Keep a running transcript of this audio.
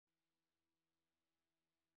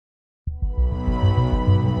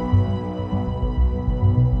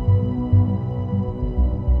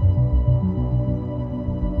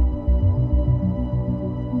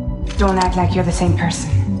Don't act like you're the same person.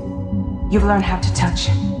 You've learned how to touch,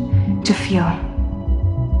 to feel.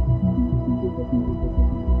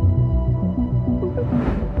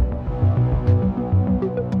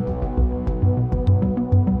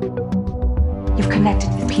 You've connected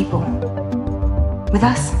with people. With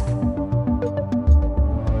us.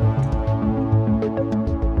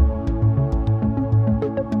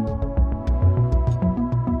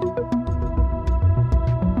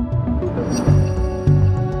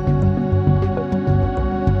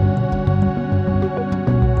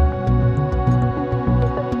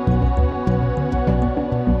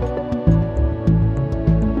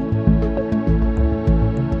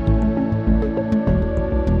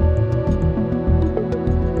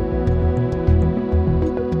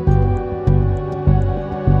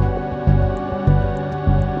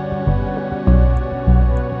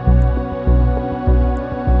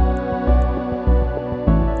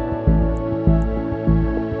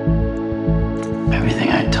 Everything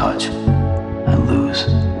I touch, I lose.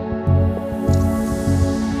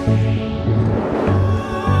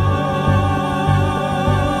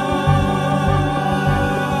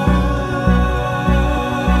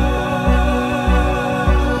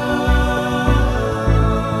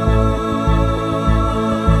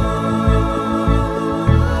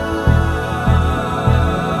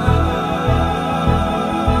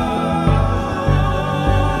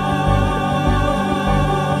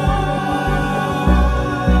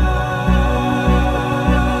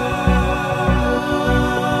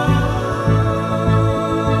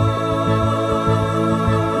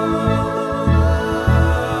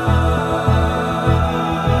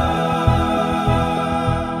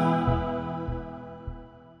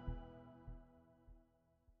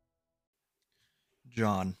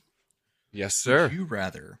 John, Yes, sir.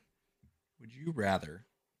 would you rather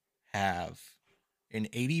have an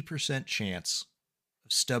 80% chance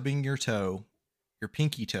of stubbing your toe, your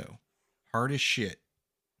pinky toe, hard as shit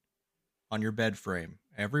on your bed frame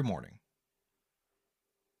every morning,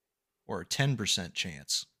 or a 10%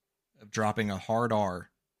 chance of dropping a hard R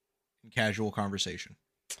in casual conversation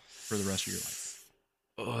for the rest of your life?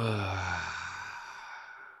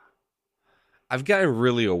 I've gotten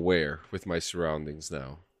really aware with my surroundings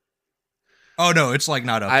now. Oh no, it's like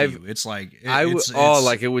not up to you. It's like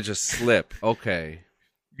like it would just slip. Okay.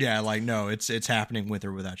 Yeah, like no, it's happening with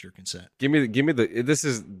or without your consent. Give me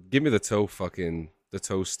the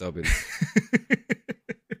toe stubbing.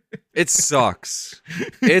 It sucks.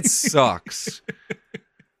 It sucks.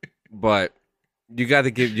 But you got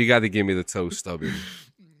to give me the toe stubbing.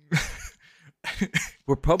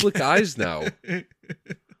 We're public eyes now.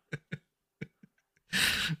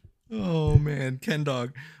 Oh man, Ken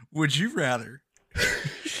Dog, would you rather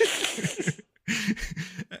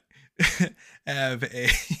have a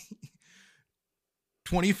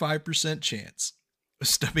 25% chance of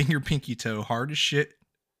stubbing your pinky toe hard as shit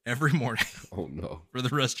every morning? Oh no. For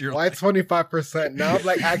the rest of your Why life. 25%? Now I'm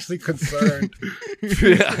like actually concerned.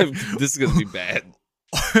 This is gonna be bad.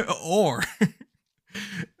 Or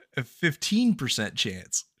a 15%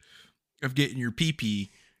 chance of getting your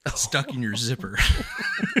pee-pee stuck in your zipper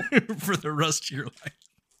for the rest of your life.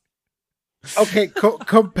 Okay,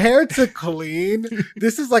 compared to clean,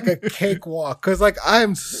 this is like a cakewalk because like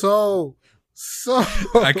I'm so.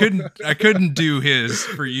 I couldn't do his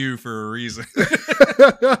for you for a reason.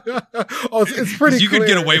 Oh, it's pretty. You clear. could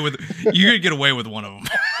get away with one of them.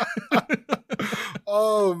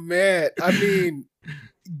 Oh man, I mean,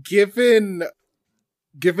 given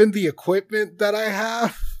the equipment that I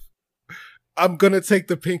have, I'm gonna take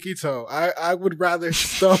the pinky toe. I would rather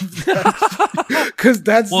stub that because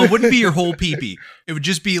that's well, it wouldn't be your whole pee-pee. It would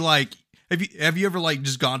just be like, have you ever like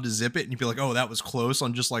just gone to zip it and you'd be like, oh, that was close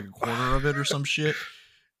on just like a quarter of it or some shit?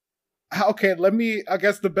 Okay, I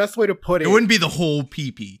guess the best way to put it. It wouldn't be the whole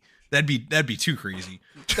pee-pee. That'd be too crazy.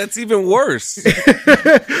 That's even worse.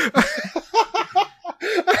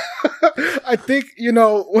 I think,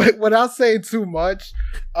 without saying too much,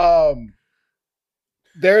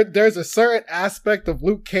 there's a certain aspect of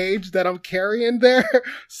Luke Cage that I'm carrying there.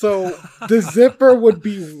 So the zipper would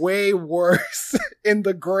be way worse in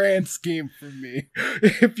the grand scheme for me,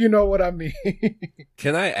 if you know what I mean.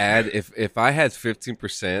 Can I add, if I had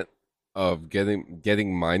 15% of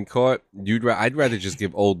getting mine caught, I'd rather just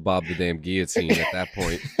give old Bob the damn guillotine at that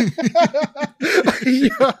point.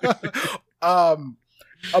 Yeah.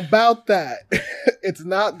 About that, it's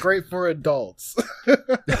not great for adults.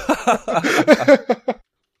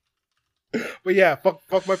 But yeah,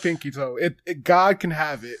 fuck my pinky toe. God can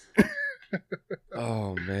have it.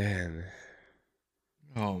 Oh man.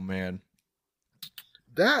 Oh man.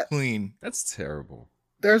 That Clean. That's terrible.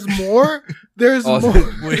 There's more. There's Oh,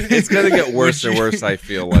 more. it's gonna get worse and worse. I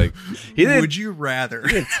feel like Would you rather?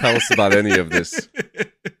 he didn't tell us about any of this.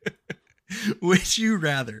 Would you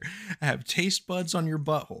rather have taste buds on your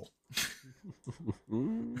butthole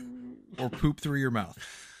or poop through your mouth?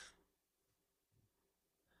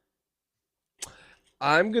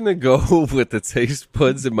 I'm gonna go with the taste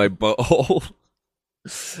buds in my butthole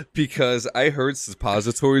because I heard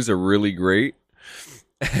suppositories are really great,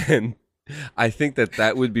 and I think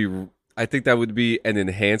that would be an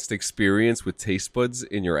enhanced experience with taste buds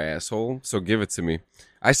in your asshole. So give it to me.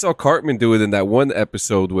 I saw Cartman do it in that one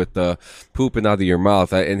episode with pooping out of your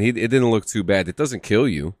mouth, and it didn't look too bad. It doesn't kill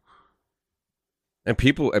you, and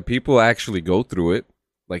people actually go through it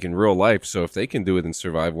like in real life. So if they can do it and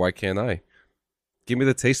survive, why can't I? Give me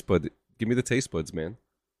the taste bud. Give me the taste buds, man.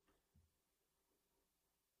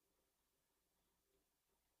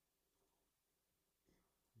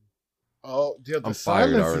 Oh, yeah, the I'm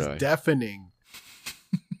fired, silence aren't is I? deafening.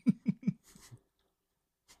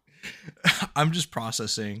 I'm just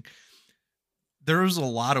processing. There was a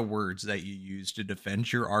lot of words that you used to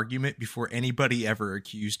defend your argument before anybody ever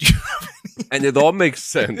accused you of anything. And it all makes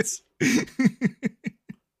sense.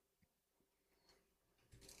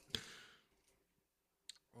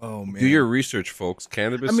 Oh man. Do your research, folks.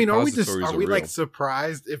 Cannabis I mean, are we real. like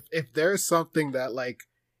surprised if there's something that like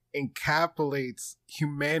encapsulates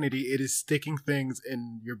humanity, it is sticking things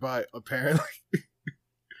in your butt, apparently.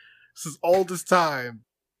 This is all this time.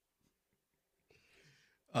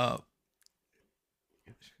 The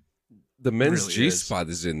men's really G-spot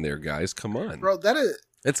is in there, guys. Come on. Bro, that is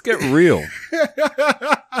Let's get real.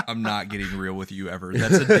 I'm not getting real with you ever.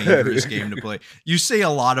 That's a dangerous game to play. You say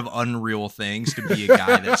a lot of unreal things to be a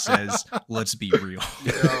guy that says, let's be real.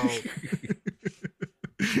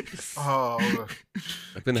 Oh,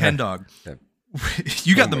 I've been Ken Dog.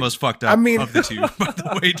 You got the most fucked up of the two, by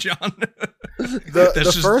the way, John.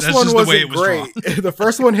 The first one wasn't great. The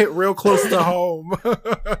first one hit real close to home.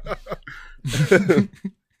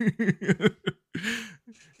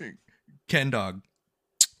 Ken Dog,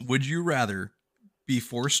 would you rather be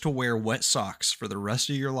forced to wear wet socks for the rest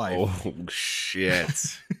of your life? Oh,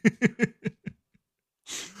 shit.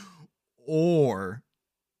 Or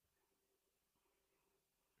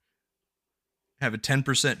have a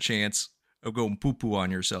 10% chance of going poo-poo on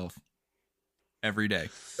yourself every day?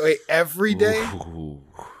 Wait, every day? Ooh.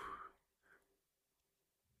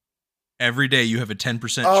 Every day you have a 10%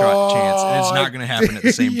 chance, and it's not going to happen at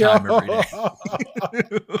the same time every day.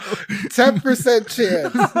 10%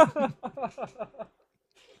 chance.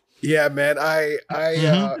 Yeah, man. Wait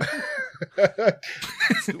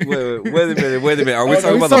a minute. Are we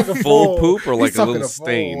talking about a full poop or like a little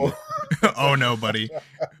stain? Oh no, buddy.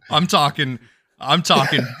 I'm talking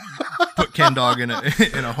put Ken Dog in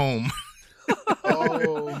a home.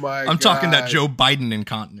 Oh my god. I'm talking that Joe Biden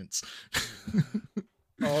incontinence.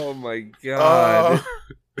 Oh my god.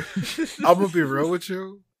 I'm gonna be real with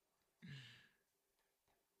you.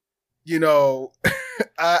 You know,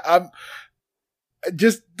 I'm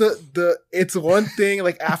just the it's one thing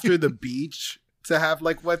like after the beach to have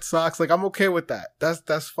like wet socks. Like I'm okay with that.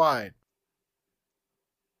 That's fine.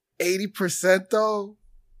 80% though.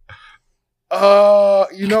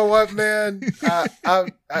 You know what, man?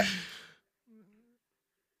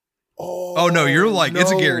 Oh no, you're like, it's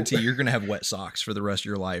a guarantee you're gonna have wet socks for the rest of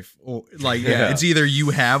your life. Like, yeah, it's either you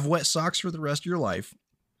have wet socks for the rest of your life,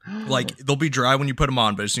 like they'll be dry when you put them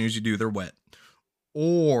on, but as soon as you do, they're wet.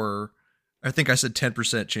 Or I think I said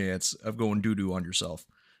 10% chance of going doo-doo on yourself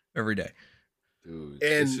every day. Dude,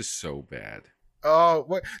 this is so bad. Oh,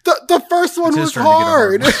 wait. The first one was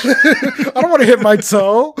hard. I don't want to hit my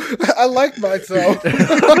toe. I like my toe.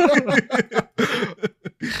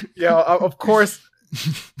 Yeah, of course.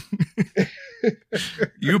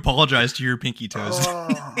 You apologize to your pinky toes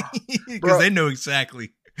because they know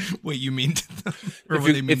exactly what you mean to them. Or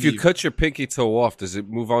if you cut your pinky toe off, does it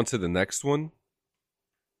move on to the next one?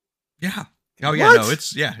 Yeah. Oh yeah.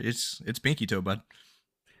 What? No, it's pinky toe, bud.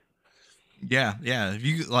 Yeah. If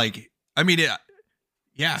you like, I mean,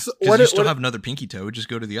 because you still have another pinky toe. Just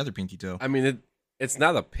go to the other pinky toe. I mean, it's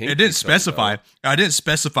not a pinky. It didn't toe, specify. though. I didn't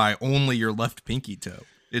specify only your left pinky toe.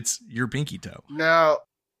 It's your pinky toe. Now,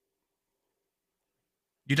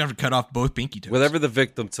 you'd have to cut off both pinky toes. Whatever the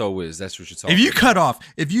victim toe is, that's what you're talking If you about.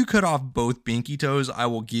 cut off both pinky toes, I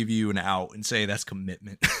will give you an out and say that's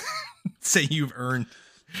commitment. Say you've earned.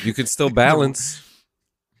 You can still balance.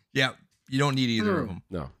 Yeah, you don't need either of them.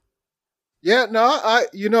 No. Yeah, no, I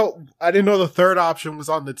didn't know the third option was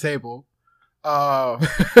on the table.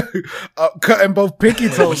 Cutting both pinky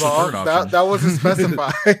toes off. That wasn't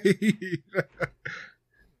specified.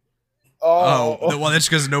 Oh, Oh, well, that's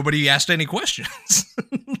because nobody asked any questions.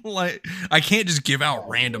 Like, I can't just give out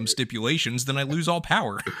random stipulations, then I lose all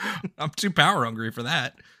power. I'm too power hungry for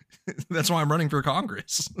that. That's why I'm running for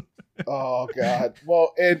Congress. oh God.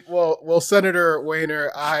 Well, Senator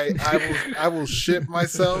Wayner, I will ship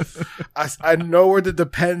myself. I know where the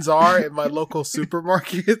Depends are in my local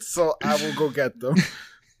supermarket, so I will go get them.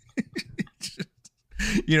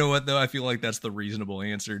 You know what, though? I feel like that's the reasonable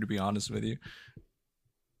answer, to be honest with you.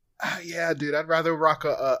 Yeah, dude, I'd rather rock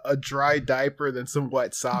a dry diaper than some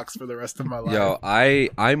wet socks for the rest of my life. Yo,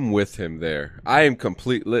 I'm with him there. I am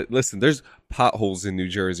complete. Listen, there's potholes in New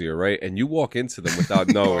Jersey, all right, and you walk into them without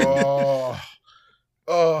knowing.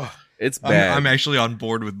 Oh, It's bad. I'm actually on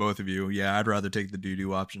board with both of you. Yeah, I'd rather take the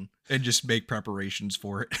doo-doo option and just make preparations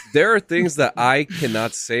for it. There are things that I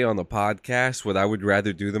cannot say on the podcast what I would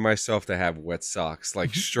rather do than myself to have wet socks,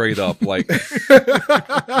 like straight up. Like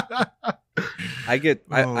I get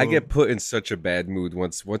put in such a bad mood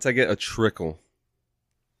once I get a trickle.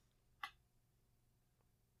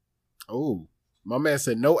 Oh, my man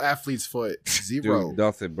said no athlete's foot. Zero. Dude,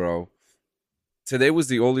 nothing, bro. Today was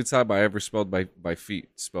the only time I ever spelled my feet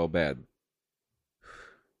spell bad.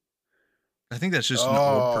 I think that's just an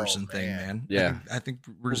old person thing, man. Yeah. I think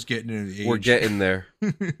we're just getting into the age. We're getting there.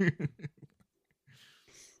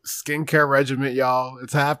 Skincare regimen, y'all.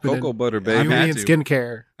 It's happening. Cocoa butter, I've baby. had Beauty and to.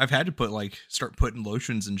 skincare. I've had to start putting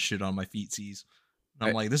lotions and shit on my feetsies.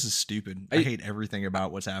 I'm like, this is stupid. I hate everything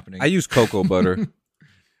about what's happening. I use cocoa butter.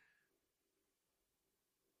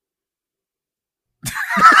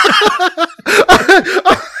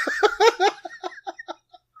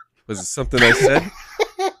 Was it something I said?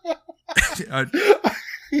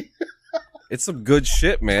 It's some good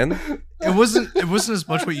shit, man. It wasn't as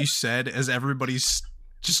much what you said as everybody's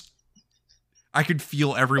just. I could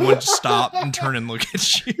feel everyone stop and turn and look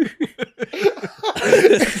at you.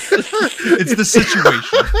 It's the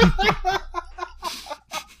situation.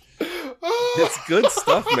 It's good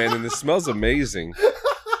stuff, man, and it smells amazing.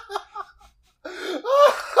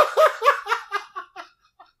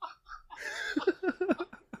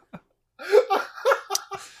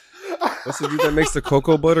 What's the dude that makes the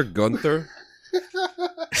cocoa butter? Gunther?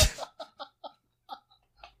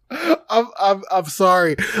 I'm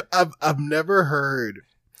sorry. I've never heard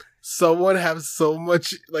someone have so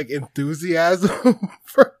much like enthusiasm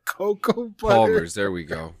for cocoa butter. Palmer's, there we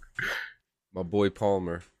go. My boy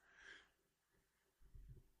Palmer.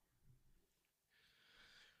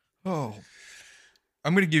 Oh,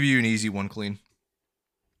 I'm gonna give you an easy one, Clean.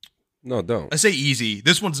 No, don't. I say easy.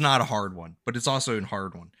 This one's not a hard one, but it's also a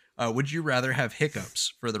hard one. Would you rather have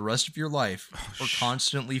hiccups for the rest of your life or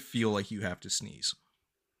constantly feel like you have to sneeze?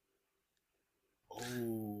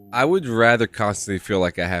 I would rather constantly feel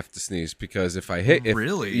like I have to sneeze because if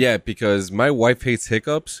Really? Yeah, because my wife hates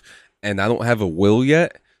hiccups and I don't have a will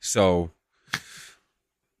yet, so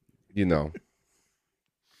you know.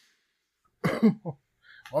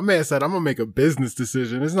 My man said, I'm gonna make a business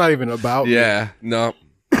decision. It's not even about me. Yeah, no.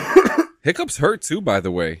 Hiccups hurt too, by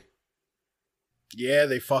the way. Yeah,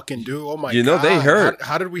 they fucking do. Oh my god. You know, they hurt.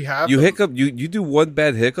 How did we have You them? hiccup, you do one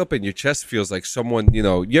bad hiccup and your chest feels like someone, you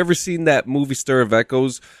know, you ever seen that movie Stir of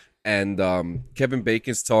Echoes and Kevin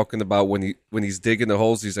Bacon's talking about when he's digging the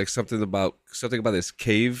holes, he's like something about his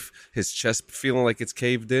cave, his chest feeling like it's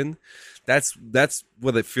caved in. That's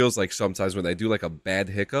what it feels like sometimes when I do like a bad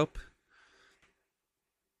hiccup.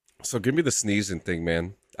 So give me the sneezing thing,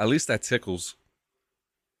 man. At least that tickles.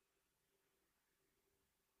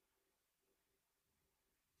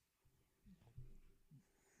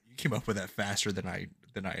 You came up with that faster than I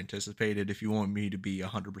anticipated. If you want me to be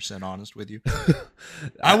 100% honest with you,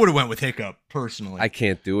 I would have went with hiccup personally. I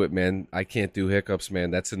can't do it, man. I can't do hiccups,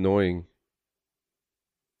 man. That's annoying.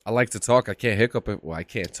 I like to talk. I can't hiccup it. Well, I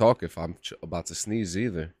can't talk if I'm about to sneeze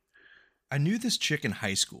either. I knew this chick in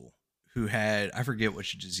high school who had, I forget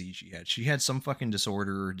which disease she had. She had some fucking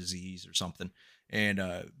disorder or disease or something. And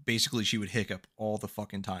basically she would hiccup all the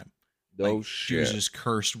fucking time. No Like, shit. She was just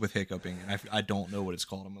cursed with hiccuping. And I don't know what it's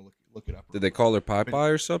called. I'm going to look it up. Did they call her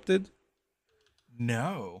Popeye or something?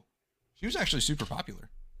 No. She was actually super popular.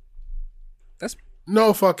 That's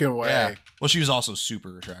No fucking way. Yeah. Well, she was also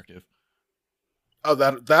super attractive. Oh,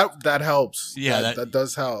 that helps. Yeah, that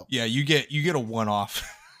does help. Yeah, you get a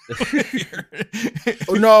one-off.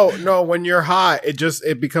 Oh no, when you're hot,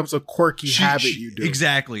 it becomes a quirky habit you do.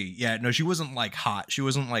 Exactly. Yeah, no, she wasn't like hot. She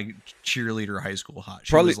wasn't like cheerleader high school hot.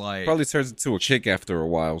 She probably was like probably turns into a chick after a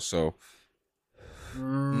while, so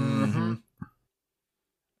Mm-hmm.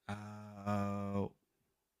 I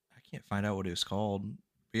can't find out what it was called.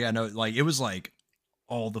 But yeah, no, like it was like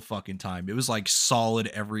all the fucking time. It was like solid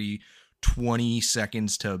every 20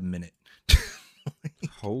 seconds to a minute.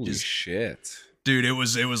 Holy shit. Dude, it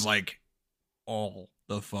was like all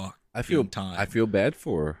the fuck. I feel bad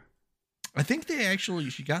for her. I think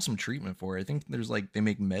she got some treatment for it. I think there's like they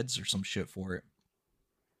make meds or some shit for it.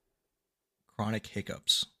 Chronic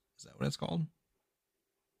hiccups. Is that what it's called?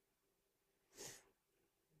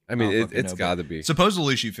 I mean, it's got to be.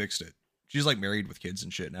 Supposedly she fixed it. She's like married with kids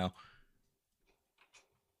and shit now.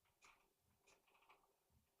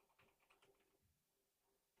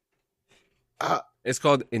 It's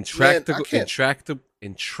called intractable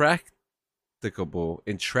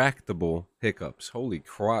hiccups. Holy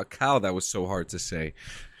cow, that was so hard to say.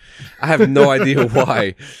 I have no idea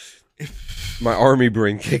why. My army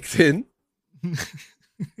brain kicked in.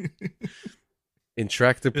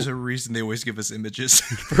 Intractable. There's a reason they always give us images.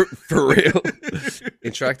 for real.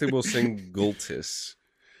 Intractable syngultis.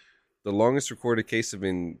 The longest recorded case of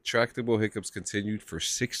intractable hiccups continued for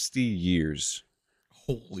 60 years.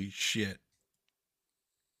 Holy shit.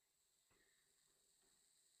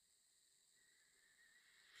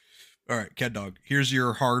 All right, Cat Dog. Here's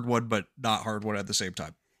your hard one, but not hard one at the same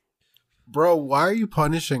time. Bro, why are you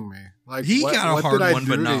punishing me? Like He got a hard one,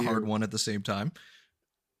 but not you? hard one at the same time.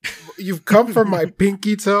 You've come for my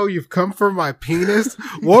pinky toe. You've come for my penis.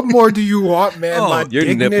 What more do you want, man? My your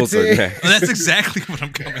dignity? nipples are next. That's exactly what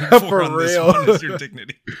I'm coming for, For on real. this one, is your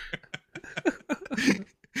dignity.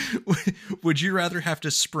 Would you rather have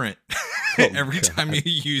to sprint every time you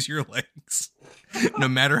use your legs, no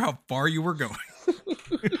matter how far you were going?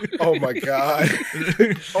 Oh my god!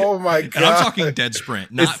 Oh my god! And I'm talking dead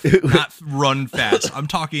sprint, not run fast. I'm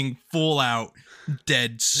talking full out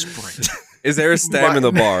dead sprint. Is there a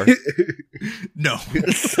stamina bar? No.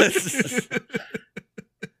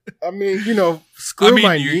 I mean, screw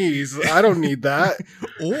my knees. I don't need that.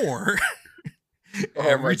 Or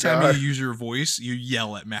every time you use your voice, you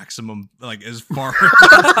yell at maximum, like as far as your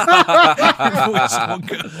voice will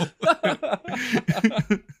go.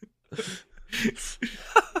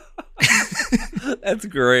 That's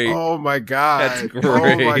great. Oh my god! That's great.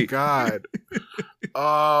 Oh my god!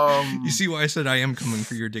 You see why I said I am coming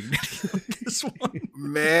for your dignity on this one?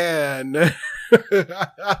 Man.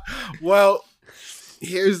 Well,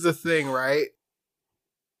 here's the thing, right?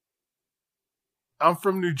 I'm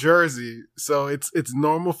from New Jersey, so it's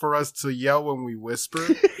normal for us to yell when we whisper.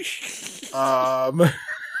 I'm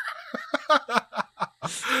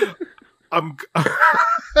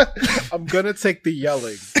gonna take the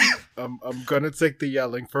yelling. I'm gonna take the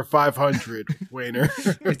yelling for 500, Wayner.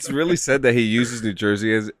 It's really sad that he uses New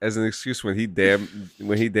Jersey as an excuse when he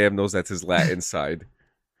damn knows that's his Latin side.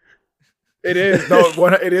 It is. No,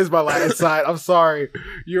 it is my Latin side. I'm sorry.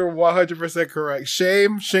 You're 100% correct.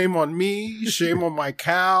 Shame on me. Shame on my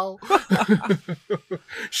cow.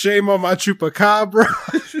 Shame on my chupacabra.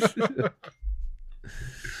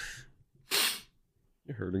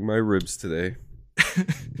 You're hurting my ribs today.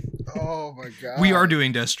 Oh my god. We are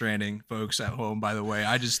doing Death Stranding, folks at home, by the way.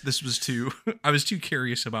 I was too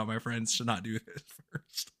curious about my friends to not do this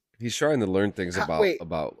first. He's trying to learn things about wait.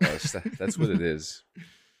 us. That's what it is.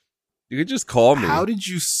 You could just call me. How did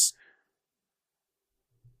you...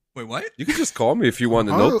 Wait, what? You could just call me if you want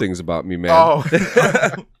to know things about me, man. Oh.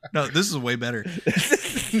 No, this is way better.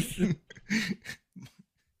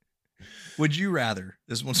 Would you rather?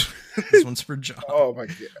 This one's for John. Oh my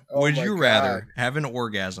god. Oh Would my you god. rather have an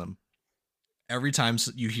orgasm every time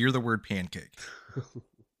you hear the word pancake?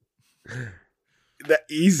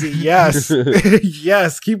 Easy, yes.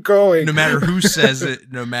 Yes, keep going. No matter who says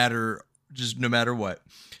it, no matter what.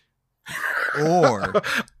 Or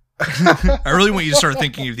I really want you to start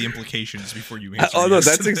thinking of the implications before you answer. Oh no, yes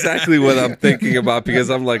that's to that. exactly what I'm thinking about because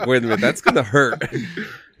I'm like, wait a minute, that's gonna hurt.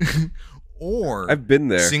 Or I've been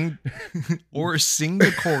there. Sing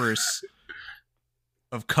the chorus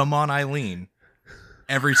of "Come On, Eileen"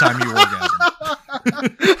 every time you orgasm.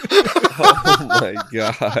 Oh my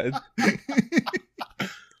god.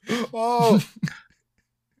 Oh.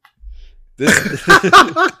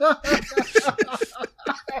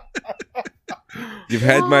 You've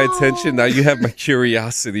had my attention, now you have my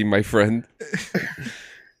curiosity, my friend.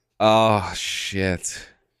 Oh shit.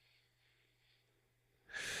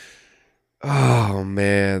 Oh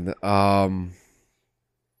man. I'm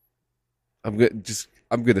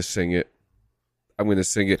gonna sing it. I'm gonna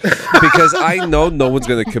sing it because I know no one's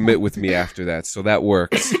gonna commit with me after that, so that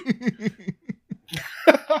works.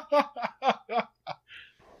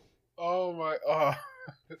 Oh my!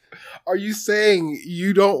 Are you saying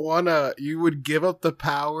you would give up the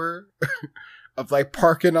power of like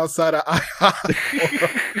parking outside of IHOP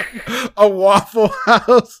or a Waffle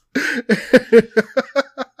House?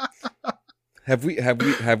 Have we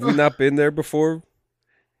not been there before?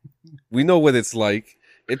 We know what it's like.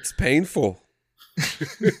 It's painful.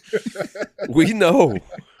 We know.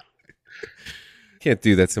 Can't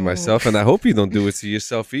do that to myself, and I hope you don't do it to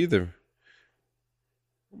yourself either.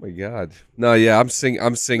 Oh my God. No, yeah, I'm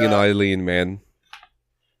singing No. Eileen, man.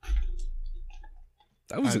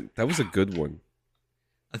 That was a good one.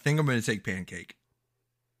 I think I'm gonna take pancake.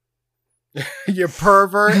 You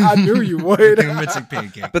pervert. I knew you I would. think I'm gonna take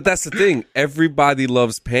pancake. But that's the thing. Everybody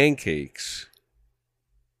loves pancakes.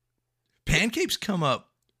 Pancakes come up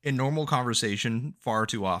in normal conversation far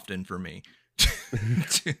too often for me.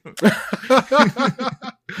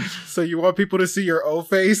 So you want people to see your O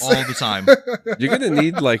face? All the time. You're gonna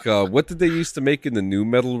need like what did they used to make in the new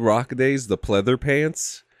metal rock days? The pleather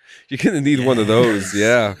pants. You're gonna need one of those.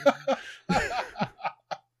 Yeah,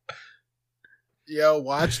 Yo,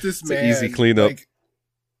 watch this, It's man. an easy cleanup. Like,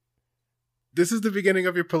 this is the beginning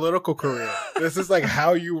of your political career. This is like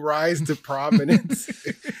how you rise to prominence.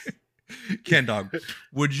 Ken Dog,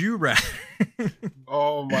 would you rather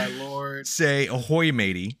Oh my lord. say ahoy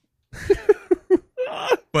matey,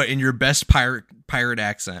 but in your best pirate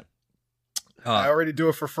accent, I already do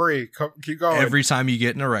it for free. Keep going. every time you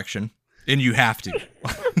get an erection, and you have to.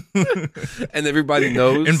 and everybody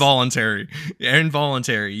knows. Involuntary.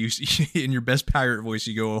 You in your best pirate voice,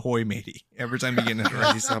 you go ahoy matey every time you get an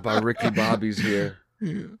erection. He's about Ricky Bobby's here.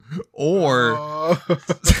 Or Oh.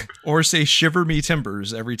 or say shiver me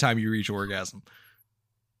timbers every time you reach orgasm.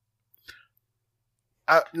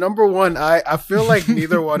 Number one, I feel like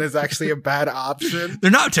neither one is actually a bad option.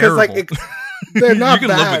 They're not 'Cause, terrible. like, they're not you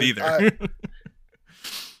can bad. live with either.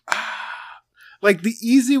 Like the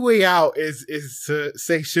easy way out is to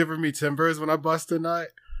say shiver me timbers when I bust a nut.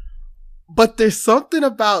 But there's something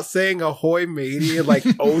about saying ahoy matey and like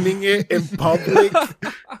owning it in public.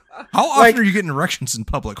 How often like- are you getting erections in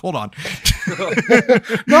public? Hold on.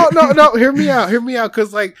 No. Hear me out.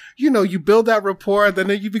 Cause like, you build that rapport and then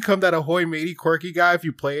you become that ahoy matey quirky guy if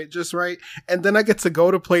you play it just right. And then I get to go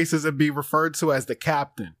to places and be referred to as the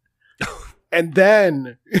captain. And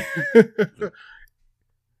then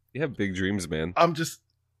You have big dreams, man. I'm just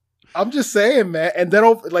saying, man. And then,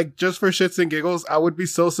 like, just for shits and giggles, I would be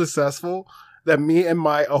so successful that me and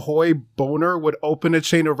my ahoy boner would open a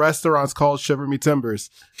chain of restaurants called Shiver Me Timbers.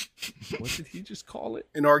 What did he just call it?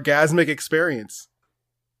 An orgasmic experience.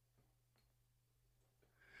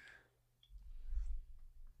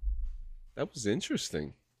 That was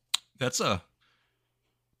interesting. That's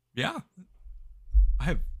yeah.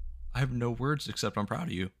 I have no words except I'm proud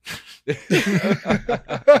of you.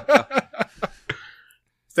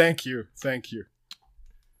 Thank you.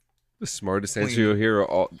 The smartest answer you'll hear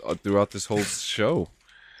throughout this whole show.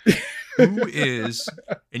 Who is,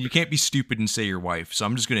 and you can't be stupid and say your wife, so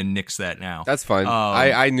I'm just going to nix that now. That's fine.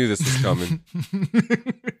 I knew this was coming.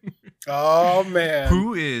 Oh, man.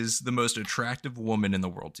 Who is the most attractive woman in the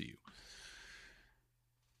world to you?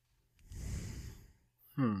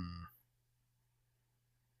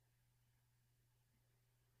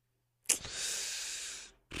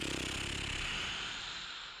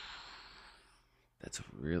 That's a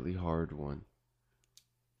really hard one.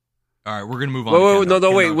 All right, we're going to move on. Wait, to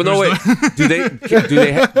Ken Dog. wait. Do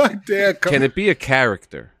they? Damn, Can it be a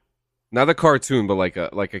character? Not a cartoon, but like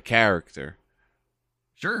a character.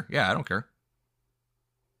 Sure, yeah, I don't care.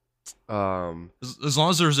 Um, As long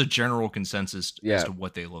as there's a general consensus Yeah. as to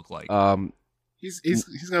what they look like. He's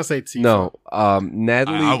gonna say Tifa. no.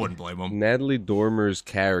 Natalie. I wouldn't blame him. Natalie Dormer's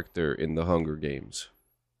character in the Hunger Games.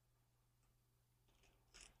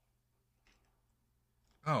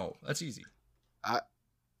 Oh, that's easy.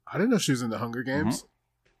 I didn't know she was in the Hunger Games.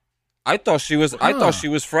 I thought she was. I Huh. thought she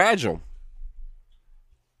was fragile.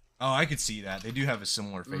 Oh, I could see that. They do have a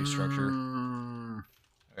similar face structure. Mm.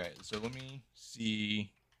 All right, so let me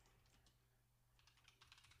see.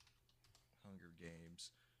 Hunger Games.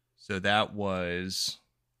 So that was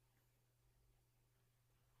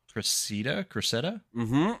Cressida?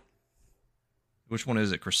 Mm-hmm. Which one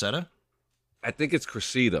is it? Cressida? I think it's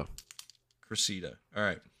Cressida. Cressida. All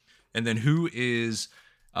right. And then who is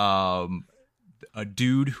a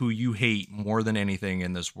dude who you hate more than anything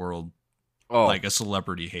in this world? Oh, Like a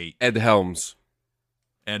celebrity hate. Ed Helms.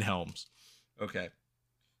 Ed Helms. Okay.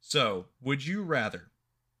 So, would you rather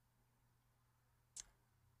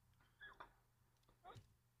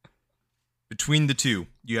between the two,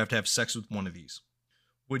 you have to have sex with one of these.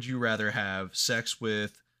 Would you rather have sex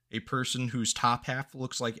with a person whose top half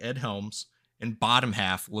looks like Ed Helms and bottom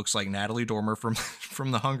half looks like Natalie Dormer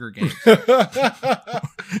from the Hunger Games?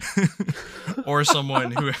 Or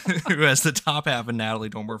someone who has the top half of Natalie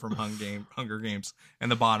Dormer from Hunger Games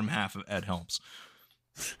and the bottom half of Ed Helms?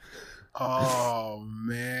 Oh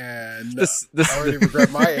man, This I already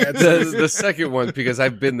regret my answer. the second one, because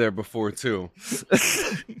I've been there before too.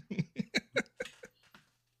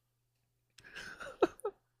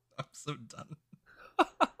 I'm so done.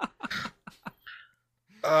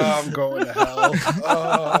 I'm going to hell.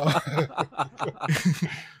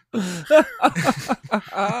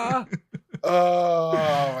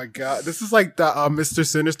 Oh my god, this is like the Mr.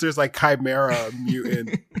 Sinister's like Chimera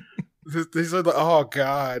mutant. These are the oh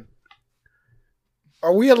god.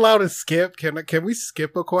 Are we allowed to skip? Can we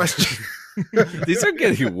skip a question? These are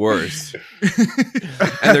getting worse,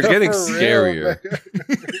 and they're getting scarier.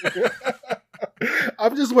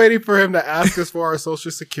 I'm just waiting for him to ask us for our social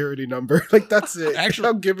security number. Like that's it. Actually,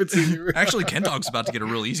 I'll give it to you. Actually, Ken Dog's about to get a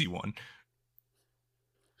real easy one.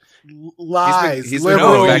 Lies. He's been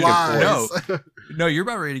Liberal going back lies. and forth. No, you're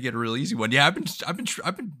about ready to get a real easy one. Yeah, I've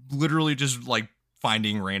been literally just like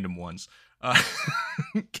finding random ones.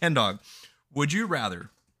 Ken Dog, would you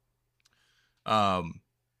rather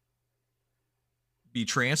be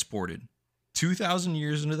transported 2,000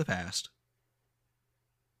 years into the past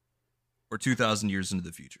or 2,000 years into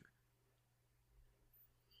the future?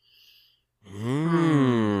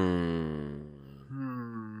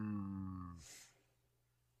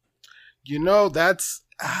 You know, that's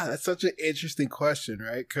such an interesting question,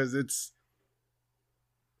 right? Because it's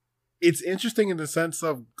interesting in the sense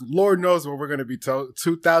of Lord knows what we're going to be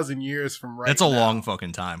 2,000 years from right now. That's a long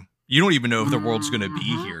fucking time. You don't even know if the world's going to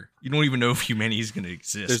be here. You don't even know if humanity is going to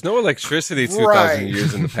exist. There's no electricity 2,000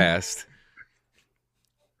 years in the past.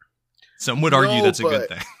 Some would argue that's a good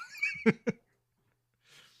thing.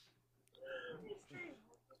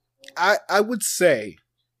 I would say,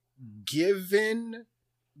 given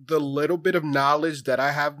the little bit of knowledge that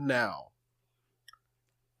I have now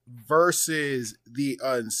versus the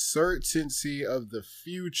uncertainty of the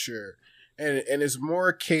future, and it's more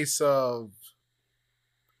a case of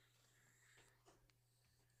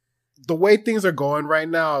the way things are going right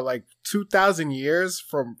now, like 2,000 years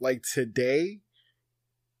from like today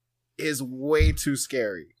is way too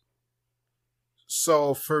scary.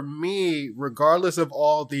 So for me, regardless of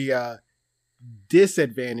all the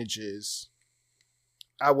disadvantages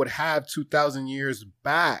I would have 2,000 years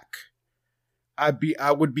back, I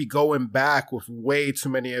would be going back with way too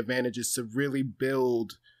many advantages to really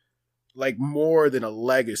build like more than a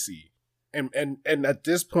legacy. And at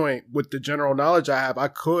this point, with the general knowledge I have, I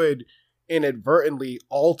could inadvertently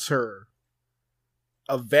alter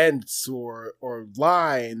events or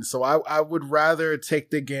lines. So I would rather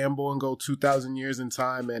take the gamble and go 2,000 years in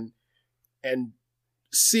time and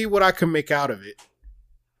see what I can make out of it.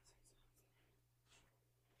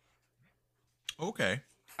 Okay.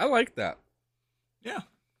 I like that. Yeah.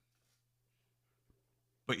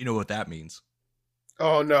 But you know what that means?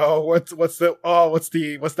 Oh no! What's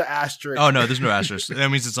the asterisk? Oh no, there's no asterisk. That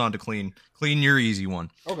means it's on to clean your easy one.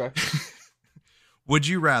 Okay. Would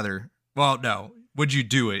you rather? Well, no. Would you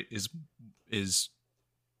do it? Is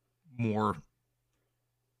more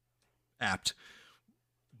apt.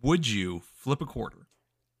 Would you flip a quarter?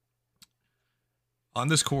 On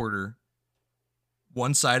this quarter,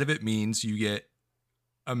 one side of it means you get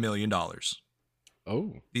 $1 million.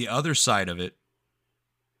 Oh. The other side of it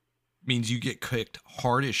means you get kicked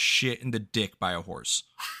hard as shit in the dick by a horse.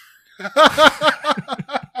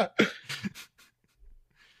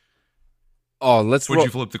 Oh, Would you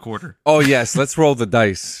flip the quarter? Oh yes, let's roll the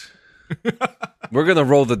dice. We're gonna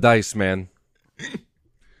roll the dice, man.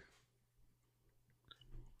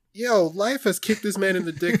 Yo, life has kicked this man in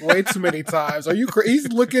the dick way too many times. Are you crazy?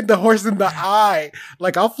 He's looking the horse in the eye.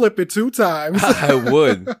 Like, I'll flip it 2 times. I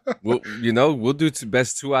would. We'll do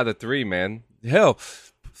best 2 out of 3, man. Hell,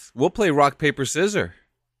 we'll play rock, paper, scissors.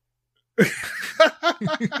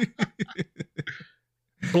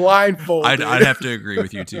 Blindfolded. I'd have to agree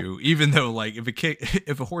with you too. Even though, like,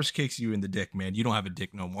 if a horse kicks you in the dick, man, you don't have a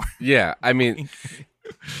dick no more. Yeah, I mean,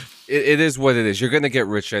 it is what it is. You're gonna get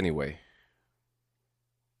rich anyway.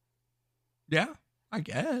 Yeah, I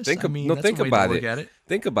guess. Think about it.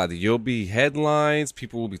 Think about it. You'll be headlines.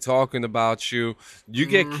 People will be talking about you. You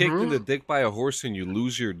get kicked in the dick by a horse and you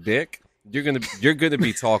lose your dick. You're gonna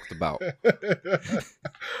be talked about.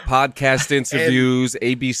 Podcast interviews,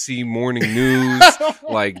 ABC morning news.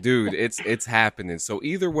 Like, dude, it's happening. So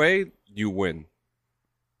either way, you win.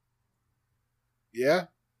 Yeah.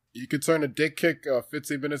 You could turn a dick kick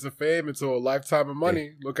 15 minutes of fame into a lifetime of money.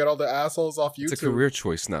 Yeah. Look at all the assholes off YouTube. It's a career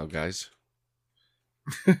choice now, guys.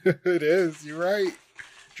 It is. You're right.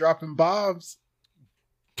 Dropping bombs.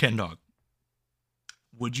 Ken Dog,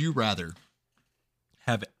 would you rather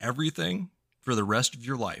have everything for the rest of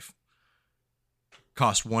your life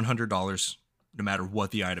cost $100 no matter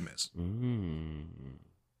what the item is. Mm.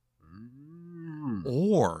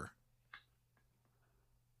 Or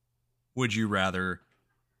would you rather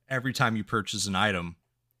every time you purchase an item,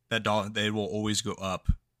 they will always go up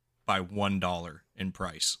by $1 in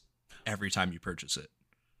price every time you purchase it?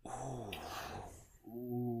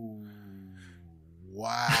 Ooh,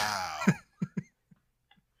 wow.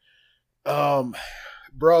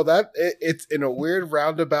 Bro, it's in a weird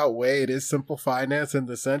roundabout way. It is simple finance in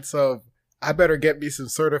the sense of I better get me some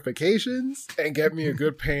certifications and get me a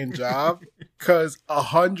good paying job, because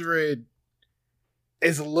 100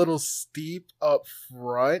 is a little steep up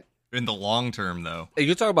front. In the long term, though. Hey,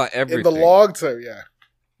 you're talking about everything. In the long term, yeah.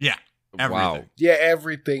 Yeah. Everything. Wow. Yeah,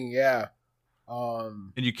 everything, yeah.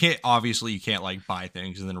 And you can't like buy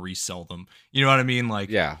things and then resell them. You know what I mean? Like,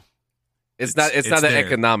 Yeah. It's not an there.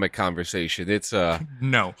 economic conversation. It's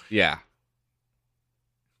No. yeah.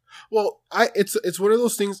 Well, it's one of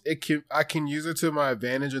those things. I can use it to my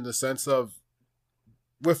advantage in the sense of,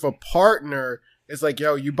 with a partner, it's like,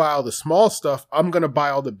 yo, you buy all the small stuff, I'm gonna buy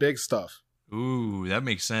all the big stuff. Ooh, that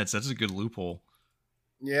makes sense. That's a good loophole.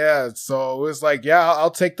 Yeah, so it's like, yeah, I'll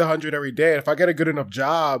take the 100 every day. If I get a good enough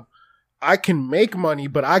job, I can make money,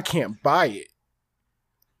 but I can't buy it.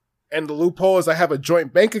 And the loophole is I have a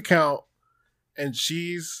joint bank account, and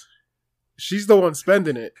she's the one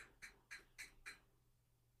spending it.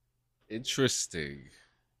 Interesting.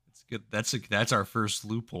 That's good. That's our first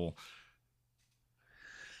loophole.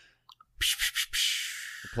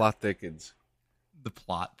 The plot thickens. The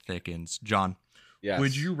plot thickens. John, Yes.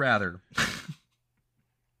 would you rather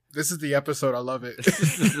This is the episode. I love it.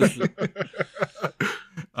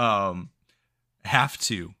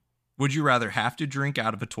 would you rather have to drink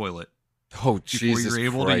out of a toilet Oh, before Jesus you're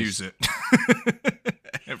able Christ. to use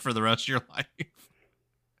it for the rest of your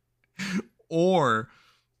life? Or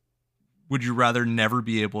would you rather never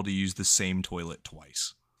be able to use the same toilet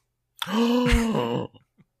twice?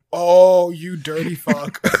 Oh, you dirty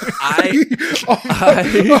fuck.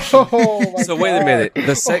 So wait a minute.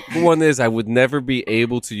 The second one is I would never be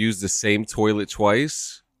able to use the same toilet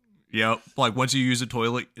twice. Yep. Like once you use a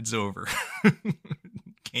toilet, it's over.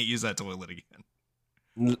 Can't use that toilet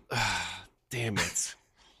again. Damn it.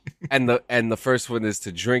 And the first one is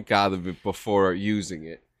to drink out of it before using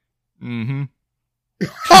it. Mm-hmm.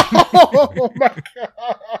 Oh my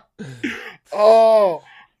god.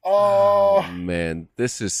 Oh Man,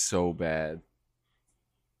 this is so bad.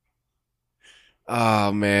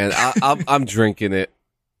 Oh man, I'm drinking it.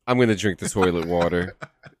 I'm gonna drink the toilet water.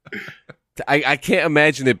 I can't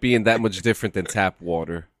imagine it being that much different than tap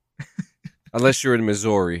water, unless you're in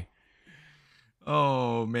Missouri.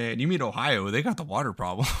 Oh man, you mean Ohio? They got the water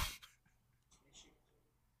problem.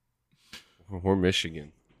 Or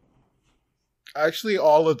Michigan. Actually,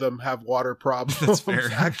 all of them have water problems. That's fair.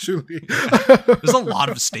 Actually, There's a lot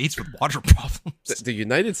of states with water problems. The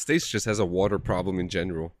United States just has a water problem in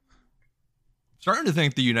general. Starting to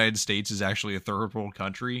think the United States is actually a third world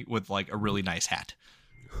country with like a really nice hat.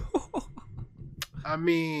 I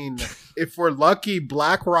mean, if we're lucky,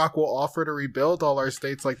 BlackRock will offer to rebuild all our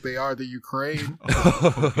states like they are the Ukraine.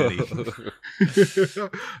 Oh, goody.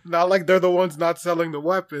 Not like they're the ones not selling the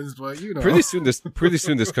weapons, but you know. Pretty soon this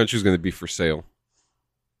country's going to be for sale.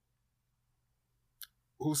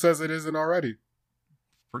 Who says it isn't already?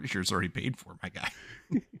 Pretty sure it's already paid for, my guy.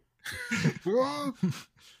 Well,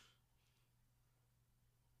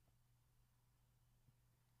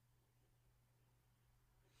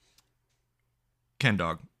 Ken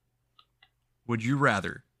Dog, would you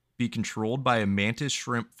rather be controlled by a mantis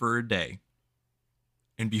shrimp for a day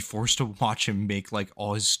and be forced to watch him make like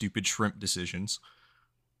all his stupid shrimp decisions,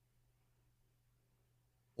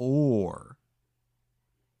 or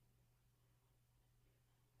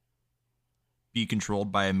be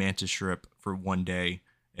controlled by a mantis shrimp for one day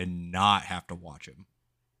and not have to watch him?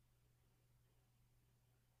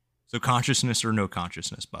 So consciousness or no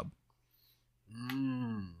consciousness, bub?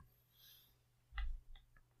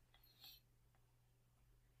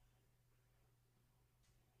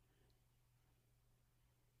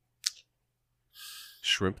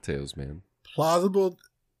 Shrimp tails, man. plausible.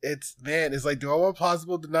 It's like, do I want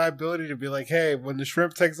plausible deniability to be like, hey, when the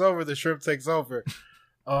shrimp takes over, the shrimp takes over?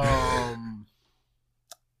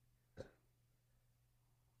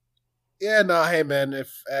 Yeah, no, hey man,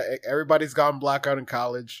 if everybody's gone blackout in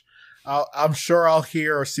college, I'm sure I'll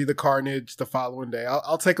hear or see the carnage the following day.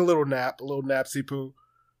 I'll take a little napsy poo.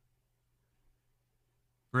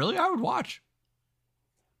 Really? I would watch.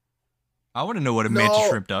 I want to know what a mantis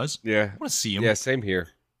shrimp does. Yeah. I want to see him. Yeah, same here.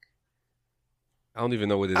 I don't even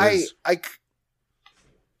know what it is.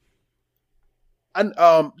 And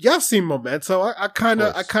y'all seen Memento? I kind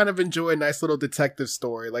Of course. of enjoy a nice little detective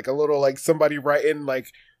story, like a little like somebody writing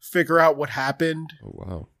like figure out what happened. Oh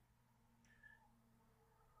wow.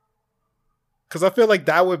 Because I feel like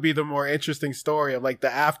that would be the more interesting story of like the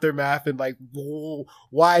aftermath and like,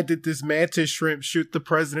 why did this mantis shrimp shoot the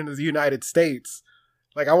president of the United States?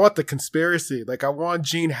 Like, I want the conspiracy. Like, I want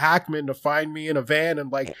Gene Hackman to find me in a van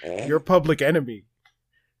and like, you're a public enemy.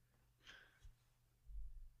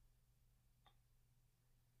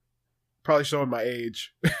 Probably showing my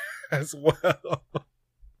age as well.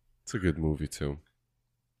 It's a good movie too.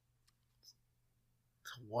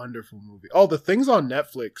 It's a wonderful movie. Oh, the thing's on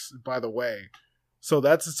Netflix, by the way. So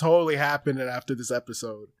that's totally happening after this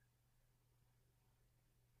episode.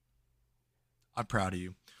 I'm proud of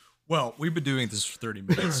you. Well, we've been doing this for 30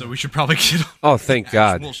 minutes, so we should probably get on Oh, thank the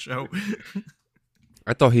God. actual show.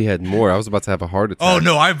 I thought he had more. I was about to have a heart attack. Oh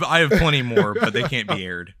no, I have plenty more, but they can't be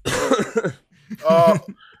aired.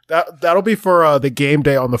 That'll be for the game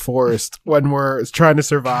day on the forest when we're trying to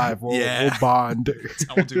survive. We'll bond. That's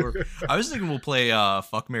how we'll do it. I was thinking we'll play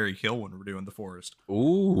Fuck, Marry, Kill when we're doing the forest.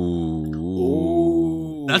 Ooh.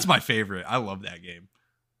 That's my favorite. I love that game.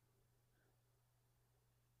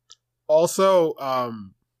 Also,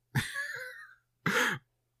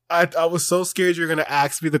 I was so scared you're gonna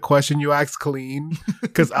ask me the question you asked Colleen,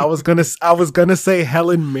 because I was gonna say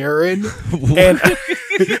Helen Mirren and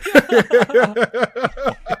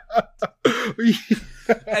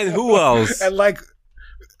And who else? and like,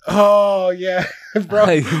 oh yeah,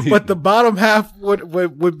 bro. But the bottom half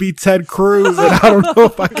would be Ted Cruz, and I don't know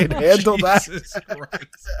if I can handle that. Jesus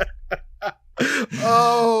Christ.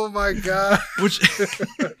 Oh my god. Which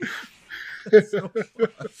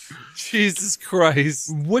Jesus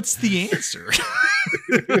Christ. what's the answer?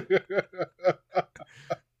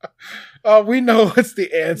 We know what's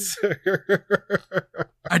the answer.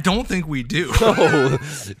 I don't think we do. No,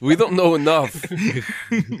 we don't know enough.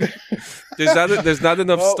 There's not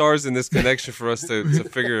enough stars in this connection for us to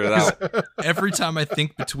figure it out. Every time I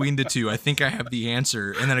think between the two, I think I have the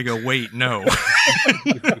answer, and then I go, "Wait, no."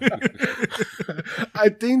 I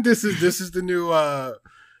think this is the new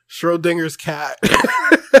Schrodinger's cat.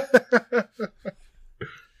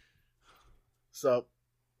 So,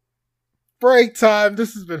 break time.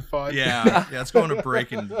 This has been fun. Yeah. Let's go on a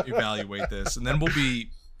break and evaluate this, and then we'll be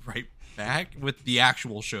right back with the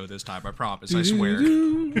actual show this time. I promise. I swear.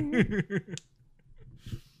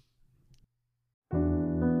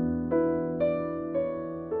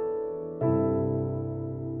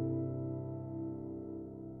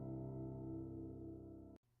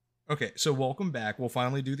 Okay, so welcome back. We'll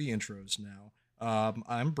finally do the intros now.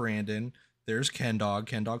 I'm Brandon. There's Ken Dog.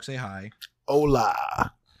 Ken Dog, say hi.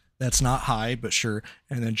 Hola. That's not hi, but sure.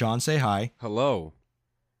 And then John, say hi. Hello.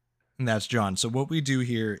 And that's John. So what we do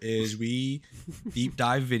here is we deep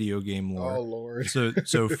dive video game lore. Oh Lord.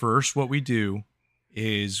 So first what we do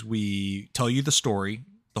is we tell you the story,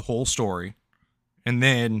 the whole story, and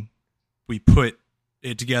then we put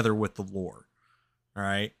it together with the lore. All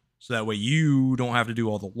right? So that way you don't have to do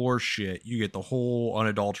all the lore shit. You get the whole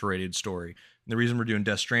unadulterated story. And the reason we're doing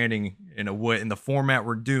Death Stranding in the format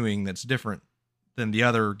we're doing that's different than the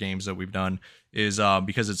other games that we've done is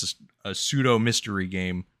because it's a pseudo mystery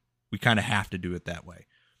game. We kind of have to do it that way.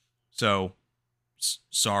 So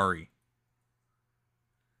sorry,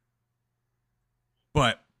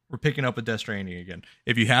 but we're picking up with Death Stranding again.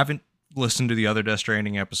 If you haven't listened to the other Death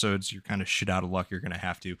Stranding episodes, you're kind of shit out of luck. You're gonna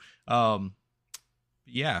have to.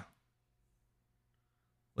 Yeah.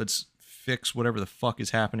 Let's fix whatever the fuck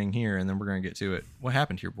is happening here, and then we're gonna get to it. What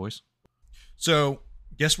happened here, boys? So,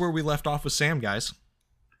 guess where we left off with Sam, guys?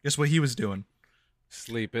 Guess what he was doing?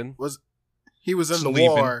 Sleeping. He was in Sleeping.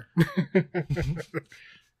 the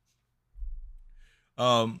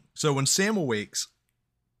war. So when Sam awakes,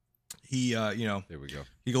 he There we go.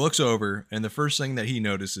 he looks over, and the first thing that he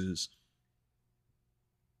notices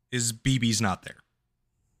is BB's not there.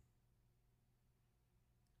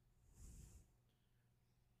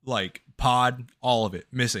 Like pod, all of it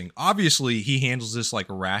missing. Obviously, he handles this like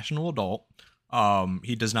a rational adult.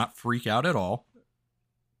 He does not freak out at all,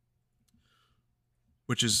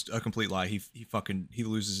 which is a complete lie. He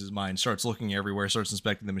loses his mind, starts looking everywhere, starts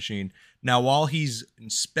inspecting the machine. Now, while he's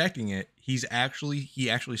inspecting it, he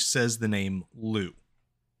actually says the name Lou,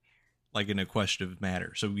 like in a questionable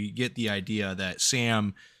manner. So we get the idea that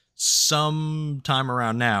Sam, sometime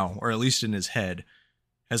around now, or at least in his head,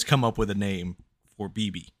 has come up with a name for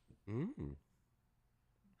BB.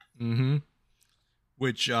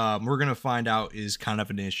 Which we're gonna find out is kind of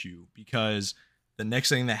an issue, because the next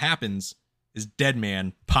thing that happens is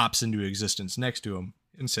Deadman pops into existence next to him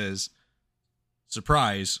and says,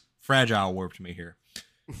 "Surprise, fragile warped me here.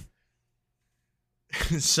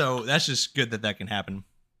 So that's just good that can happen.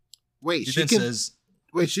 Wait, She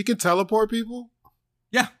she can teleport people?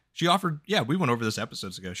 yeah, she offered, yeah, we went over this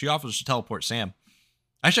episodes ago. She offers to teleport Sam.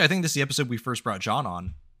 Actually, I think this is the episode we first brought John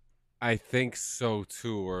on. I think so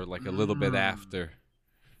too, or like a little bit after.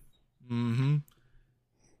 Mm-hmm.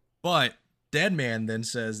 But Deadman then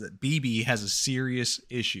says that BB has a serious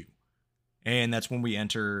issue. And that's when we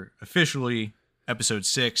enter officially episode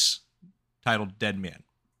 6, titled Deadman.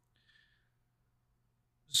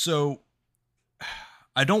 So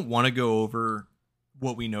I don't want to go over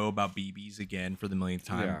what we know about BBs again for the millionth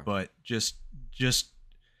time, but just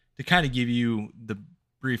to kind of give you the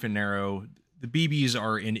brief and narrow, the BBs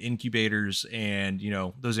are in incubators, and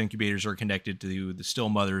those incubators are connected to the still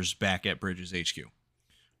mothers back at Bridges HQ.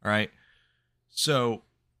 All right. So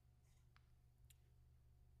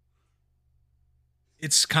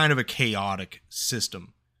it's kind of a chaotic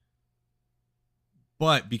system,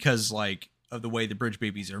 but because of the way the Bridge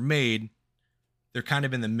babies are made, they're kind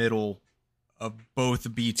of in the middle of both the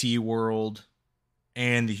BT world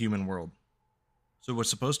and the human world. So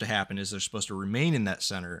what's supposed to happen is they're supposed to remain in that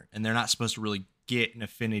center, and they're not supposed to really get an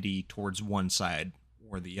affinity towards one side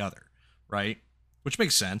or the other, right? Which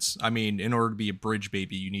makes sense. I mean, in order to be a Bridge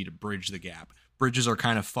baby, you need to bridge the gap. Bridges are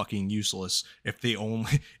kind of fucking useless if they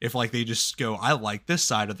just go, I like this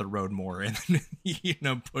side of the road more, and then,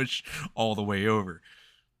 push all the way over.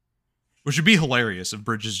 Which would be hilarious if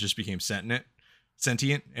Bridges just became sentient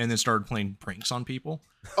and then started playing pranks on people.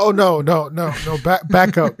 Oh no!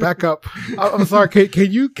 Back up. I'm sorry.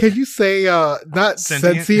 Can you say not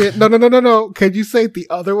sentient? No. Can you say it the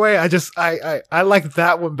other way? I like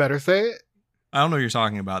that one better. Say it. I don't know what you're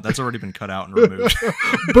talking about. That's already been cut out and removed.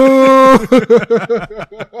 Boo!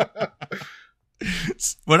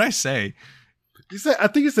 What'd I say? I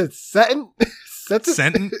think you said sentient.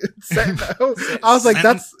 Sentient? I was like,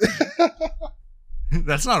 that's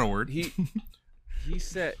that's not a word. He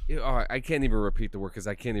said, I can't even repeat the word because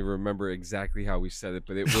I can't even remember exactly how we said it,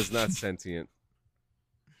 but it was not sentient.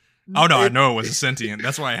 Oh no, I know it was a sentient.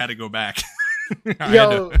 That's why I had to go back.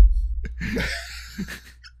 Yo,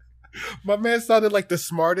 my man sounded like the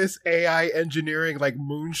smartest AI engineering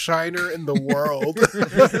moonshiner in the world.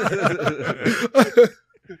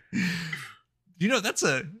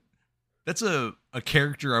 That's a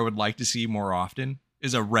character I would like to see more often,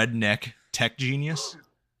 is a redneck tech genius.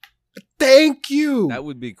 Thank you. That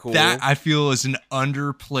would be cool. That I feel is an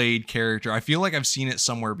underplayed character. I feel like I've seen it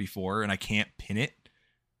somewhere before and I can't pin it.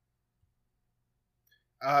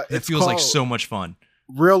 It feels like so much fun.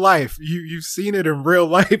 Real life. You've seen it in real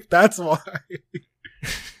life. That's why.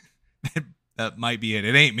 That might be it.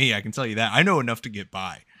 It ain't me. I can tell you that. I know enough to get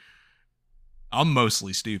by. I'm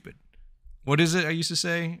mostly stupid. What is it I used to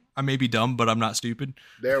say? I may be dumb, but I'm not stupid.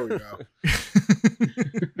 There we go.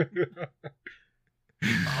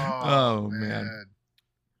 Oh man.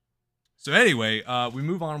 So anyway, we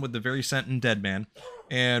move on with the very sentient Deadman,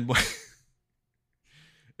 and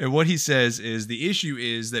what he says is the issue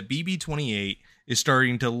is that BB-28 is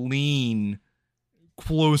starting to lean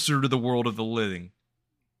closer to the world of the living.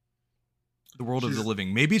 The world of the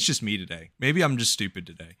living. Maybe it's just me today. Maybe I'm just stupid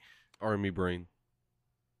today. Army brain.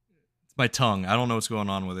 It's my tongue. I don't know what's going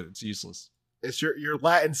on with it. It's useless. It's your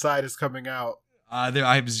Latin side is coming out.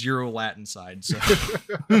 I have 0 Latin side, so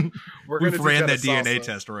We've ran that DNA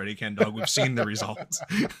test already, Ken Dog. We've seen the results.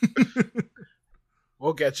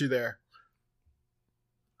 We'll get you there.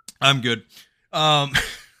 I'm good. Oh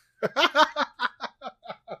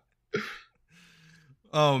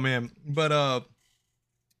man, but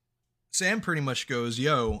Sam pretty much goes,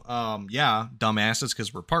 "Yo, yeah, dumbasses,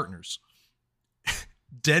 because we're partners."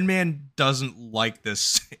 Deadman doesn't like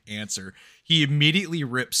this answer. He immediately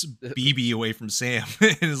rips BB away from Sam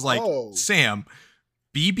and is like, Sam,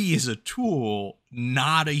 BB is a tool,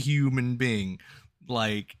 not a human being.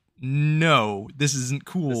 Like, no, this isn't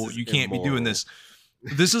cool. You can't be doing this.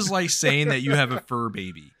 This is like saying that you have a fur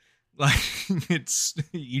baby. Like,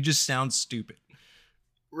 you just sound stupid.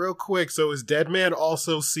 Real quick, so is Deadman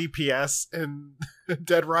also CPS in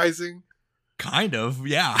Dead Rising? Kind of,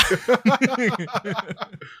 yeah.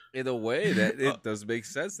 In a way, that it does make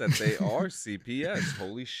sense that they are CPS.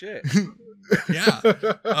 Holy shit.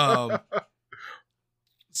 Yeah.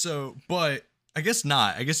 So, but I guess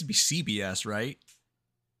not. I guess it'd be CBS, right?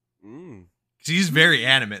 Because he's very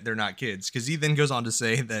adamant they're not kids. Because he then goes on to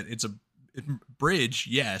say that it's a bridge,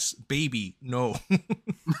 yes. Baby, no.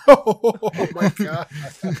 Oh my god.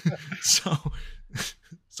 So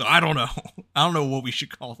I don't know. I don't know what we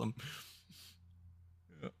should call them.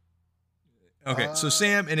 Okay, so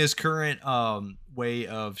Sam, in his current way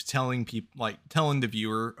of telling people, like telling the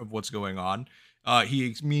viewer of what's going on,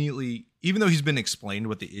 he immediately, even though he's been explained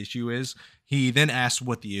what the issue is, he then asks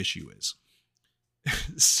what the issue is.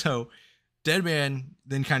 So, Deadman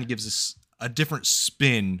then kind of gives us a different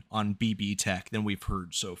spin on BB tech than we've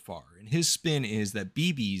heard so far, and his spin is that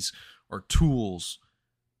BBs are tools,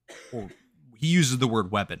 or he uses the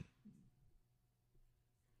word weapon.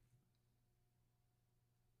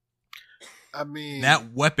 I mean,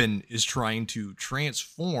 That weapon is trying to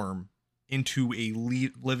transform into a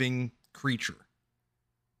living creature.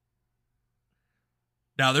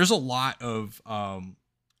 Now, there's a lot of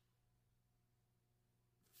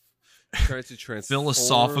Trying to transform,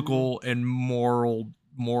 philosophical and moral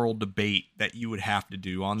debate that you would have to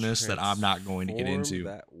do on this that I'm not going to get into.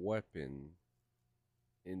 That weapon.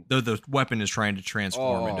 The weapon is trying to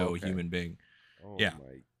transform into okay. a human being. Oh yeah.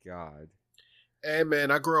 my god. Hey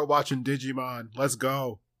man, I grew up watching Digimon. Let's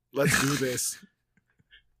go. Let's do this.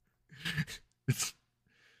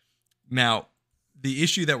 Now, the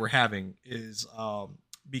issue that we're having is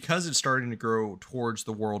because it's starting to grow towards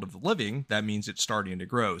the world of the living, that means it's starting to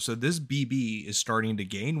grow. So this BB is starting to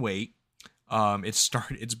gain weight.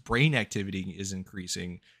 Its brain activity is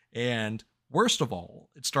increasing, and worst of all,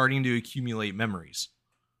 it's starting to accumulate memories.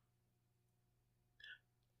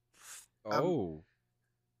 Oh.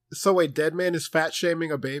 So wait, Deadman is fat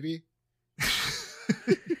shaming a baby? Yeah.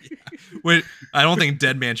 Wait, I don't think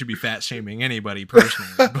Deadman should be fat shaming anybody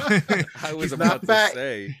personally. But I was He's about not to fat.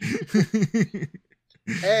 say.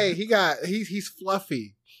 Hey, he's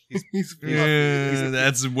fluffy. He's fluffy. Yeah,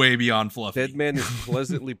 that's way beyond fluffy. Deadman is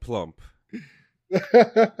pleasantly plump.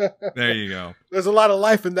 There you go. There's a lot of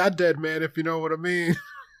life in that dead man, if you know what I mean.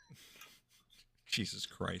 Jesus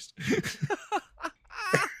Christ.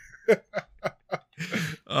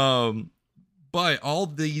 But all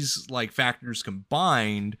these like factors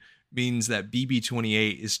combined means that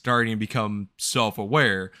BB-28 is starting to become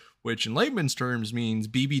self-aware, which in layman's terms means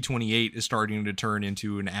BB-28 is starting to turn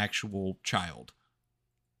into an actual child.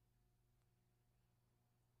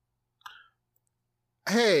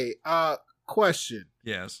 Hey, question.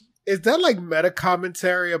 Yes. Is that like meta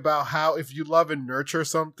commentary about how if you love and nurture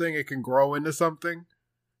something, it can grow into something?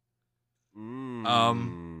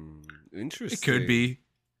 Interesting. It could be.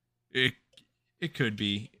 It could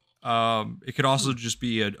be. It could also just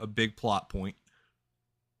be a big plot point.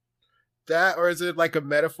 That, or is it like a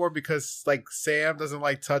metaphor because like Sam doesn't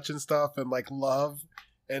like touching stuff and like love,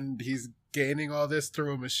 and he's gaining all this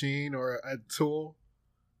through a machine or a tool?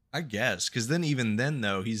 I guess, because then even then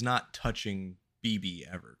though, he's not touching BB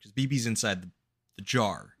ever, because BB's inside the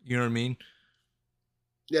jar. You know what I mean?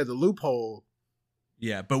 Yeah, the loophole.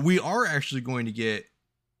 Yeah, but we are actually going to get.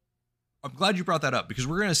 I'm glad you brought that up because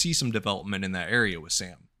we're going to see some development in that area with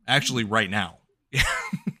Sam. Actually, right now.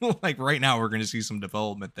 Like right now, we're going to see some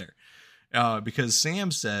development there. Because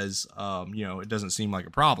Sam says, it doesn't seem like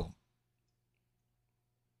a problem.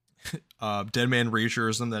 Deadman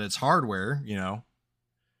reassures them that it's hardware,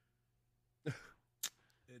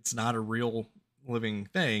 It's not a real living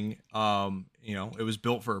thing. It was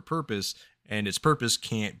built for a purpose, and its purpose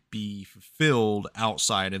can't be fulfilled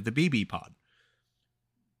outside of the BB pod.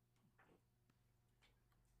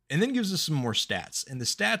 And then gives us some more stats. And the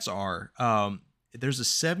stats are, there's a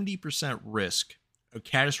 70% risk of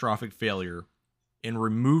catastrophic failure in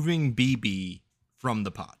removing BB from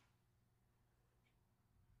the pod.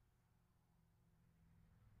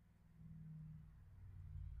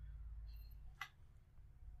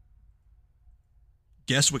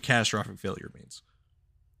 Guess what catastrophic failure means?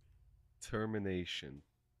 Termination.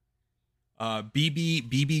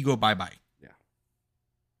 BB go bye-bye. Yeah.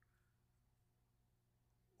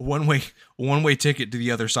 One way ticket to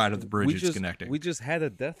the other side of the bridge is connecting. We just had a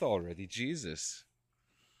death already. Jesus.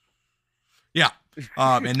 Yeah.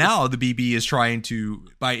 And now the BB is trying to,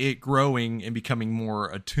 by it growing and becoming more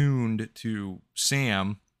attuned to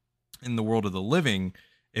Sam in the world of the living,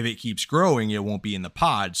 if it keeps growing, it won't be in the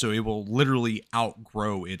pod. So it will literally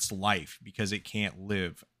outgrow its life because it can't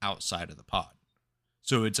live outside of the pod.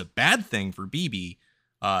 So it's a bad thing for BB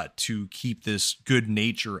to keep this good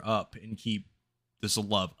nature up and keep this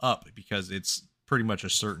love up because it's pretty much a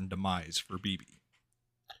certain demise for BB.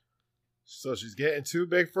 So she's getting too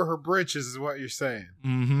big for her britches, is what you're saying.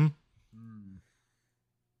 Mm-hmm.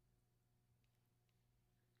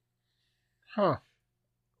 Huh.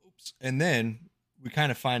 Oops. And then we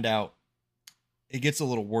kind of find out it gets a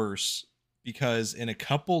little worse because in a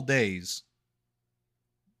couple days,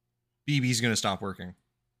 BB's going to stop working.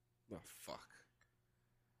 Oh, fuck.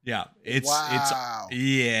 Yeah. Wow.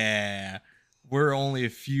 Yeah. We're only a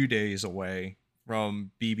few days away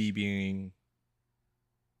from BB being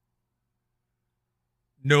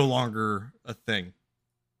no longer a thing.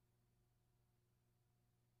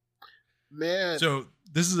 Man, So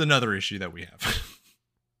this is another issue that we have.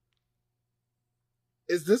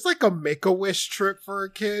 is this like a Make-A-Wish trip for a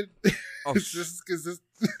kid? Oh, is this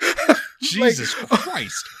Jesus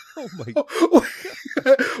Christ. oh my!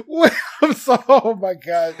 Wait, I'm sorry. Oh my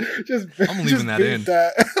god! I'm leaving that in.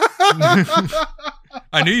 That.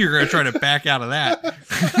 I knew you were going to try to back out of that.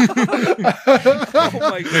 Oh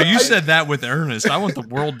my god! No, you said that with earnest. I want the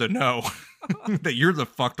world to know that you're the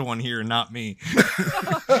fucked one here, not me.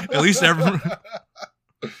 At least everyone.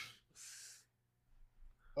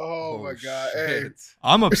 Oh my god! Hey. shit.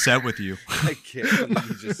 I'm upset with you. I can't believe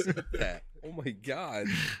you just said that. Oh my god!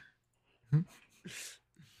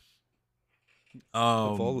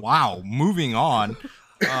 Wow. Moving on.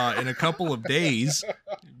 In a couple of days,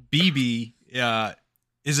 BB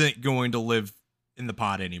isn't going to live in the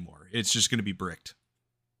pod anymore. It's just going to be bricked.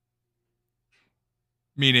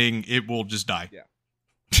 Meaning it will just die. Yeah.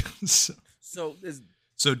 so,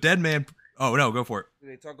 So Dead Man. Oh, no, go for it. do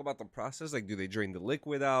they talk about the process? Like, do they drain the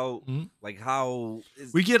liquid out? Mhm. Like, how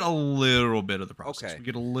is We get a little bit of the process. Okay. We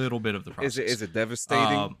get a little bit of the process. is it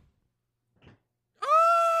devastating?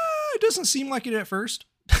 It doesn't seem like it at first.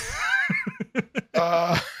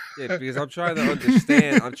 Uh, Yeah, because I'm trying to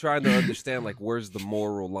understand. I'm trying to understand, like, where's the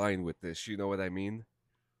moral line with this? You know what I mean?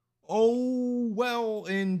 Oh, well,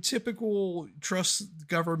 in typical trust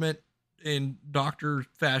government and doctor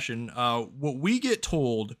fashion, what we get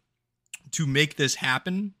told to make this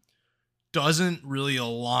happen doesn't really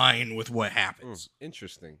align with what happens.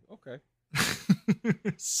 Interesting. Okay.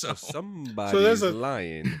 So So somebody's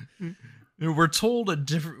lying. we're told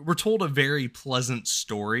a very pleasant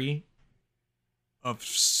story of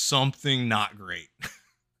something not great.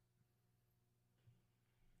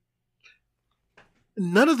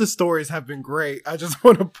 none of the stories have been great. I just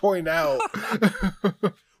want to point out.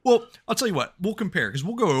 Well, I'll tell you what, we'll compare because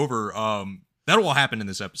we'll go over that'll all happen in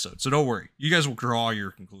this episode. So don't worry. You guys will draw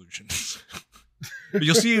your conclusions. But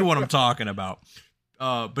you'll see what I'm talking about.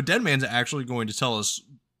 But Deadman's actually going to tell us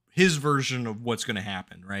his version of what's going to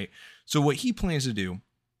happen, right? So what he plans to do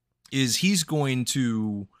is he's going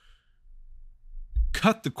to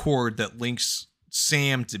cut the cord that links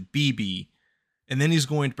Sam to BB, and then he's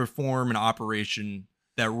going to perform an operation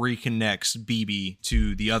that reconnects BB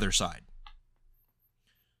to the other side.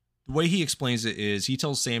 The way he explains it is he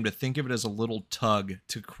tells Sam to think of it as a little tug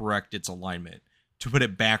to correct its alignment, to put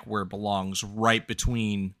it back where it belongs, right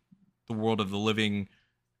between the world of the living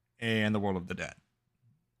and the world of the dead.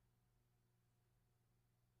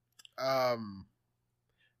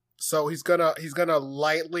 So he's gonna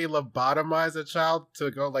lightly lobotomize a child to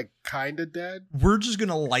go like kind of dead. We're just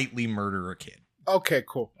gonna lightly murder a kid. Okay,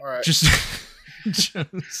 cool. All right. Just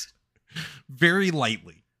very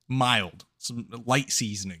lightly, mild, some light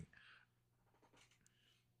seasoning.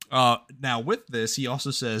 Now with this, he also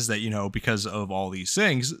says that, because of all these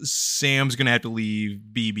things, Sam's gonna have to leave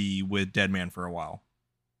BB with Deadman for a while.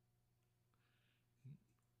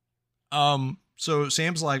 So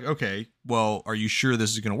Sam's like, okay, well, are you sure this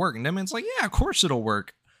is gonna work? And Deadman's like, yeah, of course it'll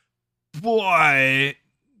work. But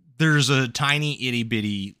there's a tiny itty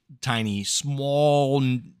bitty, tiny, small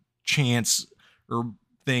chance or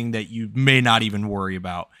thing that you may not even worry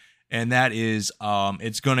about. And that is,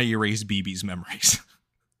 it's gonna erase BB's memories.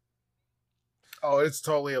 Oh, it's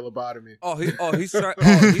totally a lobotomy.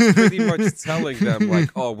 He's pretty much telling them, like,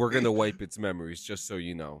 oh, we're gonna wipe its memories, just so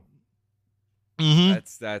you know. Mm-hmm.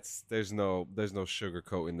 There's no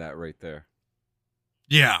sugarcoating that right there.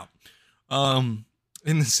 Yeah. And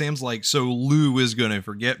then Sam's like, so Lou is gonna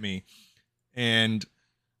forget me. And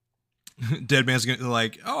Deadman's gonna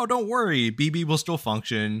like, oh, don't worry, BB will still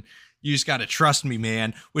function. You just gotta trust me,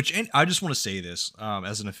 man. And I just want to say this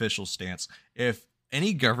as an official stance. If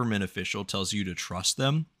any government official tells you to trust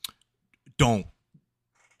them, don't.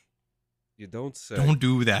 You don't say. Don't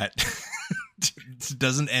do that. It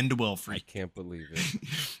doesn't end well for you. I can't believe it.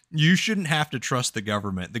 You shouldn't have to trust the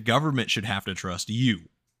government. The government should have to trust you.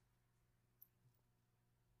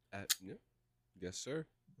 Yeah. Yes, sir.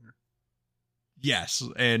 Yes,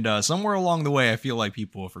 and somewhere along the way, I feel like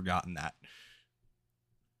people have forgotten that.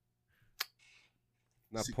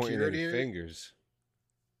 Not Security? pointing any fingers.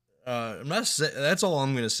 I'm not. That's all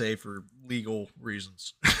I'm going to say for legal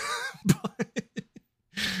reasons.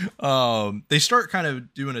 They start kind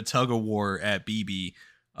of doing a tug of war at BB,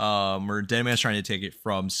 where Deadman's trying to take it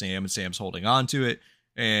from Sam, and Sam's holding on to it.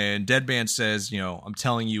 And Deadman says, I'm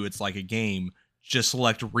telling you, it's like a game. Just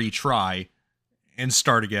select retry and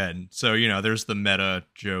start again. So, there's the meta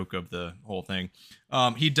joke of the whole thing.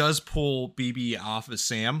 He does pull BB off of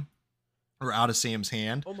Sam, or out of Sam's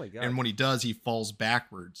hand. Oh my god! And when he does, he falls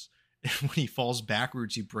backwards. And when he falls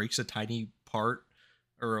backwards, he breaks a tiny part,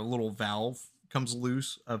 or a little valve comes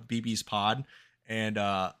loose of BB's pod, and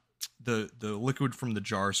the liquid from the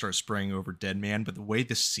jar starts spraying over Deadman. But the way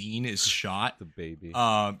the scene is shot, the baby,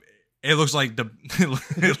 it looks like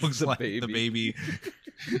it looks The like baby. the baby.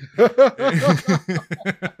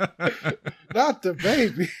 Not the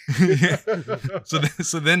baby. Yeah.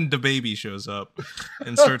 So then the baby shows up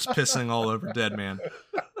and starts pissing all over Deadman.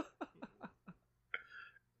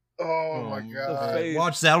 Oh my god. face.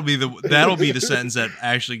 Watch, that'll be the sentence that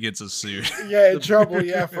actually gets us sued. Yeah, in trouble.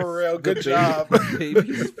 Yeah, for real. Good job. The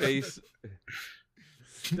baby's face.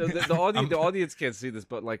 The audience can't see this,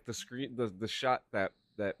 but like the screen, the shot that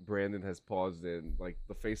Brandon has paused in, like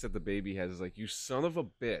the face that the baby has is like, you son of a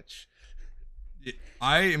bitch.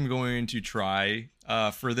 I am going to try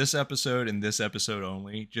for this episode and this episode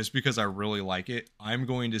only, just because I really like it. I'm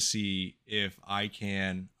going to see if I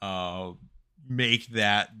can make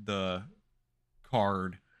that the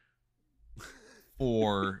card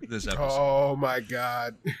for this episode. Oh my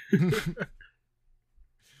god.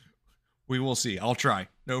 We will see. I'll try.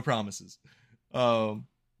 No promises. But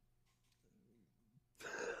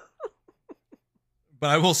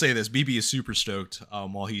I will say this: BB is super stoked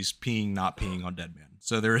while he's not peeing on Deadman.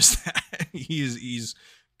 So there is that. he's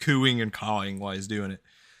cooing and cawing while he's doing it.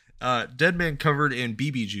 Deadman, covered in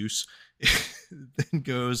BB juice, then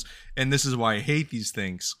goes, and this is why I hate these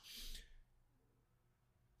things.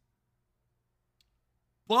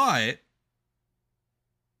 But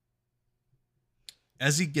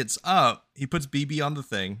as he gets up, he puts BB on the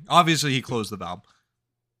thing. Obviously, he closed the valve.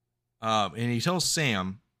 And he tells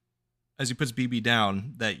Sam, as he puts BB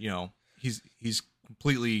down, that, you know, he's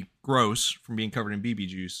completely gross from being covered in BB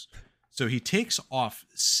juice. So he takes off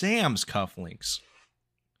Sam's cufflinks,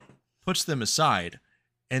 puts them aside,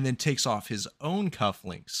 and then takes off his own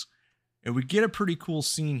cufflinks. And we get a pretty cool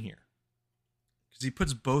scene here, because he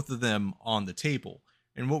puts both of them on the table.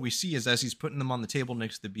 And what we see is, as he's putting them on the table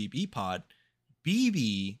next to the BB pod,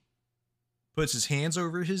 BB puts his hands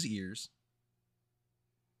over his ears,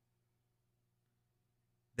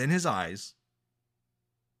 then his eyes,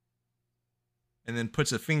 and then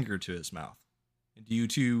puts a finger to his mouth. And do you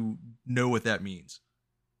two know what that means?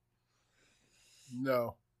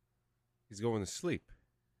 No. He's going to sleep.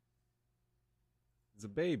 He's a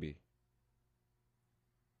baby.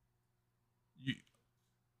 You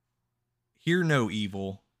hear no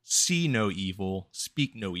evil, see no evil,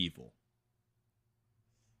 speak no evil,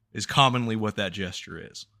 is commonly what that gesture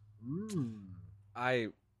is. I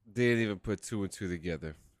didn't even put two and two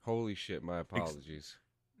together. Holy shit, my apologies.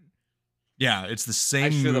 Yeah, it's the I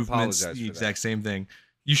same should movements, apologize the for exact that. same thing.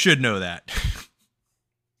 You should know that.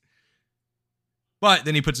 But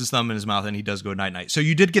then he puts his thumb in his mouth and he does go night night. So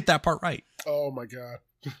you did get that part right. Oh my god.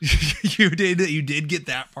 You did get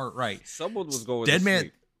that part right. Someone was going Dead to man.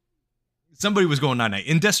 sleep. Somebody was going night night.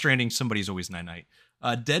 In Death Stranding, somebody's always night night.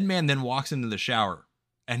 Deadman then walks into the shower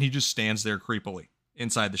and he just stands there creepily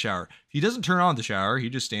inside the shower. He doesn't turn on the shower. He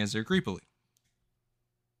just stands there creepily.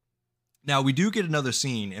 Now, we do get another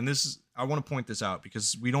scene, and this is, I want to point this out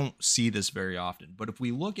because we don't see this very often. But if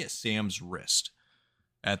we look at Sam's wrist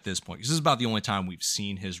at this point, because this is about the only time we've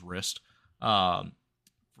seen his wrist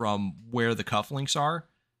from where the cufflinks are,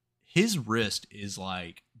 his wrist is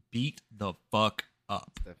like beat the fuck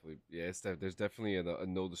up. Definitely, yeah. There's definitely a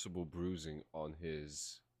noticeable bruising on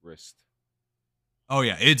his wrist. Oh,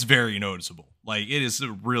 yeah, it's very noticeable. Like, it is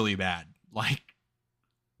really bad. Like,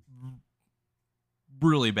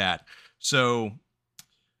 really bad. So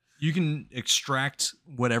you can extract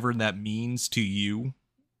whatever that means to you.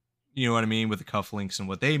 You know what I mean? With the cufflinks and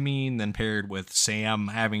what they mean, then paired with Sam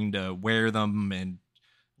having to wear them and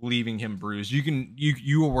leaving him bruised.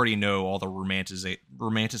 You already know all the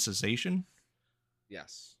romanticization,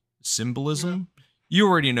 Yes. symbolism. You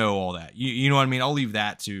already know all that. You know what I mean? I'll leave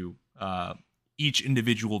that to each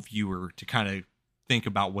individual viewer to kind of think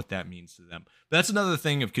about what that means to them. But that's another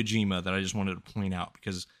thing of Kojima that I just wanted to point out,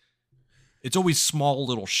 because it's always small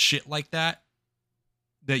little shit like that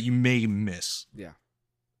you may miss. Yeah.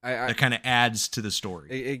 That kind of adds to the story.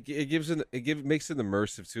 It makes it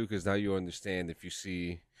immersive too, because now you understand if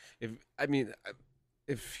he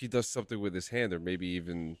does something with his hand, or maybe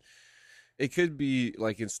even it could be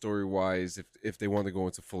like in story wise, if they want to go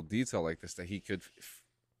into full detail like this, that he could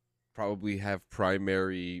probably have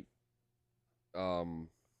primary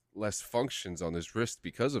less functions on his wrist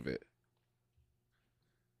because of it.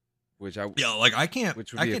 I can't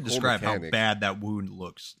which would be a cool describe mechanic. how bad that wound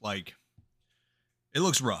looks. Like, it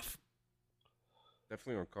looks rough.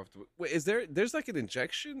 Definitely uncomfortable. Wait, there's like an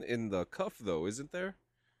injection in the cuff though, isn't there?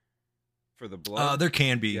 For the blood? There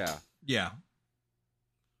can be. Yeah. Yeah.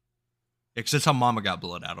 Because that's how Mama got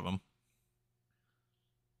blood out of him.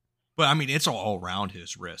 But I mean, it's all around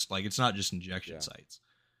his wrist. Like, it's not just injection sites.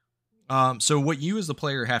 So what you as the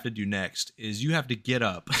player have to do next is you have to get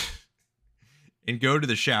up and go to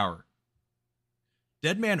the shower.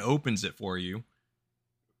 Dead Man opens it for you.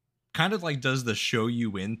 Kind of like does the show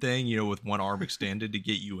you in thing, you know, with one arm extended to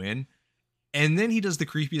get you in. And then he does the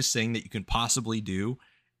creepiest thing that you can possibly do.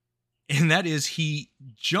 And that is he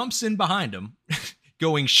jumps in behind him,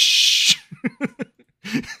 going, shh,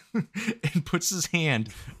 and puts his hand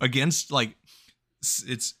against, like,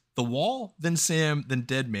 it's the wall, then Sam, then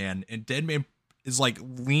Dead Man. And Dead Man is, like,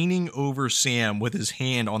 leaning over Sam with his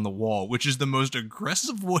hand on the wall, which is the most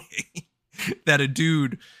aggressive way that a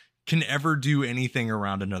dude can ever do anything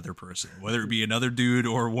around another person, whether it be another dude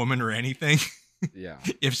or a woman or anything. Yeah.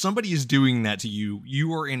 If somebody is doing that to you,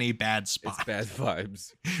 you are in a bad spot. It's bad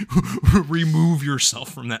vibes. Remove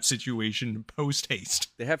yourself from that situation post haste.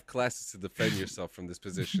 They have classes to defend yourself from this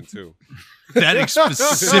position too. That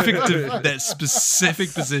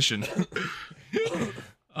specific position.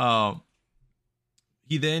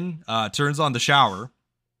 He then turns on the shower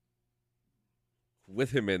with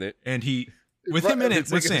him in it, and with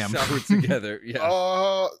Sam shower together. Yeah.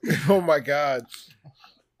 Oh my God.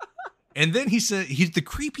 And then he said, the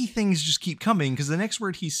creepy things just keep coming because the next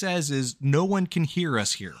word he says is, "No one can hear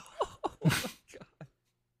us here." Oh my God.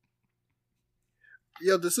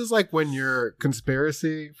 Yo, this is like when your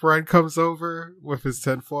conspiracy friend comes over with his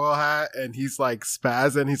tinfoil hat and he's like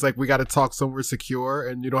spazzing. He's like, "We got to talk somewhere secure,"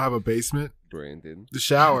 and you don't have a basement. Brandon. The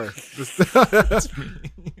shower. That's me.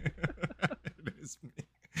 It is me.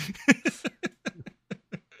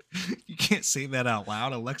 You can't say that out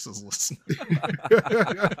loud. Alexa's listening.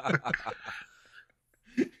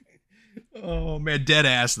 Oh man, dead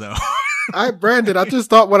ass though. Brandon, I just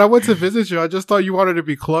thought when I went to visit you, I just thought you wanted to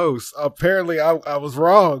be close. Apparently, I was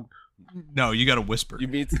wrong. No, you got to whisper. You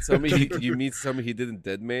mean to tell me he didn't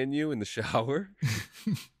dead man you in the shower?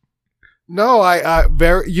 No,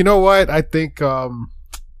 you know what? I think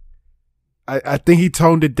I think he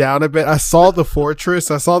toned it down a bit. I saw the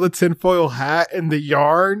fortress, I saw the tinfoil hat and the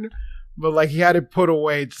yarn, but like he had it put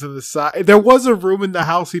away to the side. There was a room in the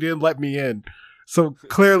house he didn't let me in. So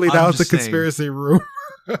clearly that was a conspiracy room.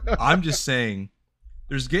 I'm just saying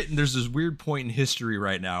there's this weird point in history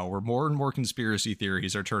right now where more and more conspiracy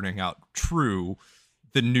theories are turning out true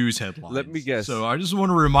than news headlines. Let me guess. So I just want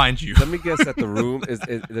to remind you. Let me guess that the room is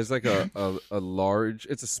there's like a large,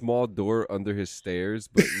 it's a small door under his stairs,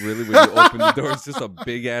 but really when you open the door, it's just a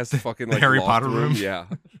big ass fucking like Harry Potter room. Yeah.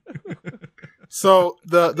 So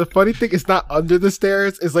the funny thing is not under the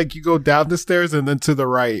stairs. It's like you go down the stairs and then to the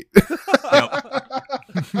right.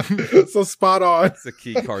 So spot on. It's a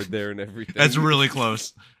key card there and everything. That's really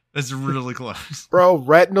close. That's really close. Bro,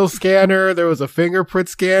 retinal scanner. There was a fingerprint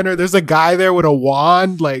scanner. There's a guy there with a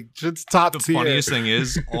wand. Like, just top tier. The funniest thing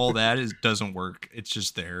is all that doesn't work. It's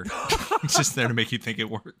just there. It's just there to make you think it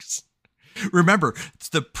works. Remember,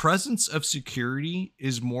 the presence of security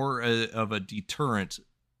is more of a deterrent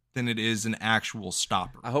than it is an actual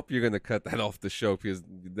stopper. I hope you're going to cut that off the show because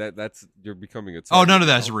that's you're becoming a Oh, none of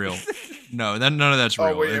that's real. No, none of that's real.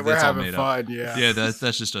 Oh, we're having fun, yeah. Yeah, that's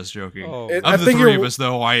just us joking. Oh. Of the three of us,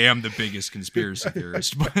 though, I am the biggest conspiracy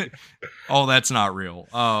theorist, but that's not real.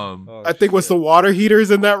 I think what's the water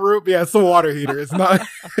heaters in that room? Yeah, it's the water heater. It's not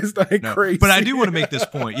no, crazy. But I do want to make this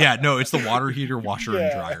point. Yeah, no, it's the water heater, washer,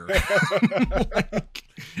 and dryer. Like,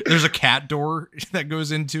 there's a cat door that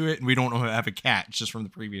goes into it, and we don't have a cat. It's just from the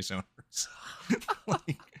previous owners.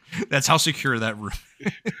 Like, that's how secure that room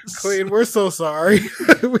is. Clean, we're so sorry.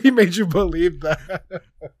 We made you believe that.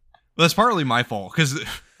 Well, that's partly my fault, because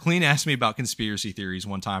Clean asked me about conspiracy theories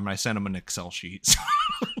one time, and I sent him an Excel sheet.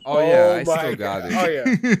 Oh, yeah, I still got it. Oh, yeah.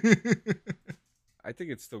 I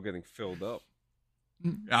think it's still getting filled up.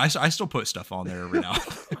 I still put stuff on there every now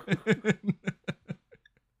and then.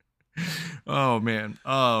 Oh, man.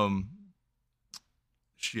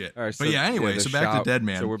 Shit. All right, but yeah, anyway, so back to Dead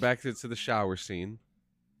Man. So we're back to the shower scene.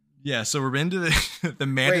 Yeah, so we're into the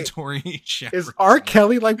mandatory shower. Is R.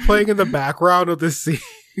 Kelly like playing in the background of this scene?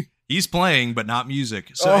 He's playing, but not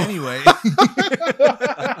music. So anyway.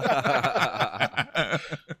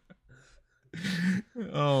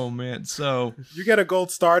 Oh man, so you get a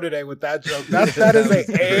gold star today with that joke. That is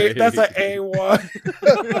A. That's an A1.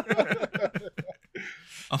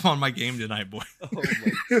 I'm on my game tonight, boy. Oh my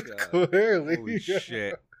god! Clearly, holy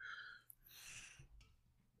shit.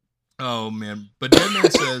 Oh man, but Dead Man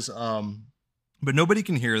says, but nobody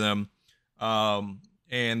can hear them,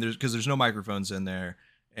 and there's no microphones in there,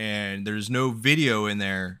 and there's no video in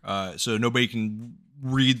there, so nobody can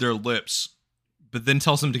read their lips, but then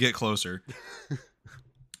tells them to get closer.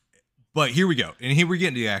 But here we go. And here we get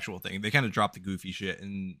into the actual thing. They kind of drop the goofy shit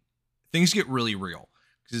and things get really real.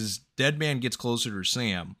 Because Dead Man gets closer to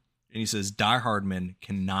Sam and he says, Die Hardman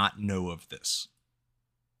cannot know of this.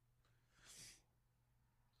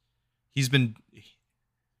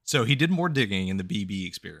 So he did more digging in the BB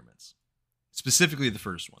experiments, specifically the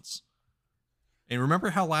first ones. And remember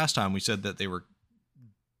how last time we said that they were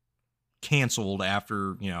canceled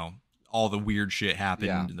after, all the weird shit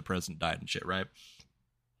happened and the president died and shit, right?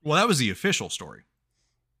 Well, that was the official story.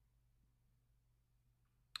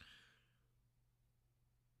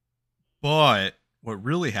 But what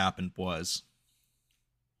really happened was,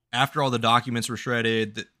 after all the documents were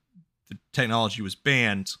shredded, the technology was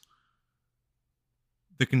banned,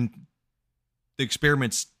 the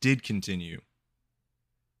experiments did continue.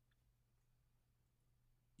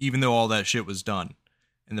 Even though all that shit was done.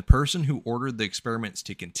 And the person who ordered the experiments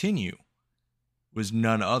to continue was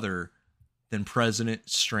none other than President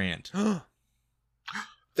Strand.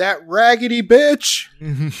 That raggedy bitch.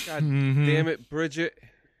 God damn it, Bridget.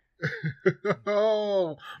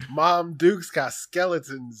 Oh, Mom Duke's got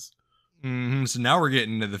skeletons. Mm-hmm. So now we're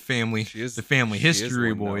getting to the family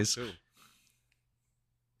history, boys.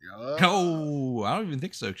 Oh, I don't even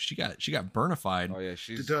think so. She got burnified. Oh yeah,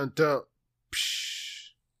 she's Dun-dun-dun.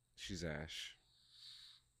 she's Ash.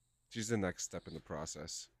 She's the next step in the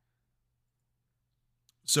process.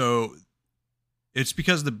 So it's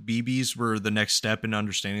because the BBs were the next step in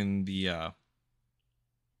understanding the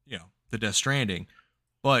Death Stranding,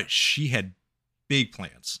 but she had big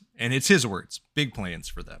plans, and it's his words, big plans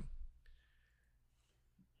for them.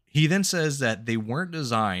 He then says that they weren't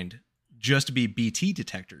designed just to be BT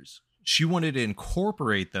detectors. She wanted to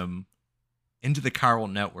incorporate them into the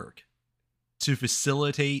chiral network to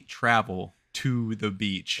facilitate travel to the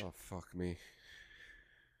beach. Oh, fuck me.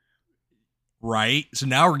 Right? So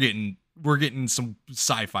now we're getting some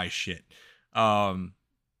sci-fi shit.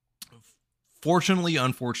 Fortunately,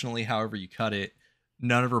 unfortunately, however you cut it,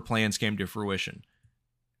 none of her plans came to fruition.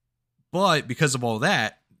 But because of all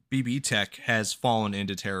that, BB Tech has fallen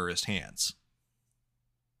into terrorist hands.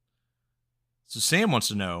 So Sam wants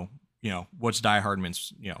to know, what's Die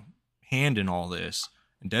Hardman's, hand in all this.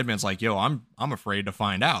 And Deadman's like, yo, I'm afraid to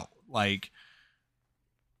find out. Like,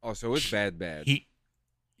 oh, so it's bad.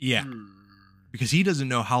 Yeah. Because he doesn't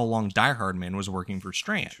know how long Die Hardman was working for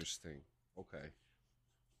Strand. Interesting. Okay.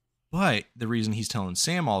 But the reason he's telling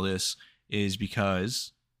Sam all this is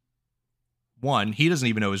because, one, he doesn't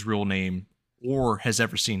even know his real name or has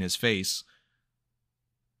ever seen his face.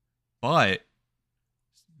 But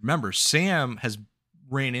remember, Sam has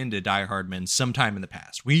ran into Die Hardman sometime in the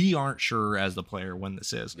past. We aren't sure as the player when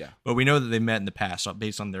this is. Yeah. But we know that they met in the past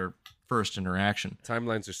based on their first interaction.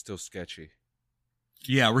 Timelines are still sketchy.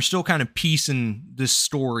 Yeah, we're still kind of piecing this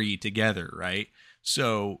story together, right?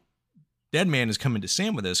 So Deadman is coming to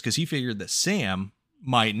Sam with this because he figured that Sam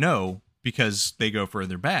might know because they go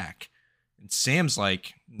further back. And Sam's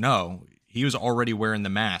like, no, he was already wearing the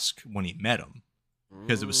mask when he met him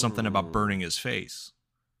because it was something about burning his face.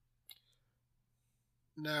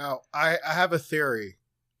 Now, I have a theory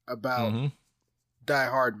about Die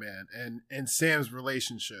Hardman and Sam's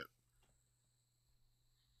relationship.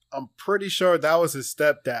 I'm pretty sure that was his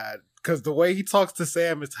stepdad because the way he talks to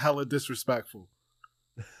Sam is hella disrespectful.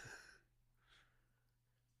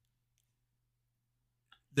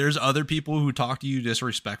 There's other people who talk to you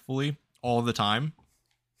disrespectfully all the time,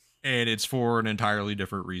 and it's for an entirely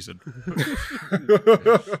different reason.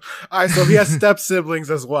 All right, so he has step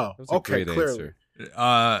siblings as well. That was a great answer.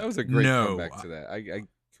 That was a great comeback to that. I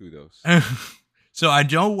kudos. So I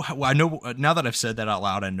know now that I've said that out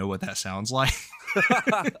loud, I know what that sounds like.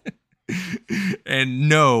 And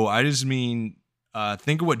no, I just mean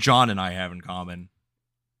think of what John and I have in common.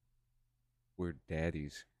 We're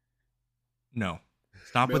daddies. No.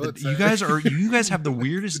 Stop with it. You guys have the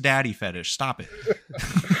weirdest daddy fetish. Stop it.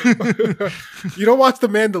 You don't watch The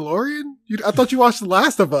Mandalorian? I thought you watched The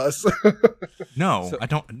Last of Us. No, I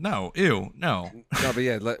don't. No, ew, no. No, but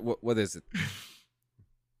yeah, what is it?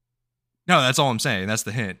 No, that's all I'm saying. That's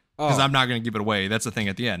the hint. Because Oh. I'm not going to give it away. That's the thing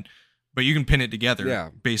at the end. But you can pin it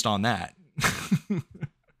together based on that.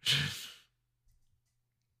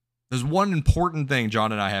 There's one important thing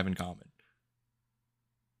John and I have in common.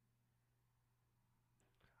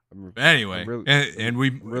 Anyway, and we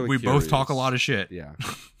both talk a lot of shit. Yeah.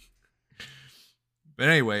 But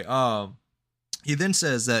anyway, he then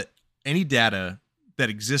says that any data that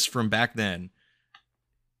exists from back then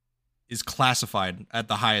is classified at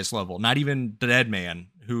the highest level. Not even the Dead Man,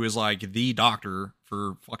 who is like the doctor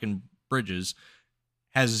for fucking bridges,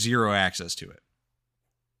 has zero access to it.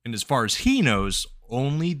 And as far as he knows,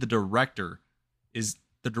 only the director is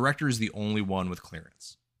the only one with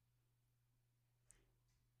clearance.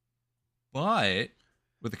 But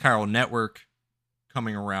with the chiral network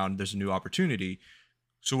coming around, there's a new opportunity.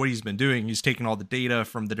 So what he's been doing, he's taking all the data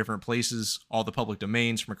from the different places, all the public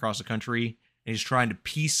domains from across the country, and he's trying to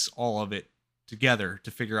piece all of it together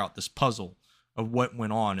to figure out this puzzle of what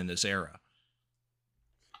went on in this era.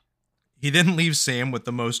 He then leaves Sam with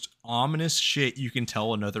the most ominous shit you can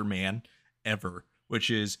tell another man ever,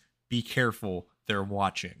 which is, be careful, they're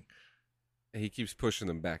watching. And he keeps pushing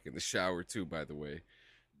them back in the shower too, by the way.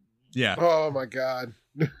 Yeah. Oh my God.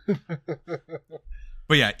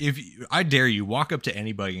 But yeah, I dare you, walk up to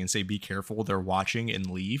anybody and say, be careful, they're watching, and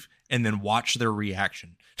leave, and then watch their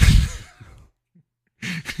reaction.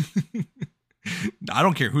 I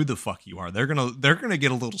don't care who the fuck you are. They're gonna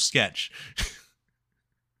get a little sketch.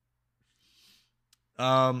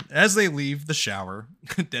 As they leave the shower,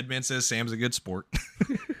 Deadman says Sam's a good sport.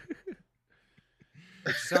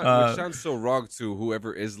 Which sounds so wrong to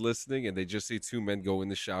whoever is listening, and they just see two men go in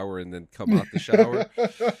the shower and then come out the shower.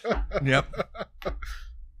 Yep.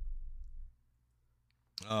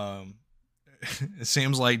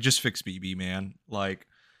 Sam's like, just fix BB, man. Like,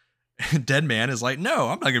 Deadman is like, no,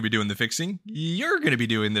 I'm not gonna be doing the fixing. You're gonna be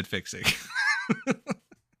doing the fixing.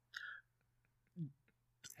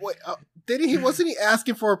 Wait, wasn't he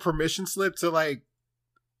asking for a permission slip to like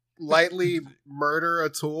lightly murder a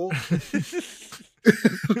tool?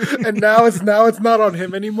 And now it's not on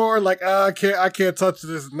him anymore. Like, I can't touch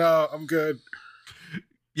this. No, I'm good.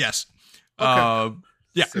 Yes. Okay.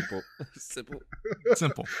 Yeah. Simple.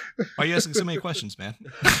 Why are you asking so many questions, man?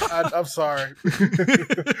 I'm sorry.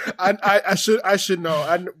 I should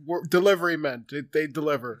know. Delivery men. They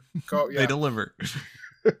deliver. Yeah. They deliver.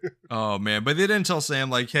 Oh man, but they didn't tell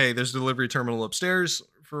Sam like, hey, there's a delivery terminal upstairs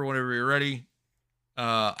for whenever you're ready.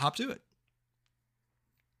 Hop to it.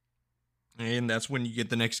 And that's when you get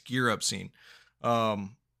the next gear up scene.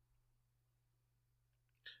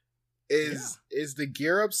 Is the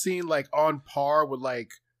gear up scene like on par with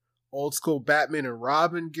like old school Batman and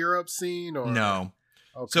Robin gear up scene, or no?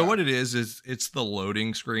 Okay. So what it is it's the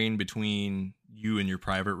loading screen between you and your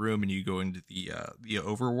private room, and you go into the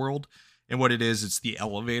overworld. And what it is, it's the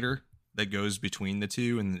elevator that goes between the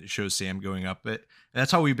two, and it shows Sam going up it. And that's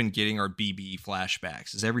how we've been getting our BB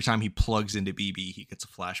flashbacks. Is every time he plugs into BB, he gets a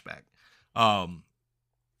flashback.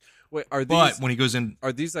 Wait, are these? But when he goes in,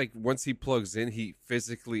 are these like once he plugs in, he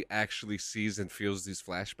physically actually sees and feels these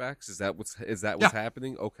flashbacks? Is that what's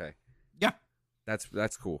happening? Okay, yeah,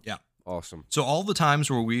 that's cool. Yeah, awesome. So all the times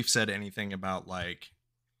where we've said anything about like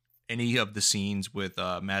any of the scenes with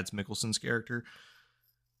Mads Mikkelsen's character,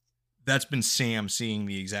 that's been Sam seeing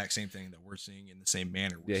the exact same thing that we're seeing in the same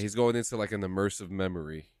manner. Yeah, he's going into like an immersive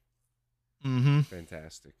memory. Mm-hmm.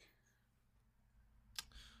 Fantastic.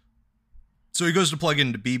 So he goes to plug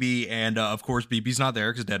into BB, and of course BB's not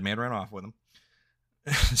there because Deadman ran off with him.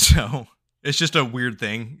 So it's just a weird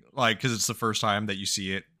thing, like, because it's the first time that you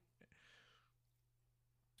see it.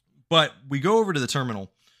 But we go over to the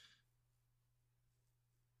terminal,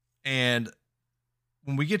 and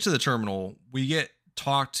when we get to the terminal, we get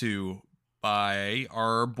talked to by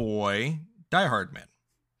our boy Die Hardman.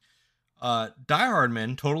 Die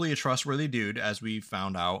Hardman, totally a trustworthy dude, as we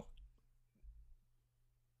found out,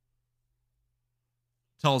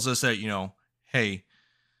 tells us that, hey,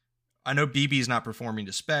 I know BB's not performing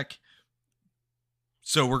to spec,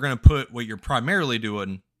 so we're going to put what you're primarily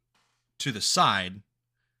doing to the side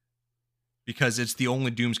because it's the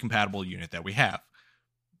only Dooms compatible unit that we have.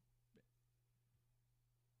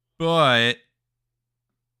 But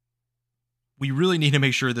we really need to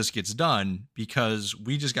make sure this gets done because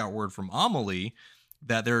we just got word from Amelie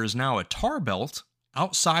that there is now a tar belt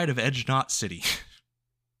outside of Edge Knot City.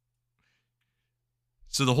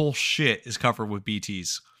 So the whole shit is covered with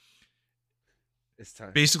BTs. It's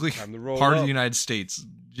time. Basically, time to roll part up. of the United States.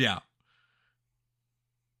 Yeah.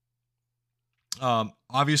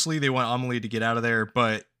 Obviously, they want Amelie to get out of there,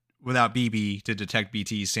 but without BB to detect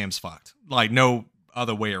BTs, Sam's fucked. Like, no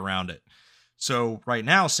other way around it. So right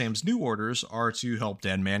now, Sam's new orders are to help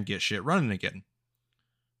Deadman get shit running again.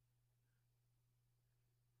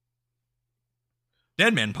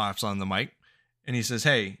 Deadman pops on the mic, and he says,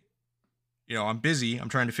 hey, I'm busy. I'm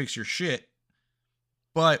trying to fix your shit.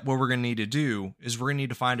 But what we're going to need to do is we're going to need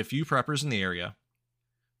to find a few preppers in the area.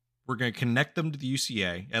 We're going to connect them to the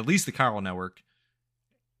UCA, at least the chiral network.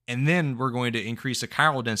 And then we're going to increase the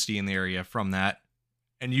chiral density in the area from that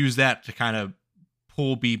and use that to kind of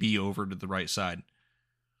pull BB over to the right side.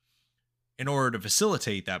 In order to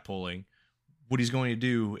facilitate that pulling, what he's going to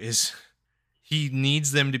do is he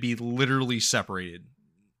needs them to be literally separated.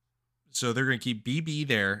 So they're going to keep BB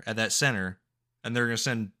there at that center, and they're going to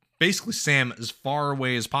send basically Sam as far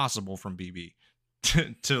away as possible from BB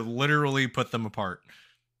to literally put them apart.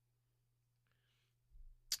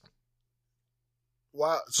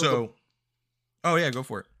 Wow. Oh yeah, go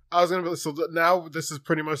for it. I was gonna be, now this is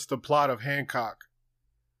pretty much the plot of Hancock.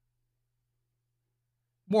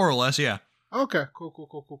 More or less, yeah. Okay,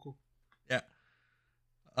 cool. Yeah.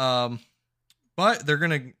 But they're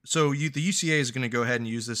gonna the UCA is gonna go ahead and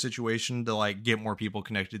use this situation to like get more people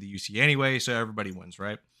connected to the UCA anyway, so everybody wins,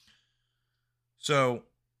 right? So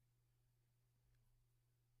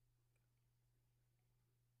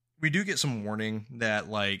we do get some warning that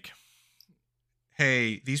like,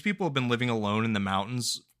 hey, these people have been living alone in the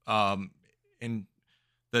mountains in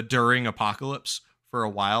the during apocalypse for a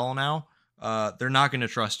while now. They're not going to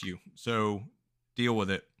trust you, so deal with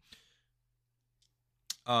it.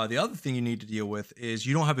 The other thing you need to deal with is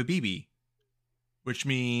you don't have a BB, which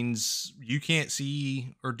means you can't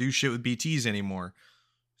see or do shit with BTs anymore.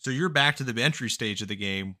 So you're back to the entry stage of the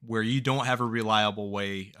game where you don't have a reliable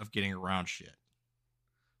way of getting around shit.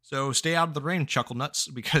 So stay out of the rain, chuckle nuts,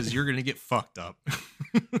 because you're going to get fucked up.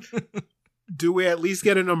 Do we at least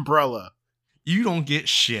get an umbrella? You don't get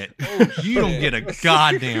shit. You don't get a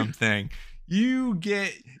goddamn thing. You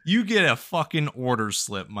get a fucking order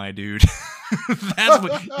slip, my dude.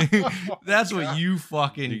 That's what you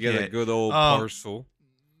fucking You get a good old parcel.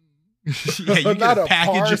 Yeah, you get a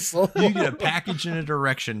package. Parcel. You get a package in a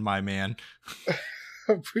direction, my man.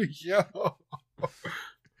 Yo.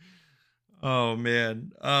 Oh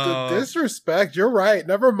man. The disrespect, you're right.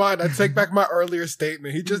 Never mind. I take back my earlier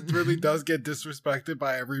statement. He just really does get disrespected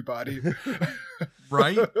by everybody.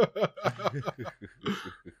 Right?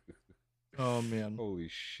 Oh man. Holy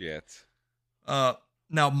shit. Now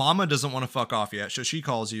Mama doesn't want to fuck off yet, so she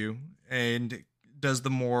calls you and does the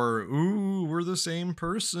more, ooh, we're the same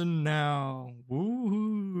person now.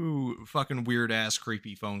 Woo, fucking weird ass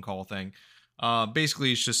creepy phone call thing.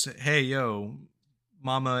 Basically it's just, hey yo,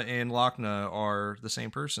 Mama and Lochna are the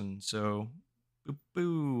same person, so boo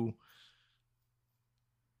boo.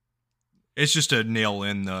 It's just to nail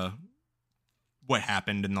in the what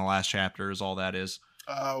happened in the last chapter is all that is.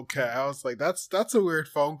 Okay, I was like, that's a weird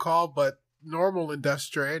phone call, but normal in Death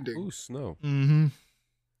Stranding. Ooh, snow. Mm-hmm.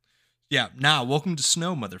 Yeah, now, welcome to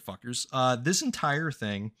Snow, motherfuckers. This entire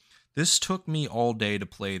thing, this took me all day to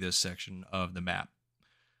play this section of the map.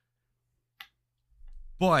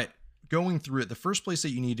 But going through it, the first place that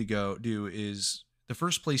you need to go to is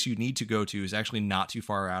actually not too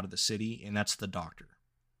far out of the city, and that's the doctor.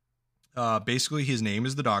 Basically, his name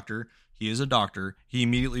is the doctor. He is a doctor. He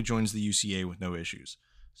immediately joins the UCA with no issues.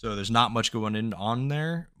 So there's not much going on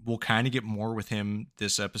there. We'll kind of get more with him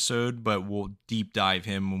this episode, but we'll deep dive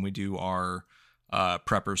him when we do our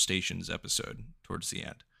Prepper Stations episode towards the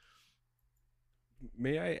end.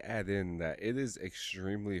 May I add in that it is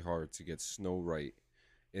extremely hard to get snow right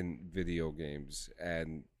in video games,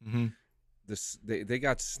 and they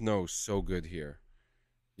got snow so good here.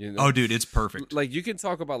 You know? Oh, dude, it's perfect. Like, you can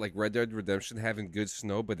talk about like Red Dead Redemption having good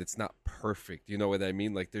snow, but it's not perfect. You know what I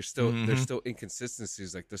mean? Like, there's still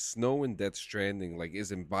inconsistencies. Like, the snow in Death Stranding like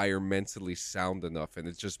is environmentally sound enough, and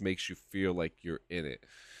it just makes you feel like you're in it.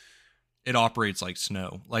 It operates like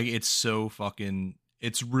snow. Like, it's so fucking.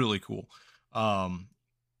 It's really cool.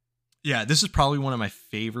 Yeah, this is probably one of my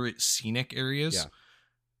favorite scenic areas. Yeah.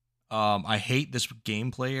 I hate this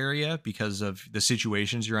gameplay area because of the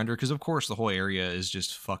situations you're under. Because of course the whole area is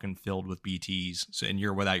just fucking filled with BTs, so, and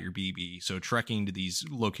you're without your BB. So trekking to these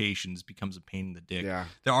locations becomes a pain in the dick. Yeah.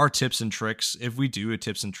 There are tips and tricks. If we do a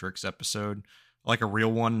tips and tricks episode, like a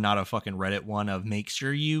real one, not a fucking Reddit one of make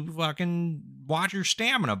sure you fucking watch your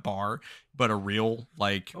stamina bar, but a real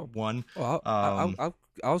one. Well,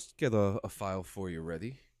 I'll get a file for you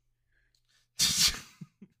ready.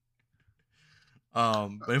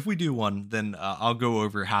 But if we do one, then I'll go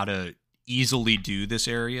over how to easily do this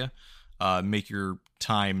area. Make your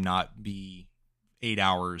time not be 8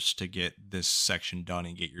 hours to get this section done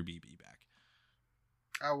and get your BB back.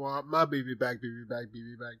 I want my BB back,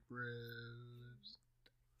 bros.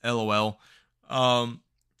 LOL.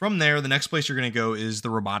 From there, the next place you're going to go is the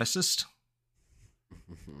roboticist.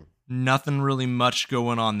 Nothing really much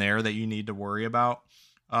going on there that you need to worry about.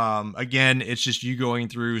 Again, it's just you going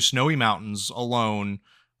through snowy mountains alone.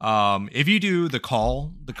 If you do the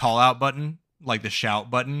call out button, like the shout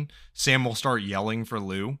button, Sam will start yelling for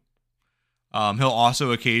Lou. He'll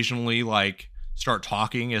also occasionally start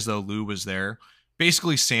talking as though Lou was there.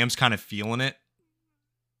 Basically, Sam's kind of feeling it.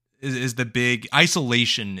 Is the big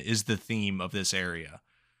isolation is the theme of this area.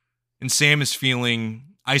 And Sam is feeling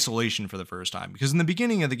isolation for the first time because in the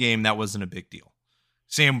beginning of the game, that wasn't a big deal.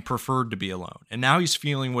 Sam preferred to be alone. And now he's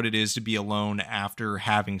feeling what it is to be alone after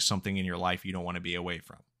having something in your life you don't want to be away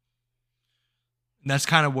from. And that's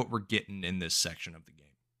kind of what we're getting in this section of the game.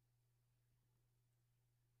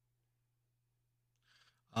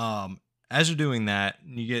 As you're doing that,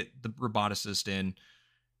 you get the roboticist in.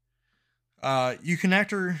 You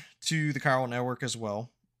connect her to the chiral network as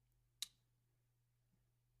well.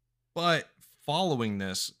 But following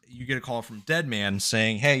this, you get a call from Deadman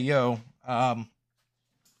saying, hey, yo,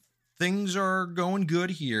 things are going good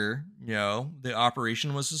here. You know, the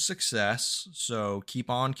operation was a success. So keep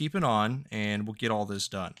on keeping on and we'll get all this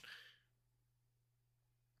done.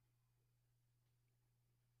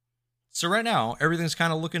 So right now, everything's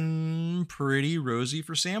kind of looking pretty rosy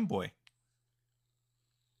for Sam Boy.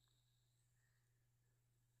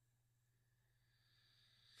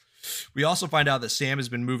 We also find out that Sam has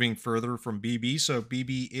been moving further from BB, so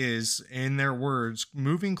BB is, in their words,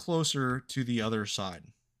 moving closer to the other side.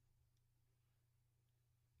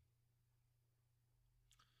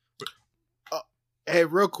 Hey,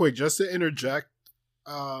 real quick, just to interject,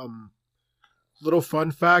 little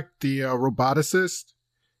fun fact, the roboticist,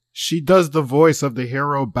 she does the voice of the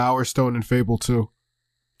hero Bowerstone in Fable 2.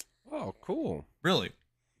 Oh, cool. Really?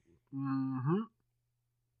 Mm-hmm.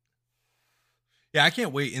 Yeah, I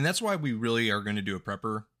can't wait. And that's why we really are going to do a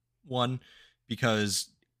prepper one, because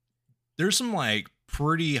there's some like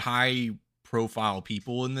pretty high profile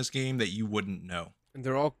people in this game that you wouldn't know. And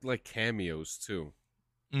they're all like cameos too.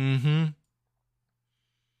 Mm-hmm.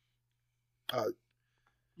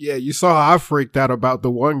 Yeah, you saw how I freaked out about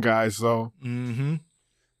the one guy, so. Mm-hmm.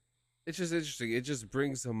 It's just interesting. It just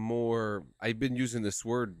brings a more, I've been using this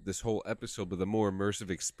word this whole episode, but the more immersive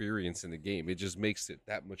experience in the game. It just makes it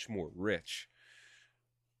that much more rich.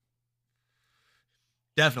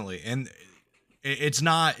 Definitely. And it's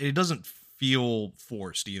not, it doesn't feel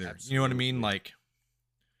forced either. Absolutely. You know what I mean? Like,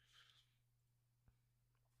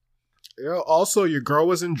 Yeah, also, your girl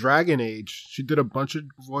was in Dragon Age. She did a bunch of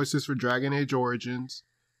voices for Dragon Age Origins.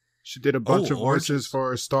 She did a bunch of voices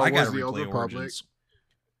for Star Wars The Old Republic. Origins.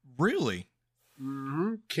 Really?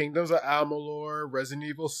 Mm-hmm. Kingdoms of Amalur, Resident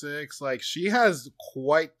Evil 6. Like, she has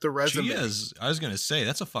quite the resume. She is. I was going to say,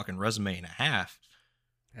 that's a fucking resume and a half.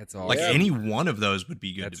 That's all. Like, any one of those would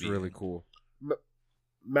be good That's to be. really cool.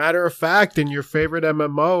 Matter of fact, in your favorite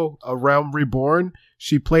MMO, A Realm Reborn,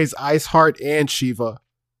 she plays Iceheart and Shiva.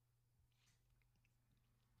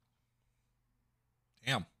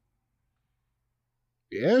 Damn.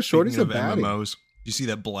 Yeah, Shorty's a Speaking of baddie. MMOs, you see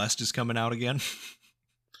that Blessed is coming out again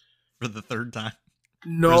for the third time?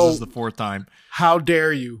 No. This is the fourth time. How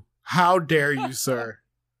dare you? How dare you, sir?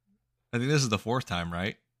 I think this is the fourth time,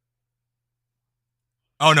 right?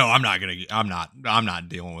 Oh no, I'm not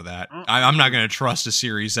dealing with that. I'm not gonna trust a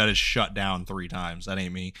series that is shut down 3 times. That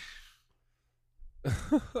ain't me.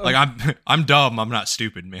 Like I'm dumb. I'm not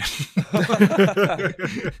stupid, man.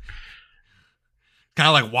 Kind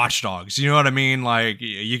of like Watch Dogs. You know what I mean? Like,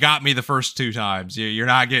 you got me the first 2 times. You're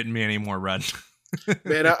not getting me anymore, Red.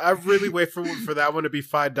 Man, I really wait for that one to be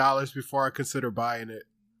 $5 before I consider buying it.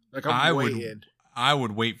 Like, I'm waiting. I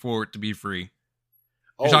would wait for it to be free.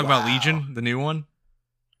 Oh, You're talking about Legion, the new one?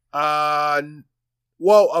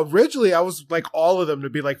 Well, originally I was like all of them to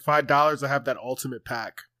be like $5 to have that ultimate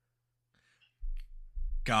pack.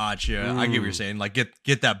 Gotcha. I get what you're saying. Like,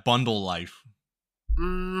 get that bundle life.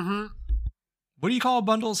 Mm-hmm. What do you call a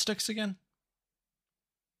bundle of sticks again?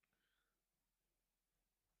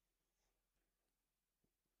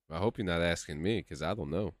 I hope you're not asking me because I don't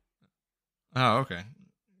know. Oh, okay.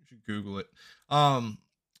 You should Google it. Bundle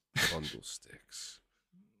sticks.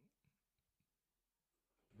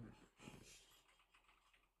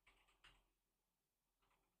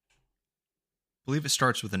 I believe it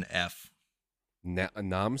starts with an F. A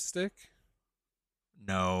nom stick?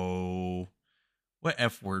 No. What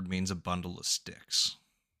F word means a bundle of sticks?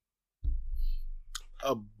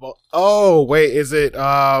 Oh, wait, is it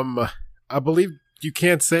I believe you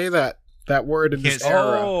can't say that word in this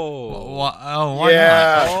era. Why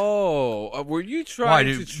Yeah. not? Oh, were you trying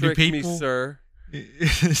to trick me, sir?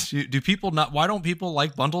 Do people not? Why don't people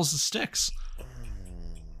like bundles of sticks?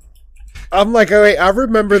 I'm like, oh, wait, I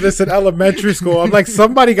remember this in elementary school. I'm like,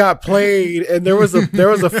 somebody got played and there was a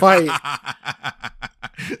fight.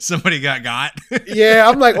 Somebody got. Yeah,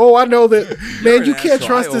 I'm like, oh, I know that. Man, you can't asshole.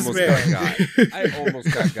 trust this man. I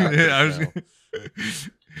almost got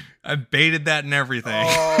I baited that and everything.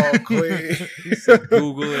 Oh, Queen. He said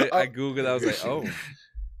Google it. I Googled it. I was like, oh.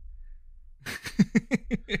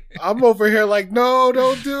 I'm over here like, no,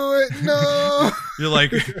 don't do it. No. You're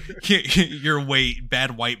like, your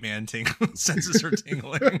bad white man senses are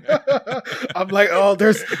tingling. I'm like, oh,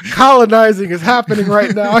 there's colonizing is happening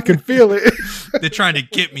right now. I can feel it. They're trying to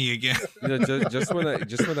get me again. Just when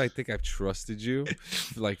I think I've trusted you,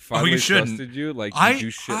 like finally trusted you, like you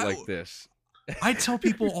do shit like this. I tell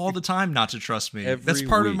people all the time not to trust me. Every That's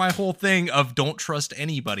part week. of my whole thing of don't trust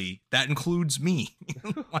anybody. That includes me.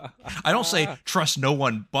 I don't say trust no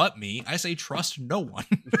one but me. I say trust no one.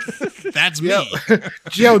 That's me.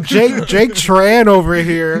 Yo, Jake Tran over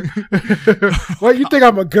here. What, you think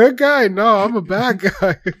I'm a good guy? No, I'm a bad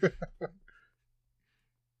guy.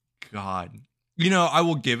 God. You know, I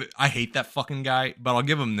will give it. I hate that fucking guy, but I'll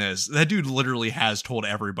give him this. That dude literally has told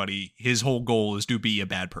everybody his whole goal is to be a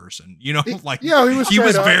bad person. You know, like yeah, he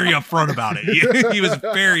was very upfront about it. He was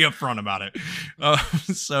very upfront about it.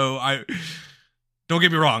 So I don't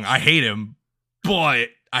get me wrong. I hate him, but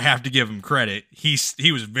I have to give him credit. He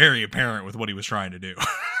was very apparent with what he was trying to do.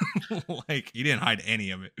 Like he didn't hide any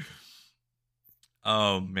of it.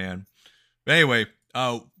 Oh man. But anyway,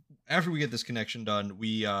 after we get this connection done,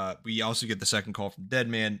 we also get the second call from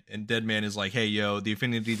Deadman, and Deadman is like, hey, yo, the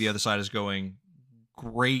affinity the other side is going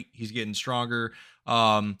great. He's getting stronger.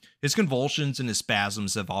 His convulsions and his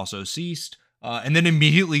spasms have also ceased. And then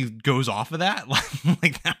immediately goes off of that.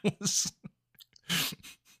 Like that was...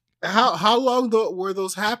 How long were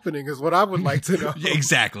those happening is what I would like to know. Yeah,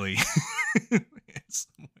 exactly.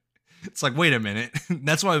 It's like, wait a minute.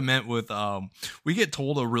 That's what I meant with, we get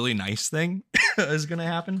told a really nice thing is going to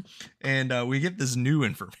happen. And we get this new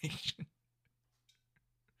information.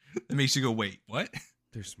 That makes you go, wait, what?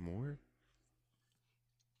 There's more?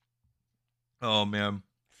 Oh, man.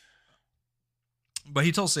 But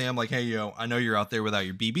he tells Sam, like, hey, yo, I know you're out there without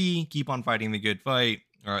your BB. Keep on fighting the good fight.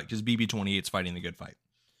 All right, because BB-28's fighting the good fight.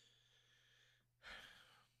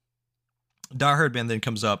 Diehard Man then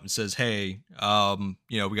comes up and says, hey, we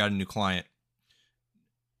got a new client.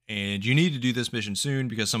 And you need to do this mission soon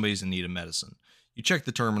because somebody's in need of medicine. You check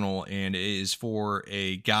the terminal, and it is for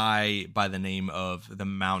a guy by the name of the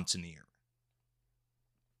Mountaineer.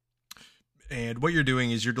 And what you're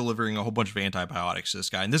doing is you're delivering a whole bunch of antibiotics to this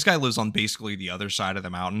guy. And this guy lives on basically the other side of the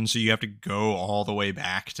mountain. So you have to go all the way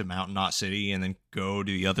back to Mountain Knot City and then go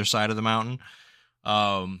to the other side of the mountain.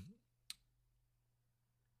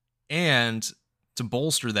 And to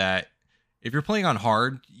bolster that, if you're playing on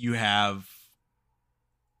hard, you have,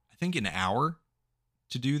 I think, an hour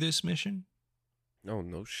to do this mission. Oh,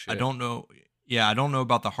 no shit. I don't know. Yeah, I don't know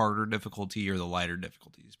about the harder difficulty or the lighter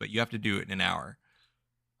difficulties, but you have to do it in an hour.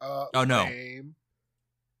 Oh, no. Lame.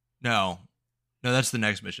 No, that's the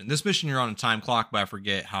next mission. This mission, you're on a time clock, but I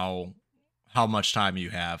forget how much time you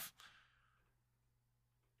have.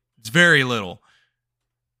 It's very little.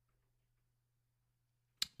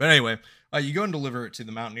 But anyway, you go and deliver it to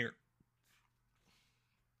the Mountaineer.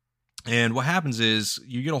 And what happens is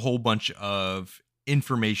you get a whole bunch of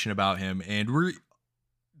information about him. And we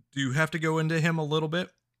do have to go into him a little bit.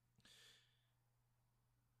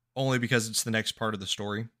 Only because it's the next part of the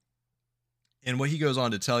story. And what he goes on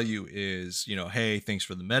to tell you is, hey, thanks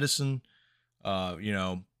for the medicine. My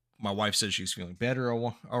wife says she's feeling better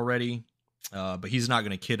already. But he's not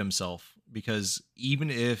going to kid himself. Because even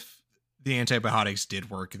if the antibiotics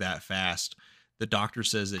did work that fast, the doctor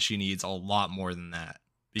says that she needs a lot more than that.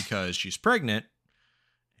 Because she's pregnant.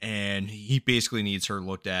 And he basically needs her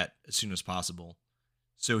looked at as soon as possible.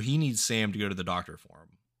 So he needs Sam to go to the doctor for him.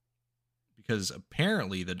 Because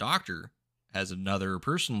apparently the doctor has another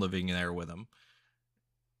person living there with him.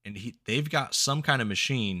 And they've got some kind of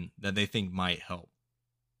machine that they think might help.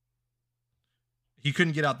 He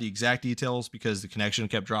couldn't get out the exact details because the connection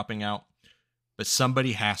kept dropping out. But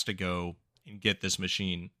somebody has to go and get this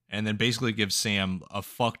machine. And then basically gives Sam a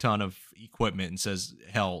fuck ton of equipment and says,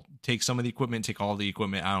 hell, take some of the equipment, take all the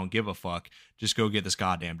equipment. I don't give a fuck. Just go get this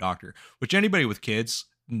goddamn doctor. Which anybody with kids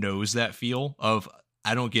knows that feel of,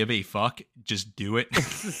 I don't give a fuck. Just do it.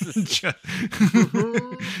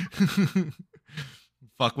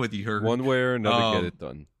 Fuck with you, Herc. One way or another, get it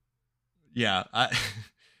done. Yeah.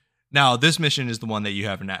 Now, this mission is the one that you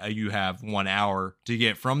have 1 hour to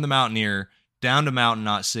get from the Mountaineer down to Mountain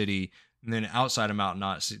Knot City, and then outside of Mountain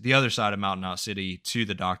Knot City, the other side of Mountain Knot City, to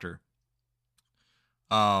the doctor.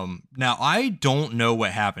 Now, I don't know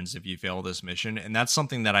what happens if you fail this mission, and that's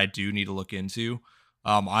something that I do need to look into.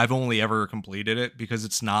 I've only ever completed it because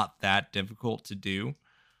it's not that difficult to do.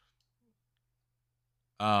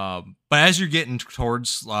 But as you're getting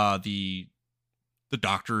towards the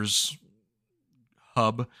doctor's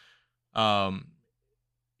hub,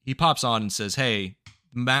 he pops on and says, hey,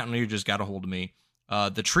 Mountaineer just got a hold of me.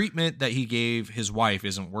 The treatment that he gave his wife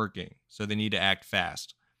isn't working, so they need to act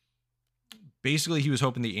fast. Basically, he was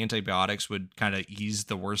hoping the antibiotics would kind of ease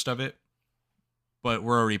the worst of it, but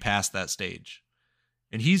we're already past that stage.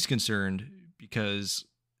 And he's concerned because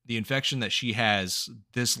the infection that she has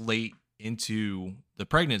this late into the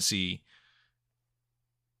pregnancy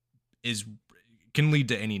can lead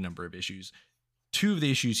to any number of issues. Two of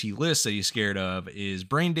the issues he lists that he's scared of is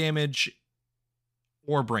brain damage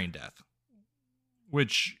or brain death,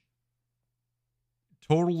 which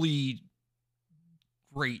totally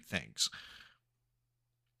great things.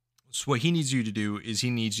 So what he needs you to do is he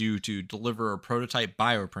needs you to deliver a prototype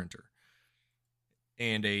bioprinter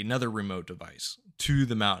and another remote device to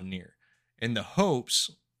the Mountaineer in the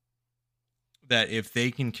hopes that if they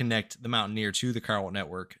can connect the Mountaineer to the chiral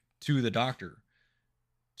network, to the doctor,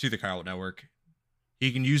 to the chiral network,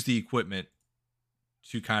 he can use the equipment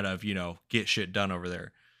to kind of, get shit done over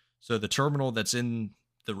there. So the terminal that's in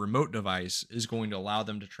the remote device is going to allow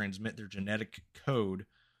them to transmit their genetic code,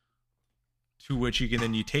 to which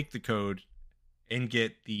you take the code and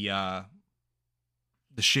get the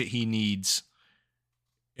shit he needs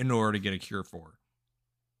in order to get a cure for.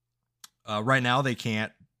 Right now they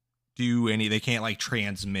can't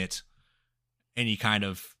transmit any kind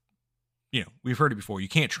of, we've heard it before. You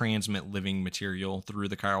can't transmit living material through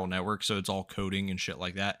the chiral network, so it's all coding and shit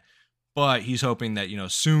like that. But he's hoping that,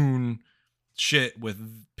 soon shit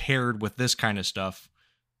paired with this kind of stuff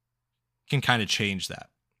can kind of change that.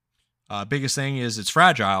 Biggest thing is it's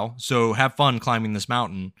fragile, so have fun climbing this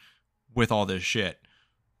mountain with all this shit.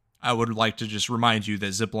 I would like to just remind you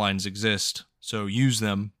that zip lines exist, so use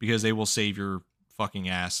them because they will save your fucking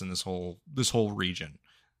ass in this whole region.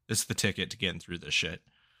 It's the ticket to getting through this shit.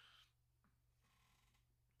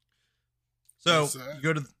 So you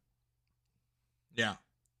go to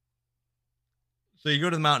So you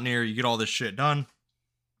go to the Mountaineer, you get all this shit done.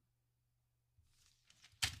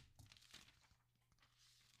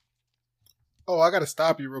 Oh, I gotta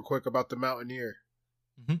stop you real quick about the Mountaineer.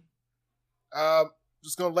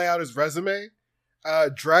 Just gonna lay out his resume.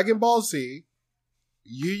 Dragon Ball Z,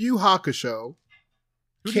 Yu Yu Hakusho,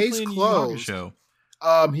 Case Closed.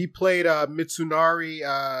 He played Mitsunari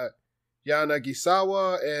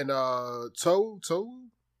Yanagisawa and To.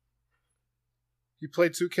 He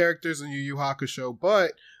played two characters in Yu Yu Hakusho,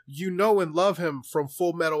 but you know and love him from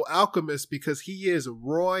Full Metal Alchemist because he is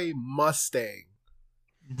Roy Mustang.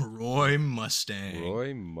 Roy Mustang.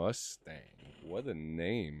 What a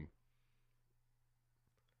name.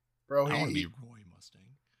 Bro, I want to be Roy Mustang.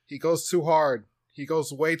 He goes too hard. He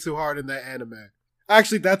goes way too hard in that anime.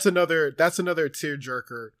 Actually, that's another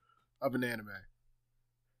tearjerker of an anime.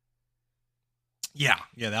 Yeah,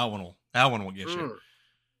 that one will get you.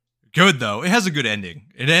 Good though. It has a good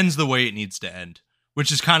ending. It ends the way it needs to end, which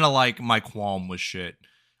is kind of like my qualm with shit.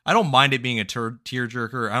 I don't mind it being a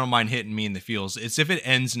tearjerker. I don't mind hitting me in the feels. It's if it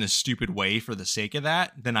ends in a stupid way for the sake of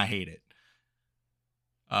that, then I hate it.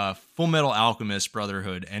 Full Metal Alchemist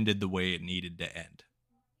Brotherhood ended the way it needed to end.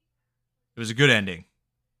 It was a good ending.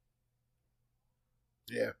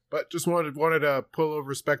 Yeah, but just wanted to put a little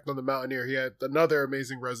respect on the Mountaineer. He had another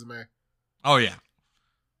amazing resume. Oh yeah.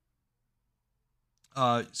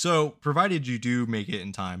 So provided you do make it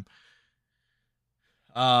in time,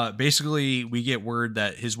 basically we get word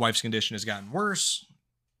that his wife's condition has gotten worse.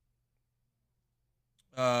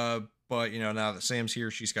 But now that Sam's here,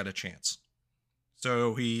 she's got a chance.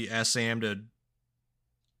 So he asks Sam to,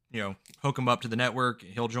 hook him up to the network.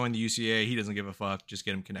 He'll join the UCA. He doesn't give a fuck. Just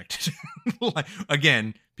get him connected.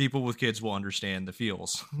 Again, people with kids will understand the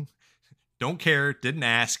feels. Don't care. Didn't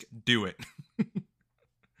ask. Do it.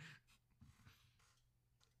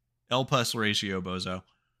 L plus ratio, bozo.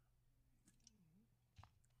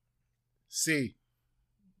 C.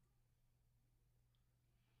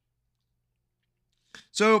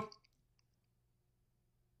 So,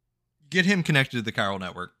 get him connected to the chiral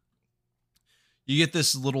network. You get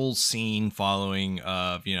this little scene following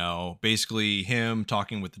of, basically him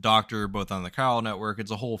talking with the doctor, both on the chiral network.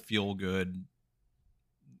 It's a whole feel-good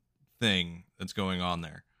thing that's going on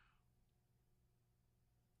there.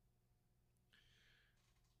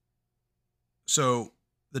 So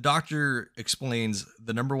the doctor explains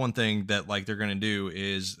the number one thing that they're going to do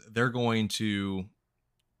is they're going to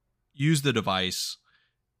use the device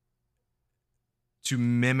to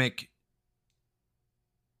mimic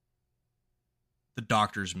the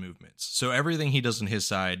doctor's movements. So everything he does on his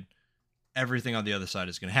side, everything on the other side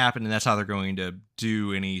is going to happen. And that's how they're going to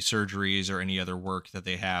do any surgeries or any other work that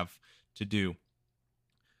they have to do.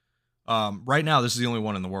 Right now, this is the only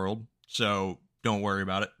one in the world, so don't worry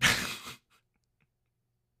about it.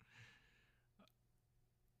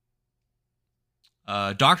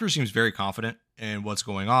 Doctor seems very confident in what's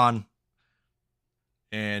going on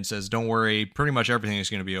and says, don't worry, pretty much everything is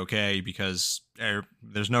going to be okay because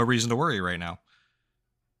there's no reason to worry right now.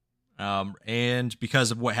 And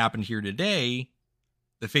because of what happened here today,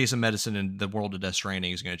 the face of medicine in the world of Death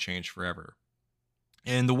Stranding is going to change forever.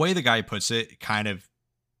 And the way the guy puts it kind of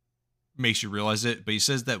makes you realize it, but he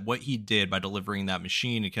says that what he did by delivering that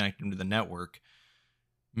machine and connecting him to the network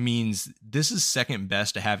means this is second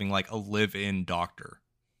best to having like a live-in doctor.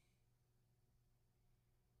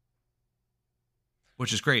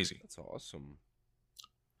 Which is crazy. That's awesome.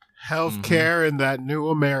 Healthcare in that new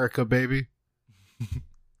America, baby.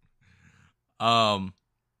 Now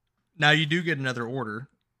you do get another order,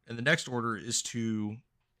 and the next order is to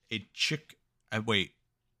a chick. Wait,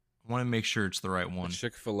 I want to make sure it's the right one.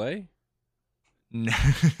 Chick-fil-A?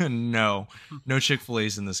 No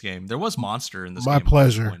Chick-fil-A's in this game. There was Monster in this My game.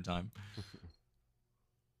 pleasure. At one time.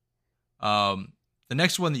 The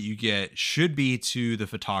next one that you get should be to the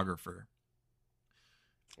photographer.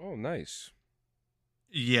 Oh, nice.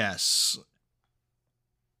 Yes.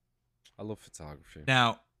 I love photography.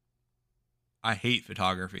 Now, I hate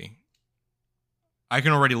photography. I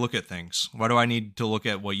can already look at things. Why do I need to look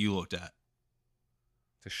at what you looked at?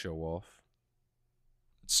 To show off.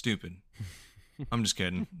 It's stupid. I'm just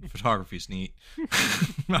kidding. Photography's neat.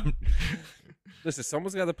 Listen,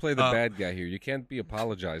 someone's got to play the bad guy here. You can't be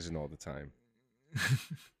apologizing all the time.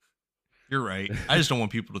 You're right. I just don't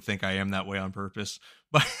want people to think I am that way on purpose.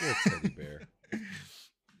 But You're a teddy bear.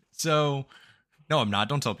 So, no, I'm not.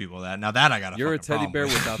 Don't tell people that. Now that I got You're a teddy bear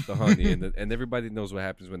with. without the honey, and everybody knows what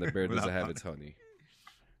happens when the bear Without doesn't have honey. its honey.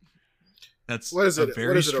 That's What is a it? very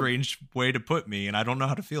What is it? strange way to put me, and I don't know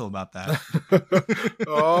how to feel about that.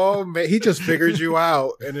 Oh man, he just figured you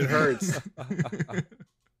out, and it hurts.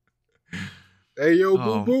 Hey yo,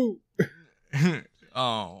 Oh. boo boo.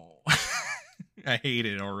 Oh, I hate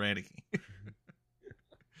it already.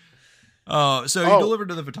 So you deliver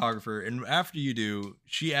to the photographer, and after you do,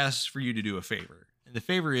 she asks for you to do a favor. And the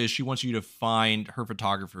favor is she wants you to find her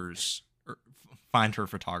father's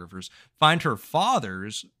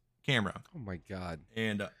camera. Oh my god!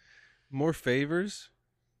 And More favors?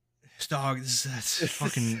 dog, that's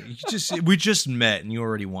fucking. We just met, and you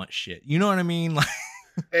already want shit. You know what I mean? Like,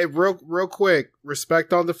 Hey, real quick,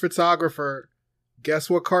 respect on the photographer. Guess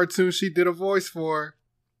what cartoon she did a voice for?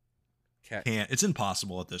 Cat, it's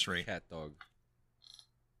impossible at this rate. cat dog.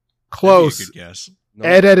 Close. That'd be a good guess. No.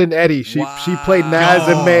 Ed, and Eddie. She played Naz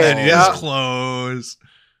and May. That is Yeah. close.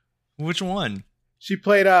 Which one? She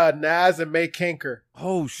played Naz and May Kanker.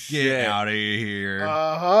 Oh Get shit! out of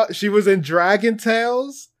here. She was in Dragon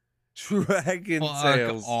Tales. Dragon Fuck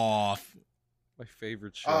Tales. off. My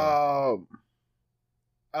favorite show.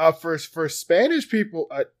 For Spanish people,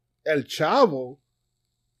 El Chavo.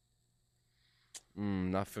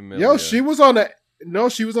 Not familiar. Yo, she was on an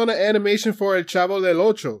animation for El Chavo del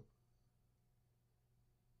Ocho.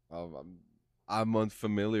 I'm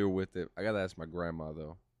unfamiliar with it. I gotta ask my grandma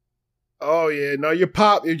though. Oh yeah, no, your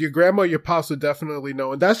grandma, your pops would definitely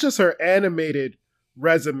know, and that's just her animated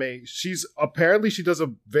resume. She does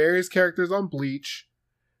various characters on Bleach.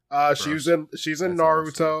 She's in That's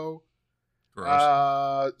Naruto.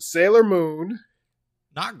 awesome. Sailor Moon.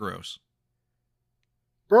 Not gross.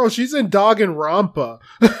 Bro, she's in Danganronpa.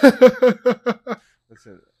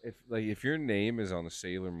 Listen, if your name is on a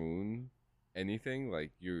Sailor Moon, anything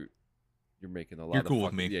like you're making a lot. You're of cool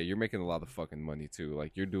with fucking, me. Yeah, you're making a lot of fucking money too.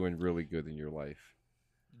 Like you're doing really good in your life.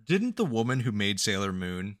 Didn't the woman who made Sailor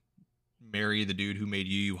Moon marry the dude who made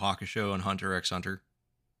Yu Yu Hakusho and Hunter x Hunter?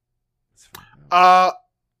 That's fine. I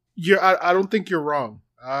don't think you're wrong.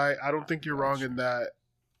 I don't think you're wrong in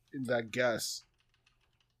that guess.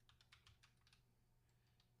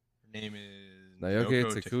 Her name is Naoki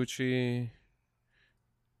Yoko Takuchi,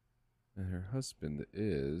 and her husband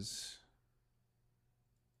is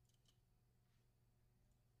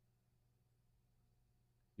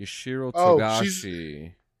Yashiro Oh,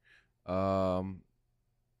 Togashi.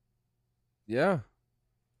 Yeah.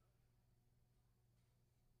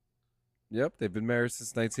 Yep, they've been married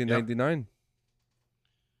since 1999.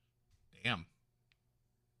 Damn.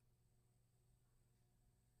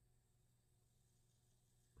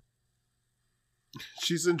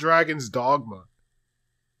 She's in Dragon's Dogma.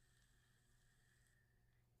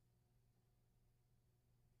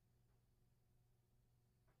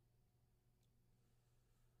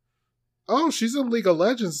 Oh, she's in League of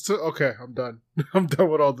Legends too. Okay, I'm done. I'm done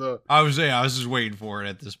with all the. I was just waiting for it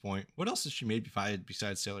at this point. What else has she made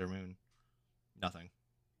besides Sailor Moon? Nothing.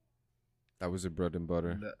 That was her bread and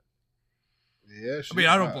butter. Yeah, I mean,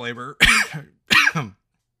 I don't blame her. If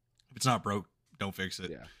it's not broke, don't fix it.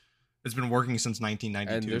 Yeah. It's been working since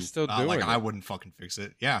 1992. And they're still doing like, it. I wouldn't fucking fix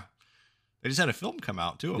it. Yeah. They just had a film come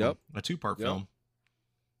out, two of them. A 2-part film.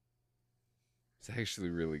 It's actually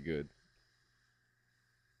really good.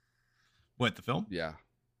 What, the film? Yeah.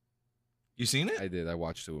 You seen it? I did. I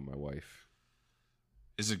watched it with my wife.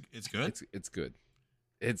 It's good? It's good.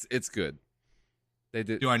 It's good. They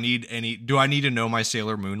did. Do I need to know my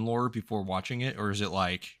Sailor Moon lore before watching it, or is it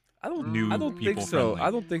like I don't people think so. friendly?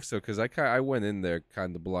 I don't think so because I went in there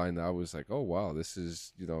kind of blind. I was like, oh wow, this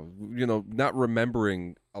is not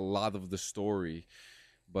remembering a lot of the story,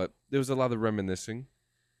 but there was a lot of reminiscing.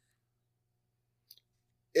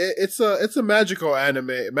 It's a magical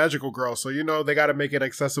anime, magical girl. So they got to make it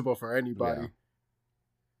accessible for anybody. Yeah.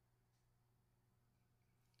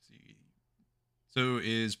 So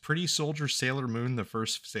is Pretty Soldier Sailor Moon the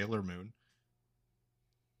first Sailor Moon?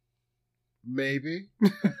 Maybe.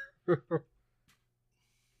 Oh,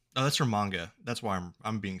 that's from manga. That's why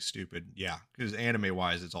I'm being stupid. Yeah, because anime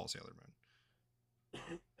wise, it's all Sailor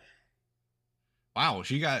Moon. Wow,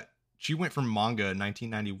 she went from manga in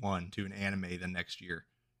 1991 to an anime the next year.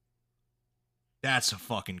 That's a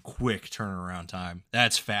fucking quick turnaround time.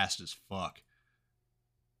 That's fast as fuck.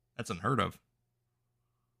 That's unheard of.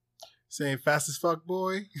 Saying fast as fuck,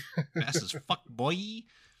 boy. Fast as fuck, boy.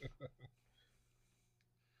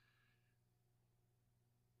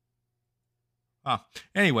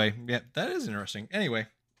 Anyway, yeah, that is interesting. Anyway,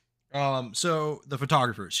 so the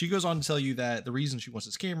photographer, she goes on to tell you that the reason she wants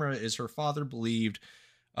this camera is her father believed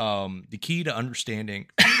the key to understanding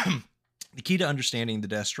the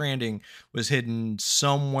Death Stranding was hidden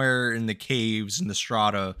somewhere in the caves and the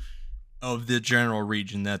strata of the general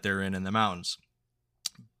region that they're in the mountains.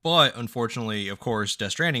 But unfortunately, of course,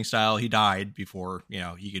 Death Stranding style, he died before,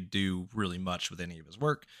 he could do really much with any of his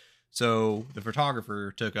work. So the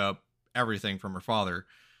photographer took up everything from her father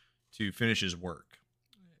to finish his work.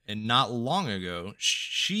 And not long ago,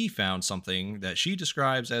 she found something that she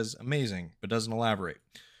describes as amazing, but doesn't elaborate.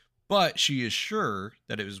 But she is sure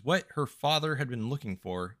that it was what her father had been looking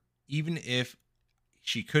for, even if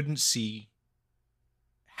she couldn't see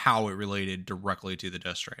how it related directly to the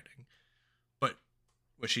Death Stranding. But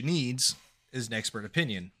what she needs is an expert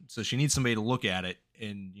opinion. So she needs somebody to look at it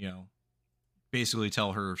and, basically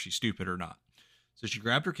tell her if she's stupid or not. So she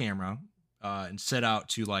grabbed her camera and set out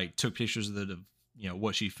to took pictures of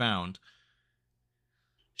what she found.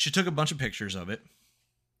 She took a bunch of pictures of it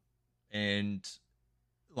and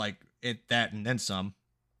that and then some.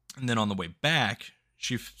 And then on the way back,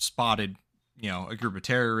 she spotted, a group of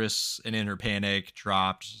terrorists, and in her panic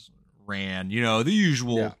dropped, ran, the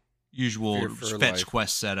usual fetch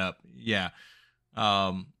quest setup. Yeah.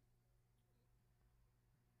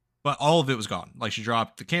 But all of it was gone. She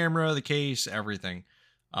dropped the camera, the case, everything.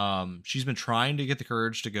 She's been trying to get the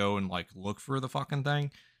courage to go and look for the fucking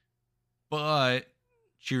thing. But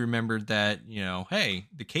she remembered that, hey,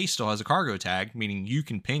 the case still has a cargo tag, meaning you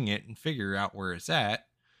can ping it and figure out where it's at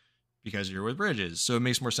because you're with Bridges. So it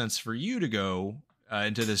makes more sense for you to go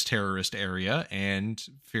into this terrorist area and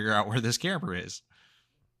figure out where this camera is.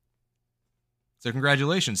 So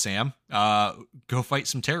congratulations, Sam. Go fight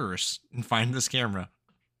some terrorists and find this camera.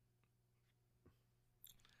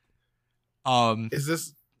 Is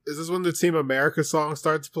this when the Team America song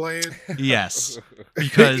starts playing? Yes,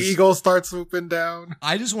 because the eagle starts swooping down.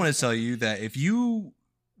 I just want to tell you that if you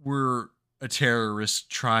were a terrorist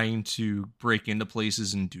trying to break into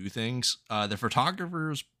places and do things, the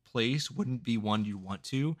photographer's place wouldn't be one you want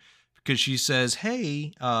to, because she says,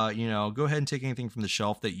 hey, go ahead and take anything from the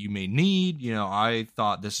shelf that you may need. I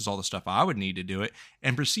thought this is all the stuff I would need to do it,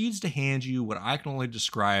 and proceeds to hand you what I can only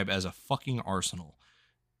describe as a fucking arsenal.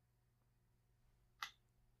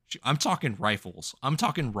 I'm talking rifles. I'm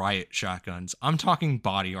talking riot shotguns. I'm talking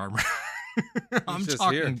body armor. I'm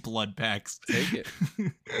talking blood packs. Take it.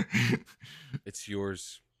 It's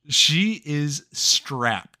yours. She is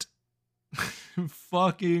strapped.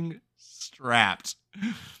 Fucking strapped.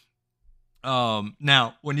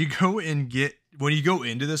 Now, when you go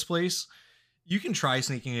into this place, you can try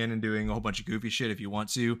sneaking in and doing a whole bunch of goofy shit if you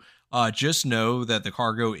want to. Just know that the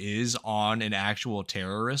cargo is on an actual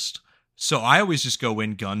terrorist. So I always just go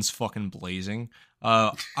in guns fucking blazing.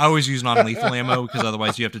 I always use non-lethal ammo because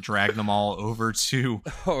otherwise you have to drag them all over to,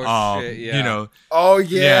 shit, yeah. Oh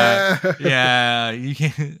yeah, yeah. You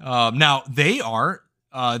can. Now they are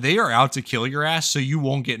out to kill your ass, so you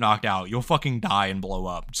won't get knocked out. You'll fucking die and blow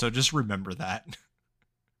up. So just remember that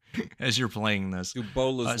as you're playing this. Do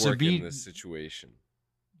bolas work in this situation?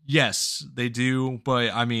 Yes, they do.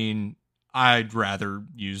 But I mean, I'd rather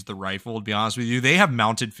use the rifle, to be honest with you. They have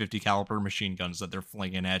mounted 50 caliber machine guns that they're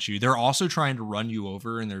flinging at you. They're also trying to run you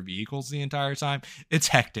over in their vehicles the entire time. It's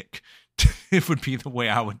hectic. It would be the way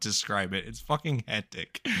I would describe it. It's fucking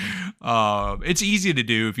hectic. It's easy to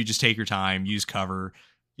do if you just take your time, use cover.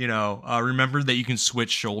 Remember that you can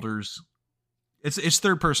switch shoulders. It's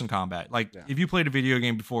third person combat. Like if you played a video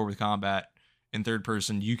game before with combat in third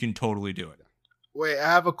person, you can totally do it. Wait,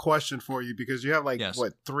 I have a question for you because you have Yes.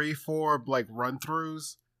 3, 4 like run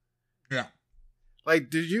throughs. Yeah. Like,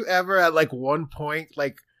 did you ever at like one point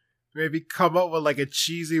maybe come up with like a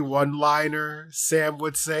cheesy one-liner Sam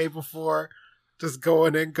would say before just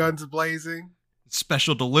going in guns blazing?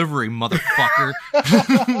 Special delivery, motherfucker.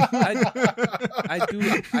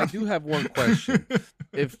 I do have one question.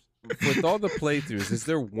 If with all the playthroughs, is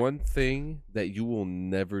there one thing that you will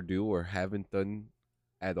never do or haven't done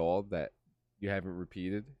at all that you haven't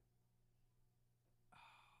repeated?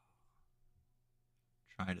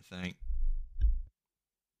 Trying to think.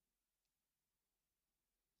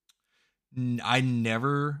 I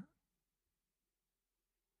never.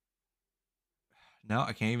 No,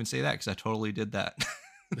 I can't even say that because I totally did that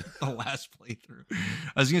the last playthrough.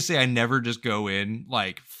 I was gonna say I never just go in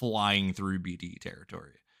like flying through BT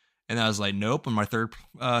territory. And I was like, nope. On my third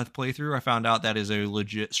playthrough, I found out that is a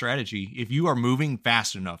legit strategy. If you are moving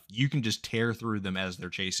fast enough, you can just tear through them as they're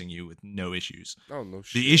chasing you with no issues. Oh, no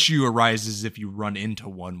shit. The issue arises if you run into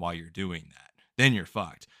one while you're doing that. Then you're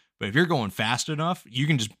fucked. But if you're going fast enough, you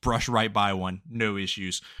can just brush right by one. No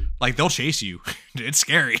issues. Like, they'll chase you. It's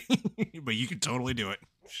scary. But you can totally do it.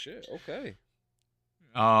 Shit, okay.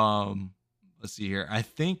 Let's see here. I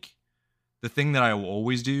think the thing that I will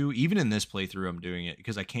always do, even in this playthrough, I'm doing it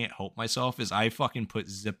because I can't help myself, is I fucking put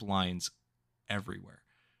zip lines everywhere.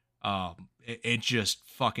 It just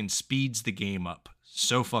fucking speeds the game up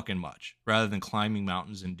so fucking much. Rather than climbing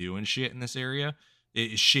mountains and doing shit in this area,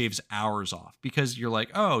 it shaves hours off because you're like,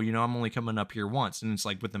 oh, I'm only coming up here once. And it's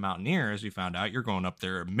like with the Mountaineer, as we found out, you're going up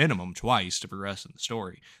there a minimum twice to progress in the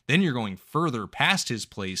story. Then you're going further past his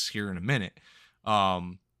place here in a minute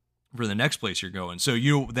for the next place you're going. So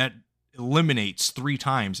that eliminates 3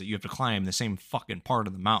 times that you have to climb the same fucking part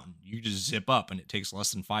of the mountain. You just zip up and it takes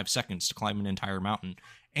less than 5 seconds to climb an entire mountain.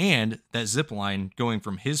 And that zip line going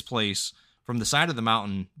from his place, from the side of the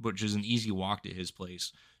mountain, which is an easy walk to his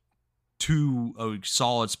place, to a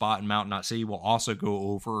solid spot in Mount Not City will also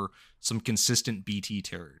go over some consistent BT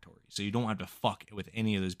territory. So you don't have to fuck with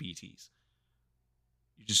any of those BTs.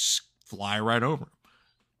 You just fly right over them.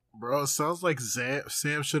 Bro, it sounds like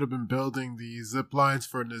Sam should have been building the zip lines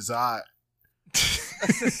for Nizat.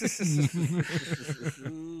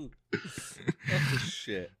 Oh,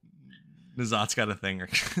 shit. Nizat's got a thing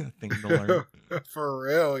to learn. For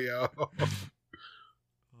real, yo.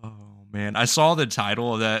 Oh, man. I saw the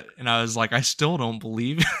title of that, and I was like, I still don't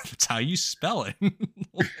believe that's how you spell it.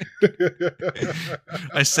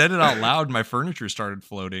 I said it out loud, and my furniture started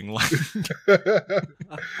floating.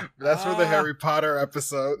 That's for the Harry Potter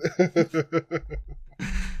episode.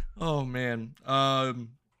 Oh, man. But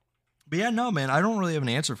yeah, no, man, I don't really have an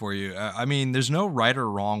answer for you. I mean, there's no right or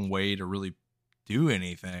wrong way to really do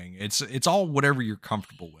anything. It's all whatever you're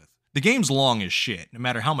comfortable with. The game's long as shit, no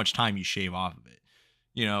matter how much time you shave off of it.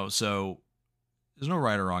 So there's no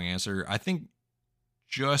right or wrong answer. I think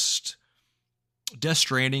just Death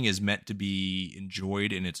Stranding is meant to be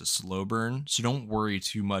enjoyed and it's a slow burn. So don't worry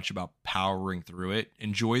too much about powering through it.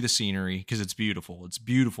 Enjoy the scenery because it's beautiful. It's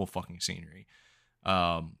beautiful fucking scenery.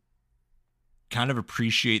 Kind of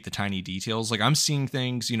appreciate the tiny details. Like I'm seeing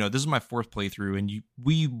things, this is my 4th playthrough and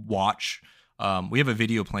we watch, we have a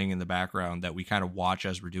video playing in the background that we kind of watch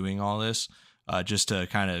as we're doing all this, just to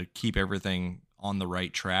kind of keep everything on the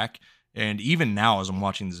right track. And even now, as I'm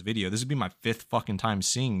watching this video, this would be my 5th fucking time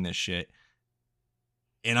seeing this shit.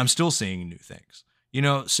 And I'm still seeing new things,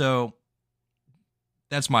 so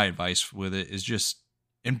that's my advice with it is just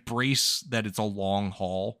embrace that it's a long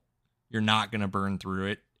haul. You're not going to burn through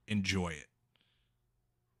it. Enjoy it.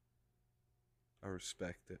 I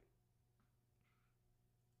respect it.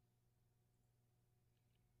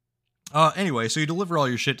 Anyway, so you deliver all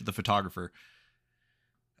your shit to the photographer.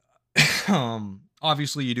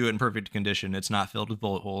 Obviously you do it in perfect condition. It's not filled with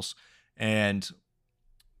bullet holes. And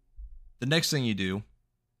the next thing you do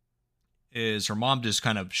is her mom just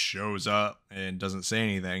kind of shows up and doesn't say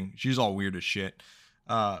anything. She's all weird as shit.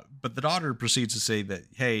 But the daughter proceeds to say that,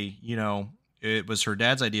 hey, it was her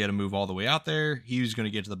dad's idea to move all the way out there. He was going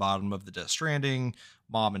to get to the bottom of the Death Stranding.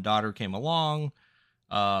 Mom and daughter came along.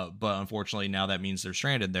 But unfortunately now that means they're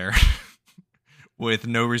stranded there with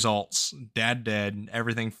no results. Dad dead,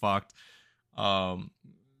 everything fucked.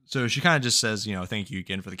 So she kind of just says, thank you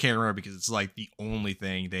again for the camera, because it's like the only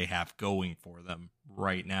thing they have going for them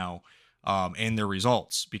right now, and their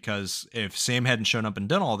results. Because if Sam hadn't shown up and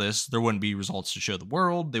done all this, there wouldn't be results to show the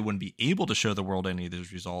world. They wouldn't be able to show the world any of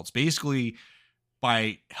those results. Basically,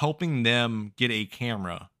 by helping them get a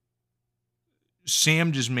camera,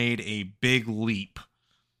 Sam just made a big leap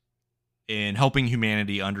in helping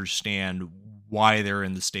humanity understand why they're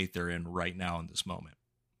in the state they're in right now in this moment.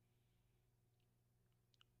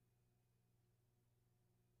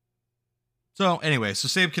 So anyway, so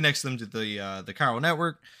Sam connects them to the chiral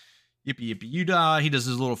network. Yippee yippee you da. He does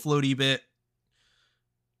his little floaty bit.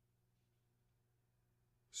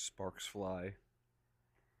 Sparks fly.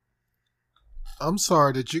 I'm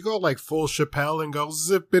sorry, did you go like full Chappelle and go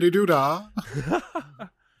zippity doo dah?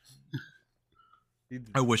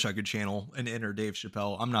 I wish I could channel an inner Dave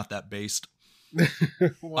Chappelle. I'm not that based.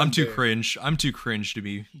 I'm too cringe. I'm too cringe to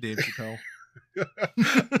be Dave Chappelle.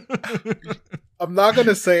 I'm not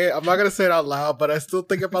gonna say it. I'm not gonna say it out loud, but I still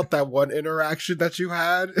think about that one interaction that you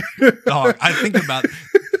had. Dog, I think about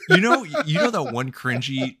you know that one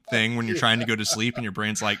cringy thing when you're trying to go to sleep and your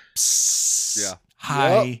brain's like, psst, yeah,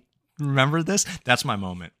 hi, yep. Remember this? That's my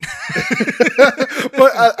moment.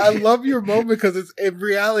 But I love your moment because it's in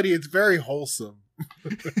reality it's very wholesome.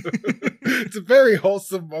 It's a very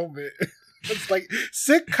wholesome moment. It's like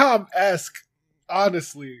sitcom-esque,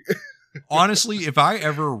 honestly. Honestly, if I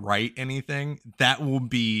ever write anything, that will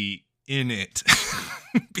be in it.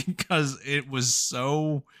 Because it was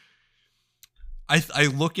so... I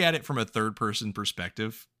look at it from a third-person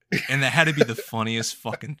perspective, and that had to be the funniest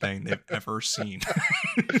fucking thing they've ever seen.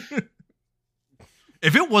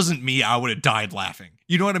 If it wasn't me, I would have died laughing.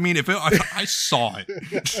 You know what I mean? If I saw it.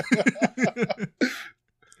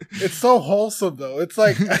 It's so wholesome, though. It's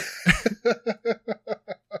like...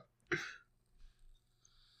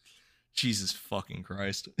 Jesus fucking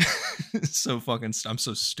Christ. So fucking... I'm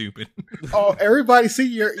so stupid. Oh, everybody, see,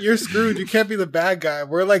 you're screwed. You can't be the bad guy.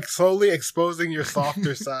 We're like slowly exposing your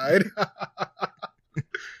softer side.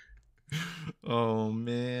 Oh,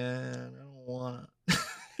 man. I don't want to...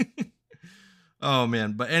 Oh,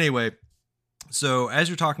 man. But anyway, so as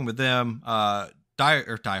you're talking with them,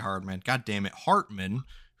 Die Hardman, God damn it, Hartman,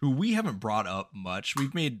 who we haven't brought up much.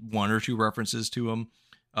 We've made one or two references to him.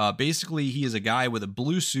 Basically, he is a guy with a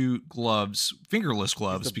blue suit, gloves, fingerless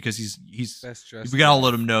gloves, because he's we gotta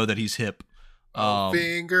let him know that he's hip.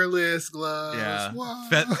 Fingerless gloves.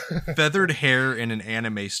 Yeah. Feathered hair in an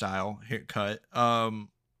anime style haircut.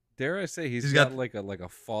 Dare I say he's got like a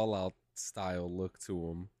Fallout style look to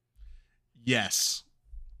him. Yes.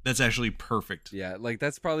 That's actually perfect. Yeah, like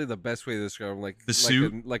that's probably the best way to describe him. Like the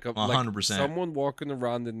suit, like 100%. Like someone walking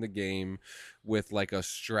around in the game with like a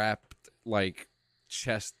strapped like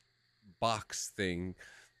chest box thing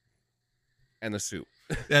and a suit.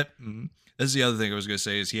 That's the other thing I was going to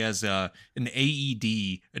say is he has an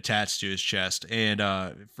AED attached to his chest. And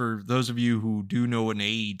for those of you who do know what an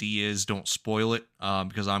AED is, don't spoil it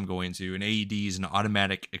because I'm going to. An AED is an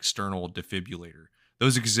automatic external defibrillator.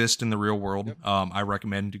 Those exist in the real world. Yep. I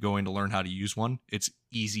recommend going to learn how to use one. It's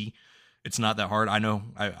easy. It's not that hard. I know.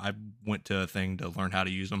 I went to a thing to learn how to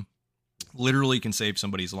use them. Literally can save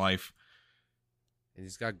somebody's life. And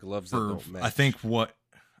he's got gloves that don't match. I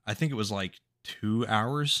think it was like 2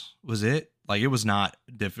 hours. Was it? Like it was not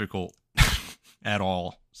difficult at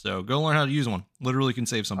all. So go learn how to use one. Literally can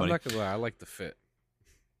save somebody. I'm not gonna lie. I like the fit.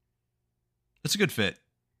 It's a good fit.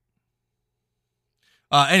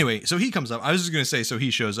 Anyway, so he comes up. I was just going to say, so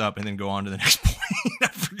he shows up and then go on to the next point. I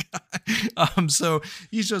forgot. So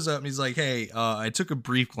he shows up and he's like, hey, I took a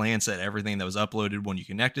brief glance at everything that was uploaded when you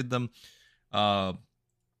connected them. But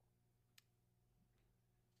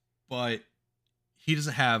he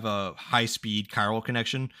doesn't have a high-speed chiral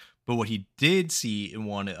connection. But what he did see in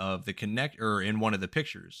one of the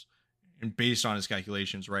pictures, and based on his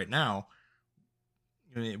calculations right now,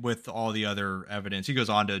 with all the other evidence, he goes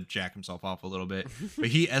on to jack himself off a little bit, but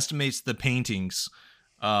he estimates the paintings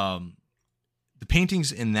in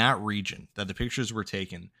that region that the pictures were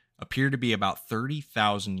taken appear to be about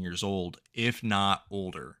 30,000 years old, if not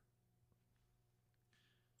older.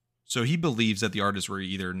 So he believes that the artists were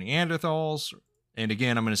either Neanderthals, and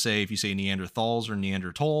again, I'm going to say if you say Neanderthals or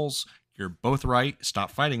Neanderthals, you're both right.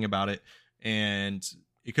 Stop fighting about it. And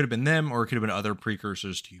it could have been them, or it could have been other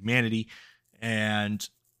precursors to humanity. And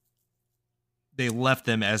they left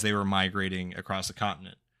them as they were migrating across the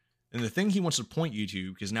continent. And the thing he wants to point you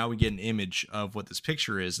to, because now we get an image of what this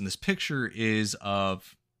picture is, and this picture is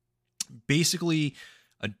of basically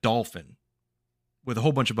a dolphin with a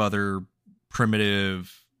whole bunch of other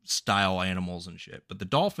primitive style animals and shit. But the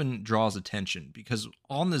dolphin draws attention because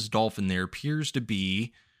on this dolphin there appears to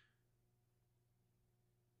be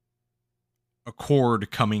a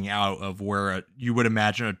cord coming out of where you would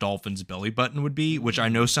imagine a dolphin's belly button would be, which I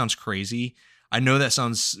know sounds crazy. I know that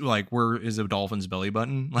sounds like, where is a dolphin's belly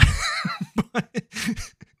button? But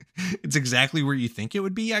it's exactly where you think it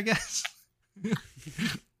would be, I guess.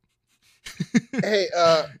 Hey,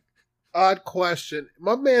 odd question.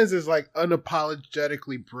 My man's is like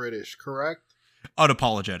unapologetically British, correct?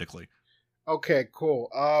 Unapologetically. Okay, cool.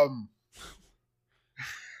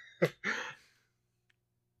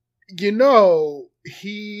 You know,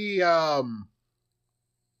 he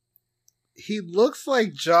looks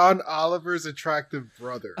like John Oliver's attractive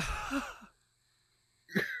brother.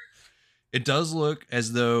 It does look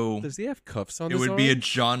as though Does he have cuffs on it his would be a arms?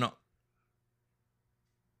 John.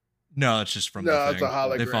 No, it's just from No, the it's thing. a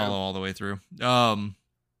hologram. They follow all the way through.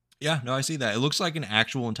 Yeah, no, I see that. It looks like an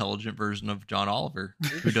actual intelligent version of John Oliver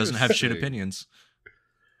who doesn't have shit Interesting. opinions.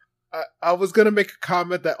 I was gonna make a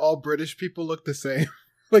comment that all British people look the same.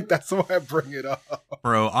 Like, that's why I bring it up.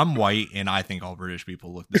 Bro, I'm white and I think all British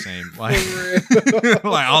people look the same. Like, For real.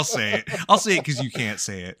 like I'll say it. I'll say it because you can't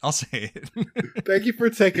say it. I'll say it. Thank you for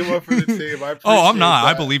taking one for the team. I appreciate Oh, I'm not.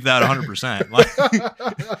 I that. believe that 100%. Like,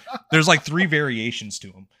 there's like 3 variations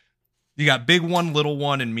to them. You got big one, little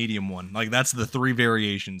one, and medium one. Like, that's the 3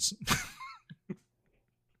 variations.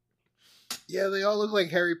 Yeah, they all look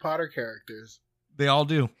like Harry Potter characters. They all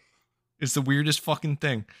do. It's the weirdest fucking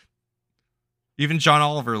thing. Even John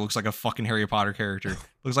Oliver looks like a fucking Harry Potter character.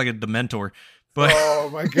 Looks like a Dementor. But Oh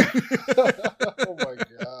my god! Oh my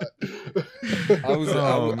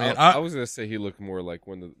god! I was gonna say he looked more like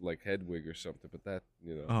one of like Hedwig or something, but that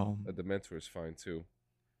a Dementor is fine too.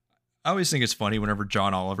 I always think it's funny whenever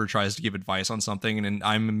John Oliver tries to give advice on something, and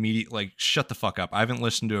I'm immediately like, "Shut the fuck up! I haven't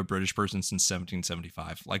listened to a British person since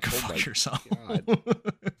 1775. Like, go fuck yourself."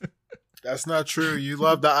 That's not true. You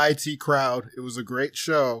love the IT crowd. It was a great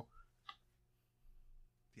show.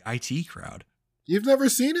 The IT crowd. You've never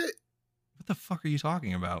seen it? What the fuck are you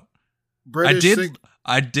talking about? British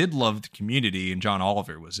I did love the Community, and John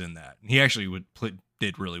Oliver was in that. He actually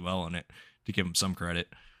did really well in it, to give him some credit.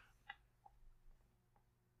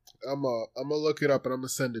 I'm gonna look it up and I'm gonna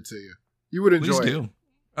send it to you. You would enjoy Please do. it.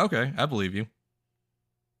 Okay, I believe you.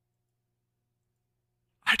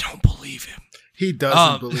 I don't believe him. He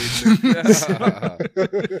doesn't believe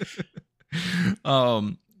me.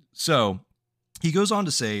 So he goes on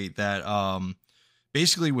to say that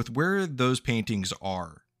basically with where those paintings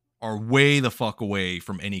are way the fuck away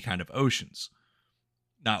from any kind of oceans.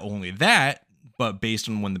 Not only that, but based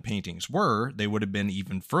on when the paintings were, they would have been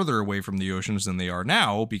even further away from the oceans than they are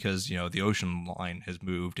now, because, you know, the ocean line has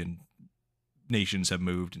moved and nations have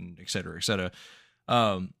moved and et cetera, et cetera.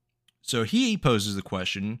 So he poses the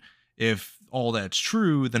question, if all that's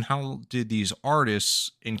true, then how did these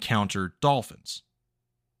artists encounter dolphins?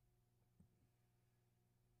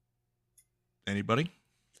 Anybody?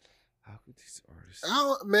 How could these artists?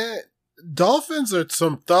 Oh man, dolphins are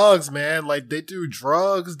some thugs, man. Like, they do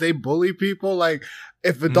drugs, they bully people. Like,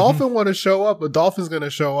 if a dolphin want to show up, a dolphin's gonna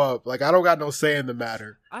show up. Like, I don't got no say in the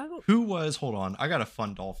matter. Hold on, I got a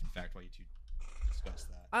fun dolphin fact while you two discuss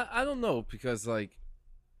that. I don't know, because like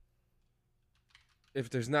if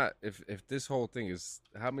this whole thing is,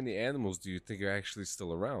 how many animals do you think are actually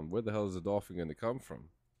still around? Where the hell is a dolphin going to come from?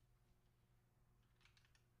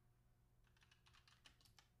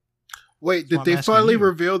 Wait, That's why did I'm they asking finally you.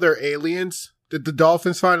 reveal they're aliens? Did the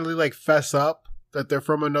dolphins finally like fess up that they're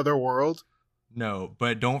from another world? No,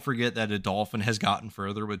 but don't forget that a dolphin has gotten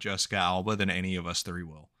further with Jessica Alba than any of us 3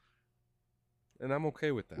 will. And I'm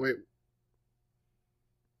okay with that. Wait,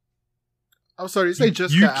 I'm sorry. You say You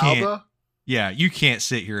Jessica can't- Alba? Yeah, you can't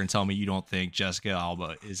sit here and tell me you don't think Jessica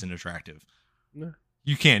Alba isn't attractive. No.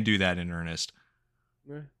 You can't do that in earnest.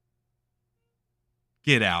 No.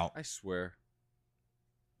 Get out. I swear.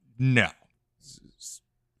 No.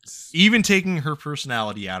 Even taking her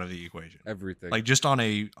personality out of the equation. Everything. Like, just on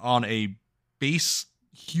a base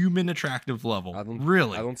human attractive level. I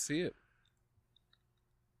don't see it.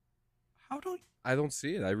 I don't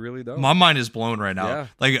see it. I really don't. My mind is blown right now. Yeah.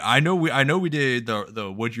 Like, I know we did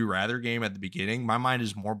the Would You Rather game at the beginning. My mind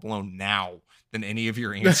is more blown now than any of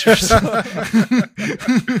your answers at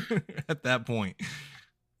that point.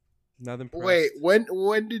 Not impressed. Wait,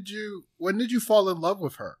 when did you fall in love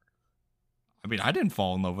with her? I mean, I didn't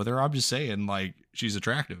fall in love with her. I'm just saying, like, she's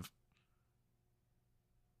attractive.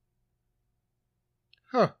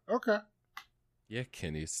 Huh? Okay. Yeah,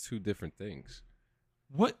 Kenny, it's 2 different things.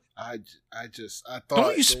 What? I thought.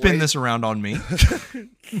 Don't you spin this around on me?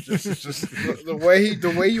 just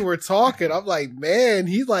the way you were talking, I'm like, man,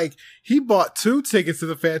 he bought 2 tickets to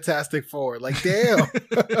the Fantastic Four. Like, damn.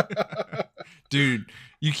 Dude,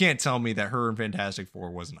 you can't tell me that her and Fantastic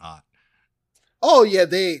Four wasn't hot. Oh yeah,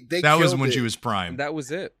 they That was killed when it. she was prime. And that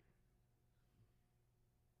was it.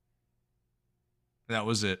 That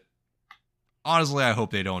was it. Honestly, I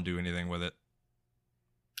hope they don't do anything with it.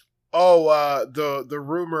 Oh, the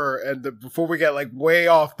rumor and before we get like way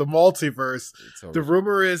off the multiverse, the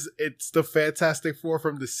rumor is it's the Fantastic Four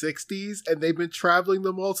from the 60s and they've been traveling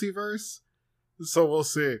the multiverse. So we'll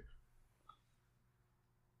see.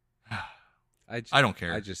 I don't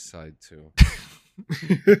care. I just sighed too.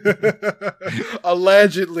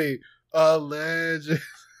 Allegedly.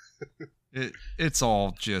 It's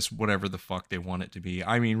all just whatever the fuck they want it to be.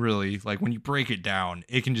 I mean, really, like when you break it down,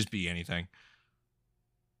 it can just be anything.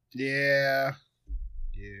 Yeah.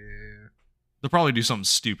 They'll probably do something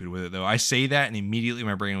stupid with it, though. I say that, and immediately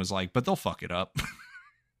my brain was like, but they'll fuck it up.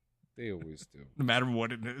 They always do. No matter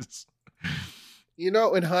what it is. You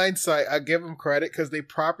know, in hindsight, I give them credit because they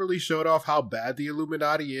properly showed off how bad the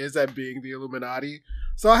Illuminati is at being the Illuminati.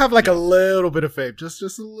 So I have like a little bit of faith, just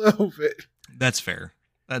a little bit. That's fair.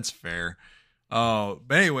 But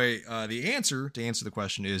anyway, the answer to answer the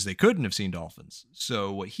question is they couldn't have seen dolphins.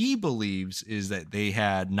 So what he believes is that they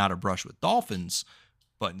had not a brush with dolphins,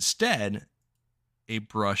 but instead a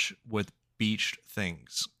brush with beached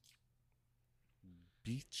things.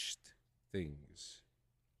 Beached things.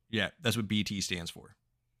 Yeah, that's what BT stands for.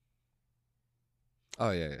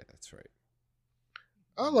 Oh yeah, that's right.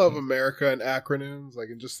 I love America and acronyms, like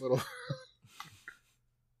in just little.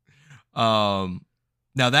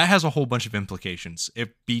 Now that has a whole bunch of implications. If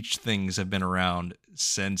beach things have been around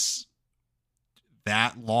since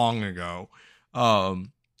that long ago,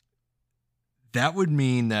 that would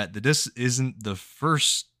mean that this isn't the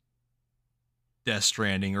first Death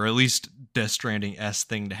Stranding, or at least Death Stranding-esque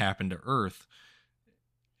thing to happen to Earth.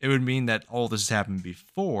 It would mean that all this has happened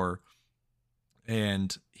before.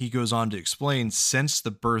 And he goes on to explain, since the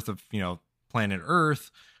birth of, planet Earth,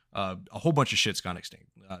 a whole bunch of shit's gone extinct.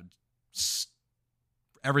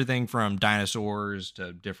 Everything from dinosaurs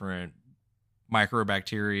to different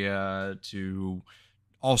microbacteria to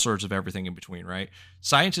all sorts of everything in between, right?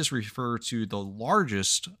 Scientists refer to the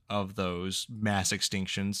largest of those mass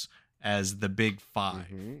extinctions as the Big Five.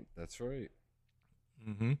 Mm-hmm, that's right.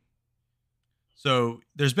 Mm-hmm. So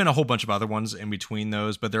there's been a whole bunch of other ones in between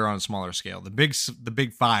those, but they're on a smaller scale. The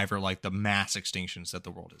Big Five are like the mass extinctions that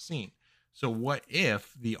the world has seen. So what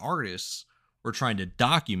if the artists were trying to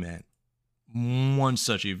document one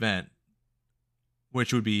such event,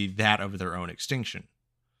 which would be that of their own extinction?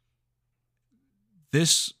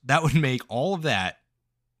 That would make all of that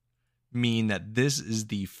mean that this is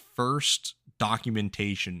the first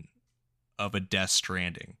documentation of a Death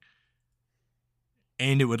Stranding.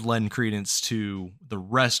 And it would lend credence to the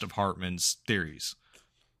rest of Hartman's theories.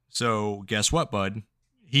 So guess what, bud?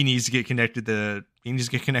 He needs to get connected to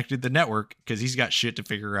the network because he's got shit to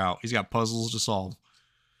figure out. He's got puzzles to solve.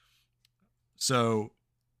 So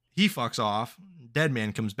he fucks off.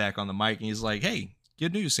 Deadman comes back on the mic and he's like, hey,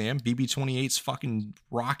 good news, Sam. BB-28's fucking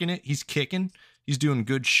rocking it. He's kicking. He's doing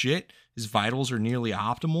good shit. His vitals are nearly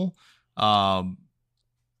optimal.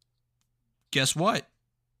 Guess what?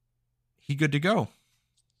 He good to go.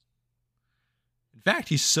 In fact,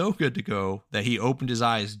 he's so good to go that he opened his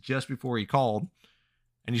eyes just before he called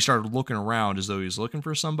and he started looking around as though he was looking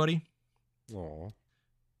for somebody. Aww.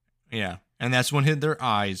 Yeah. And that's when their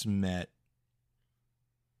eyes met.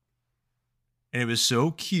 And it was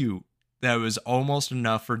so cute that it was almost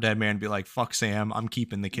enough for Deadman to be like, fuck Sam, I'm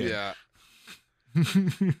keeping the kid. Yeah.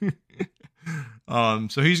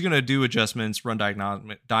 So he's going to do adjustments, run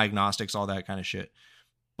diagnostics, all that kind of shit.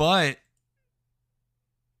 But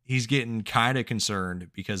he's getting kind of concerned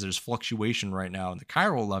because there's fluctuation right now in the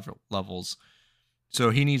chiral levels. So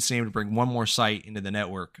he needs Sam to bring one more site into the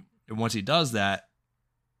network. And once he does that,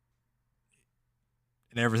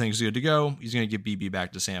 and everything's good to go, he's going to give BB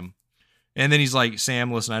back to Sam. And then he's like,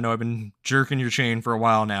 Sam, listen, I know I've been jerking your chain for a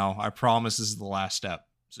while now. I promise this is the last step.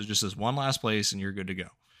 So just this one last place and you're good to go.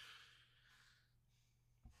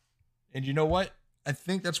 And you know what? I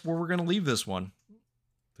think that's where we're going to leave this one.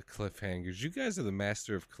 The cliffhangers. You guys are the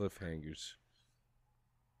master of cliffhangers.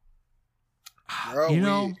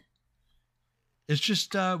 Bro, it's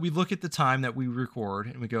just we look at the time that we record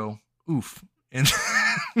and we go, oof. And,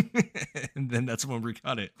 and then that's when we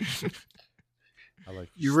cut it. I like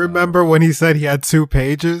you remember when he said he had 2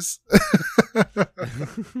 pages?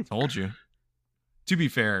 Told you. To be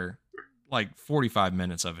fair, like 45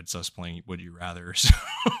 minutes of it's us playing Would You Rather. So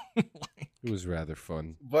it was rather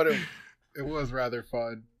fun. But it was rather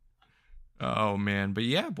fun. Oh man, but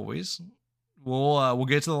yeah, boys, we'll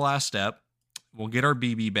get to the last step. We'll get our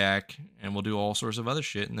BB back, and we'll do all sorts of other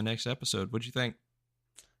shit in the next episode. What'd you think?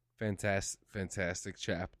 Fantastic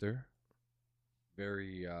chapter.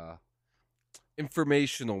 very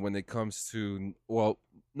informational when it comes to, well,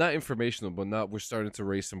 not informational, but we're starting to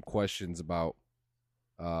raise some questions about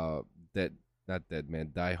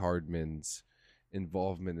Die Hardman's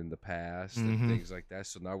involvement in the past and things like that.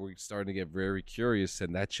 So now we're starting to get very curious,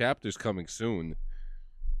 and that chapter's coming soon.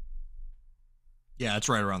 Yeah, it's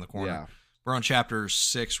right around the corner. Yeah. We're on chapter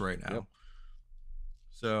 6 right now. Yep.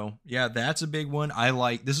 So, yeah, that's a big one.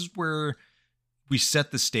 This is where we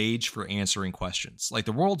set the stage for answering questions. Like,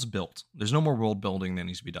 the world's built. There's no more world building that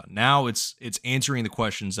needs to be done. Now it's answering the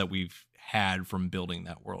questions that we've had from building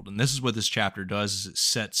that world. And this is what this chapter does, is it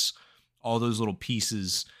sets all those little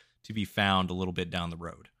pieces to be found a little bit down the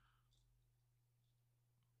road.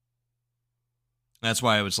 That's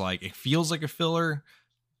why I was like, it feels like a filler,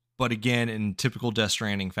 but again, in typical Death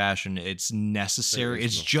Stranding fashion, it's necessary.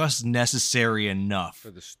 It's just necessary enough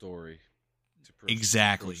for the story to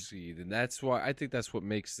exactly proceed. And that's why I think that's what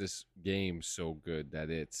makes this game so good,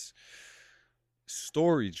 that it's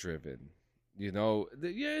story driven. You know,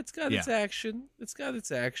 it's got its action. It's got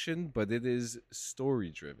its action, but it is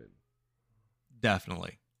story driven.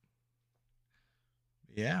 Definitely.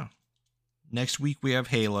 Yeah. Next week we have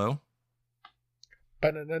Halo.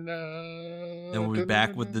 Then we'll be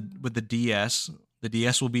back with the DS. The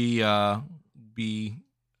DS will be a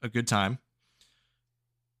good time.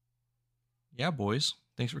 Yeah, boys.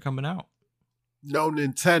 Thanks for coming out. No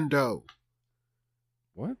Nintendo.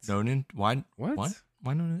 What? Why? What?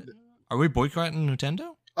 Why no? Are we boycotting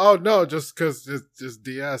Nintendo? Oh no, just because just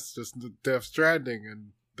DS, just Death Stranding, and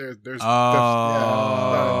there's yeah.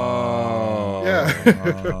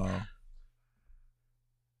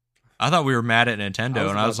 I thought we were mad at Nintendo,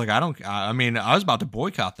 and I was like, I was about to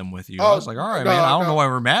boycott them with you. I was like, all right, man, I don't know why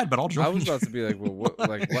we're mad, but I'll join. I was about to be like, well, what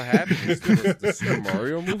happened? Was the Super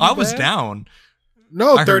Mario movie I was bad? down.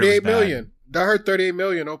 No, 38 million. I heard 38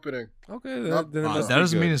 million opening. Okay, then that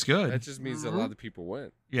doesn't mean it's good. That just means a lot of people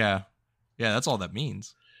went. Yeah, that's all that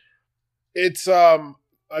means. It's I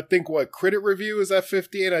think critic review is at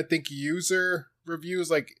 50, and I think user reviews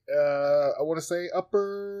like I want to say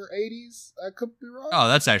upper 80s. I could be wrong. Oh,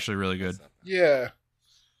 that's actually really good. Yeah,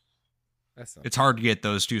 it's hard to get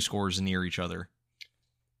those two scores near each other.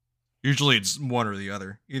 Usually it's one or the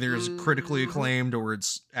other. Either it's critically acclaimed or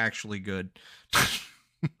it's actually good.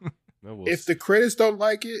 If the critics don't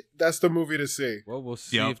like it, that's the movie to see. Well, we'll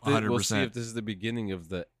see if this is the beginning of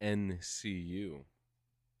the NCU.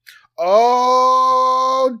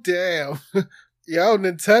 Oh, damn. Yo,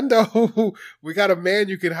 Nintendo, we got a man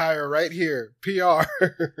you can hire right here. PR.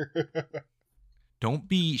 Don't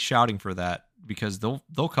be shouting for that, because they'll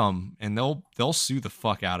come and they'll sue the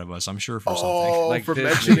fuck out of us, I'm sure, for something. Like for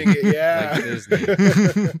Disney. Mentioning it, yeah. Like Disney.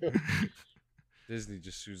 Disney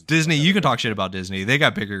just sues Disney. You can talk shit about Disney. They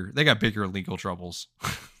got bigger legal troubles.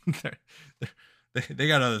 they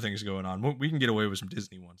got other things going on. We can get away with some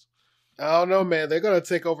Disney ones. I don't know, man. They're gonna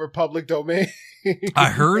take over public domain. I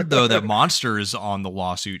heard though that Monster is on the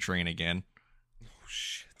lawsuit train again. Oh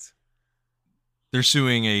shit! They're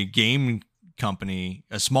suing a game company,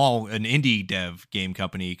 an indie dev game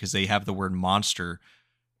company, because they have the word monster.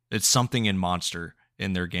 It's something in monster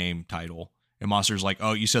in their game title, and Monster's like,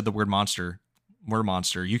 "Oh, you said the word monster. We're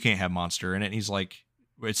monster. You can't have monster in it." And he's like,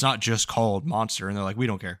 "It's not just called monster," and they're like, "We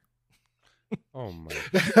don't care." Oh my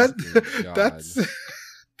God. That's.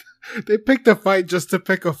 They picked a fight just to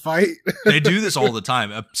pick a fight. They do this all the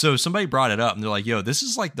time. So somebody brought it up, and they're like, "Yo, this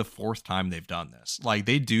is like the 4th time they've done this. Like,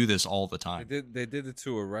 they do this all the time." They did it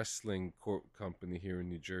to a wrestling company here in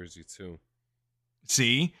New Jersey too.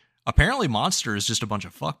 See, apparently Monster is just a bunch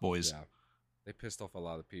of fuckboys. Yeah, they pissed off a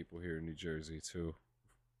lot of people here in New Jersey too.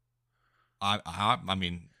 I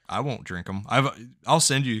mean, I won't drink them. I'll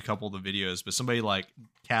send you a couple of the videos, but somebody like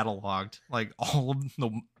cataloged like all of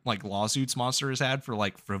the like lawsuits Monster has had for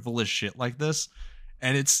like frivolous shit like this,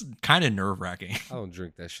 and it's kind of nerve wracking. I don't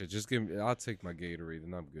drink that shit. Just give me. I'll take my Gatorade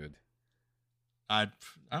and I'm good. I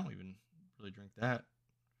don't even really drink that.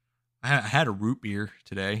 I had a root beer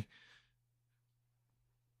today.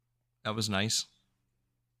 That was nice.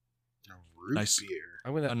 A root beer.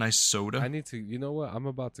 A nice soda. I need to. You know what? I'm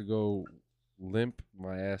about to go limp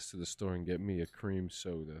my ass to the store and get me a cream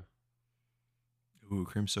soda. Ooh,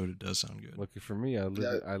 cream soda does sound good. Lucky for me, I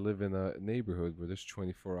live in a neighborhood where there's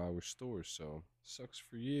 24-hour stores, so sucks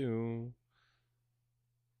for you.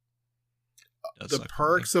 The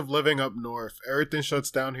perks of living up north. Everything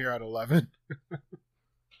shuts down here at 11.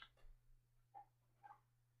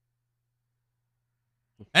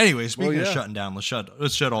 Anyway, speaking of shutting down, let's shut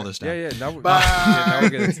all this down. Yeah. Now we're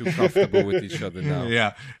getting too comfortable with each other now.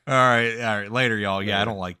 Yeah. All right. Later, y'all. Yeah, I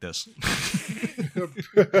don't like this.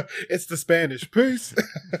 It's the Spanish. Peace.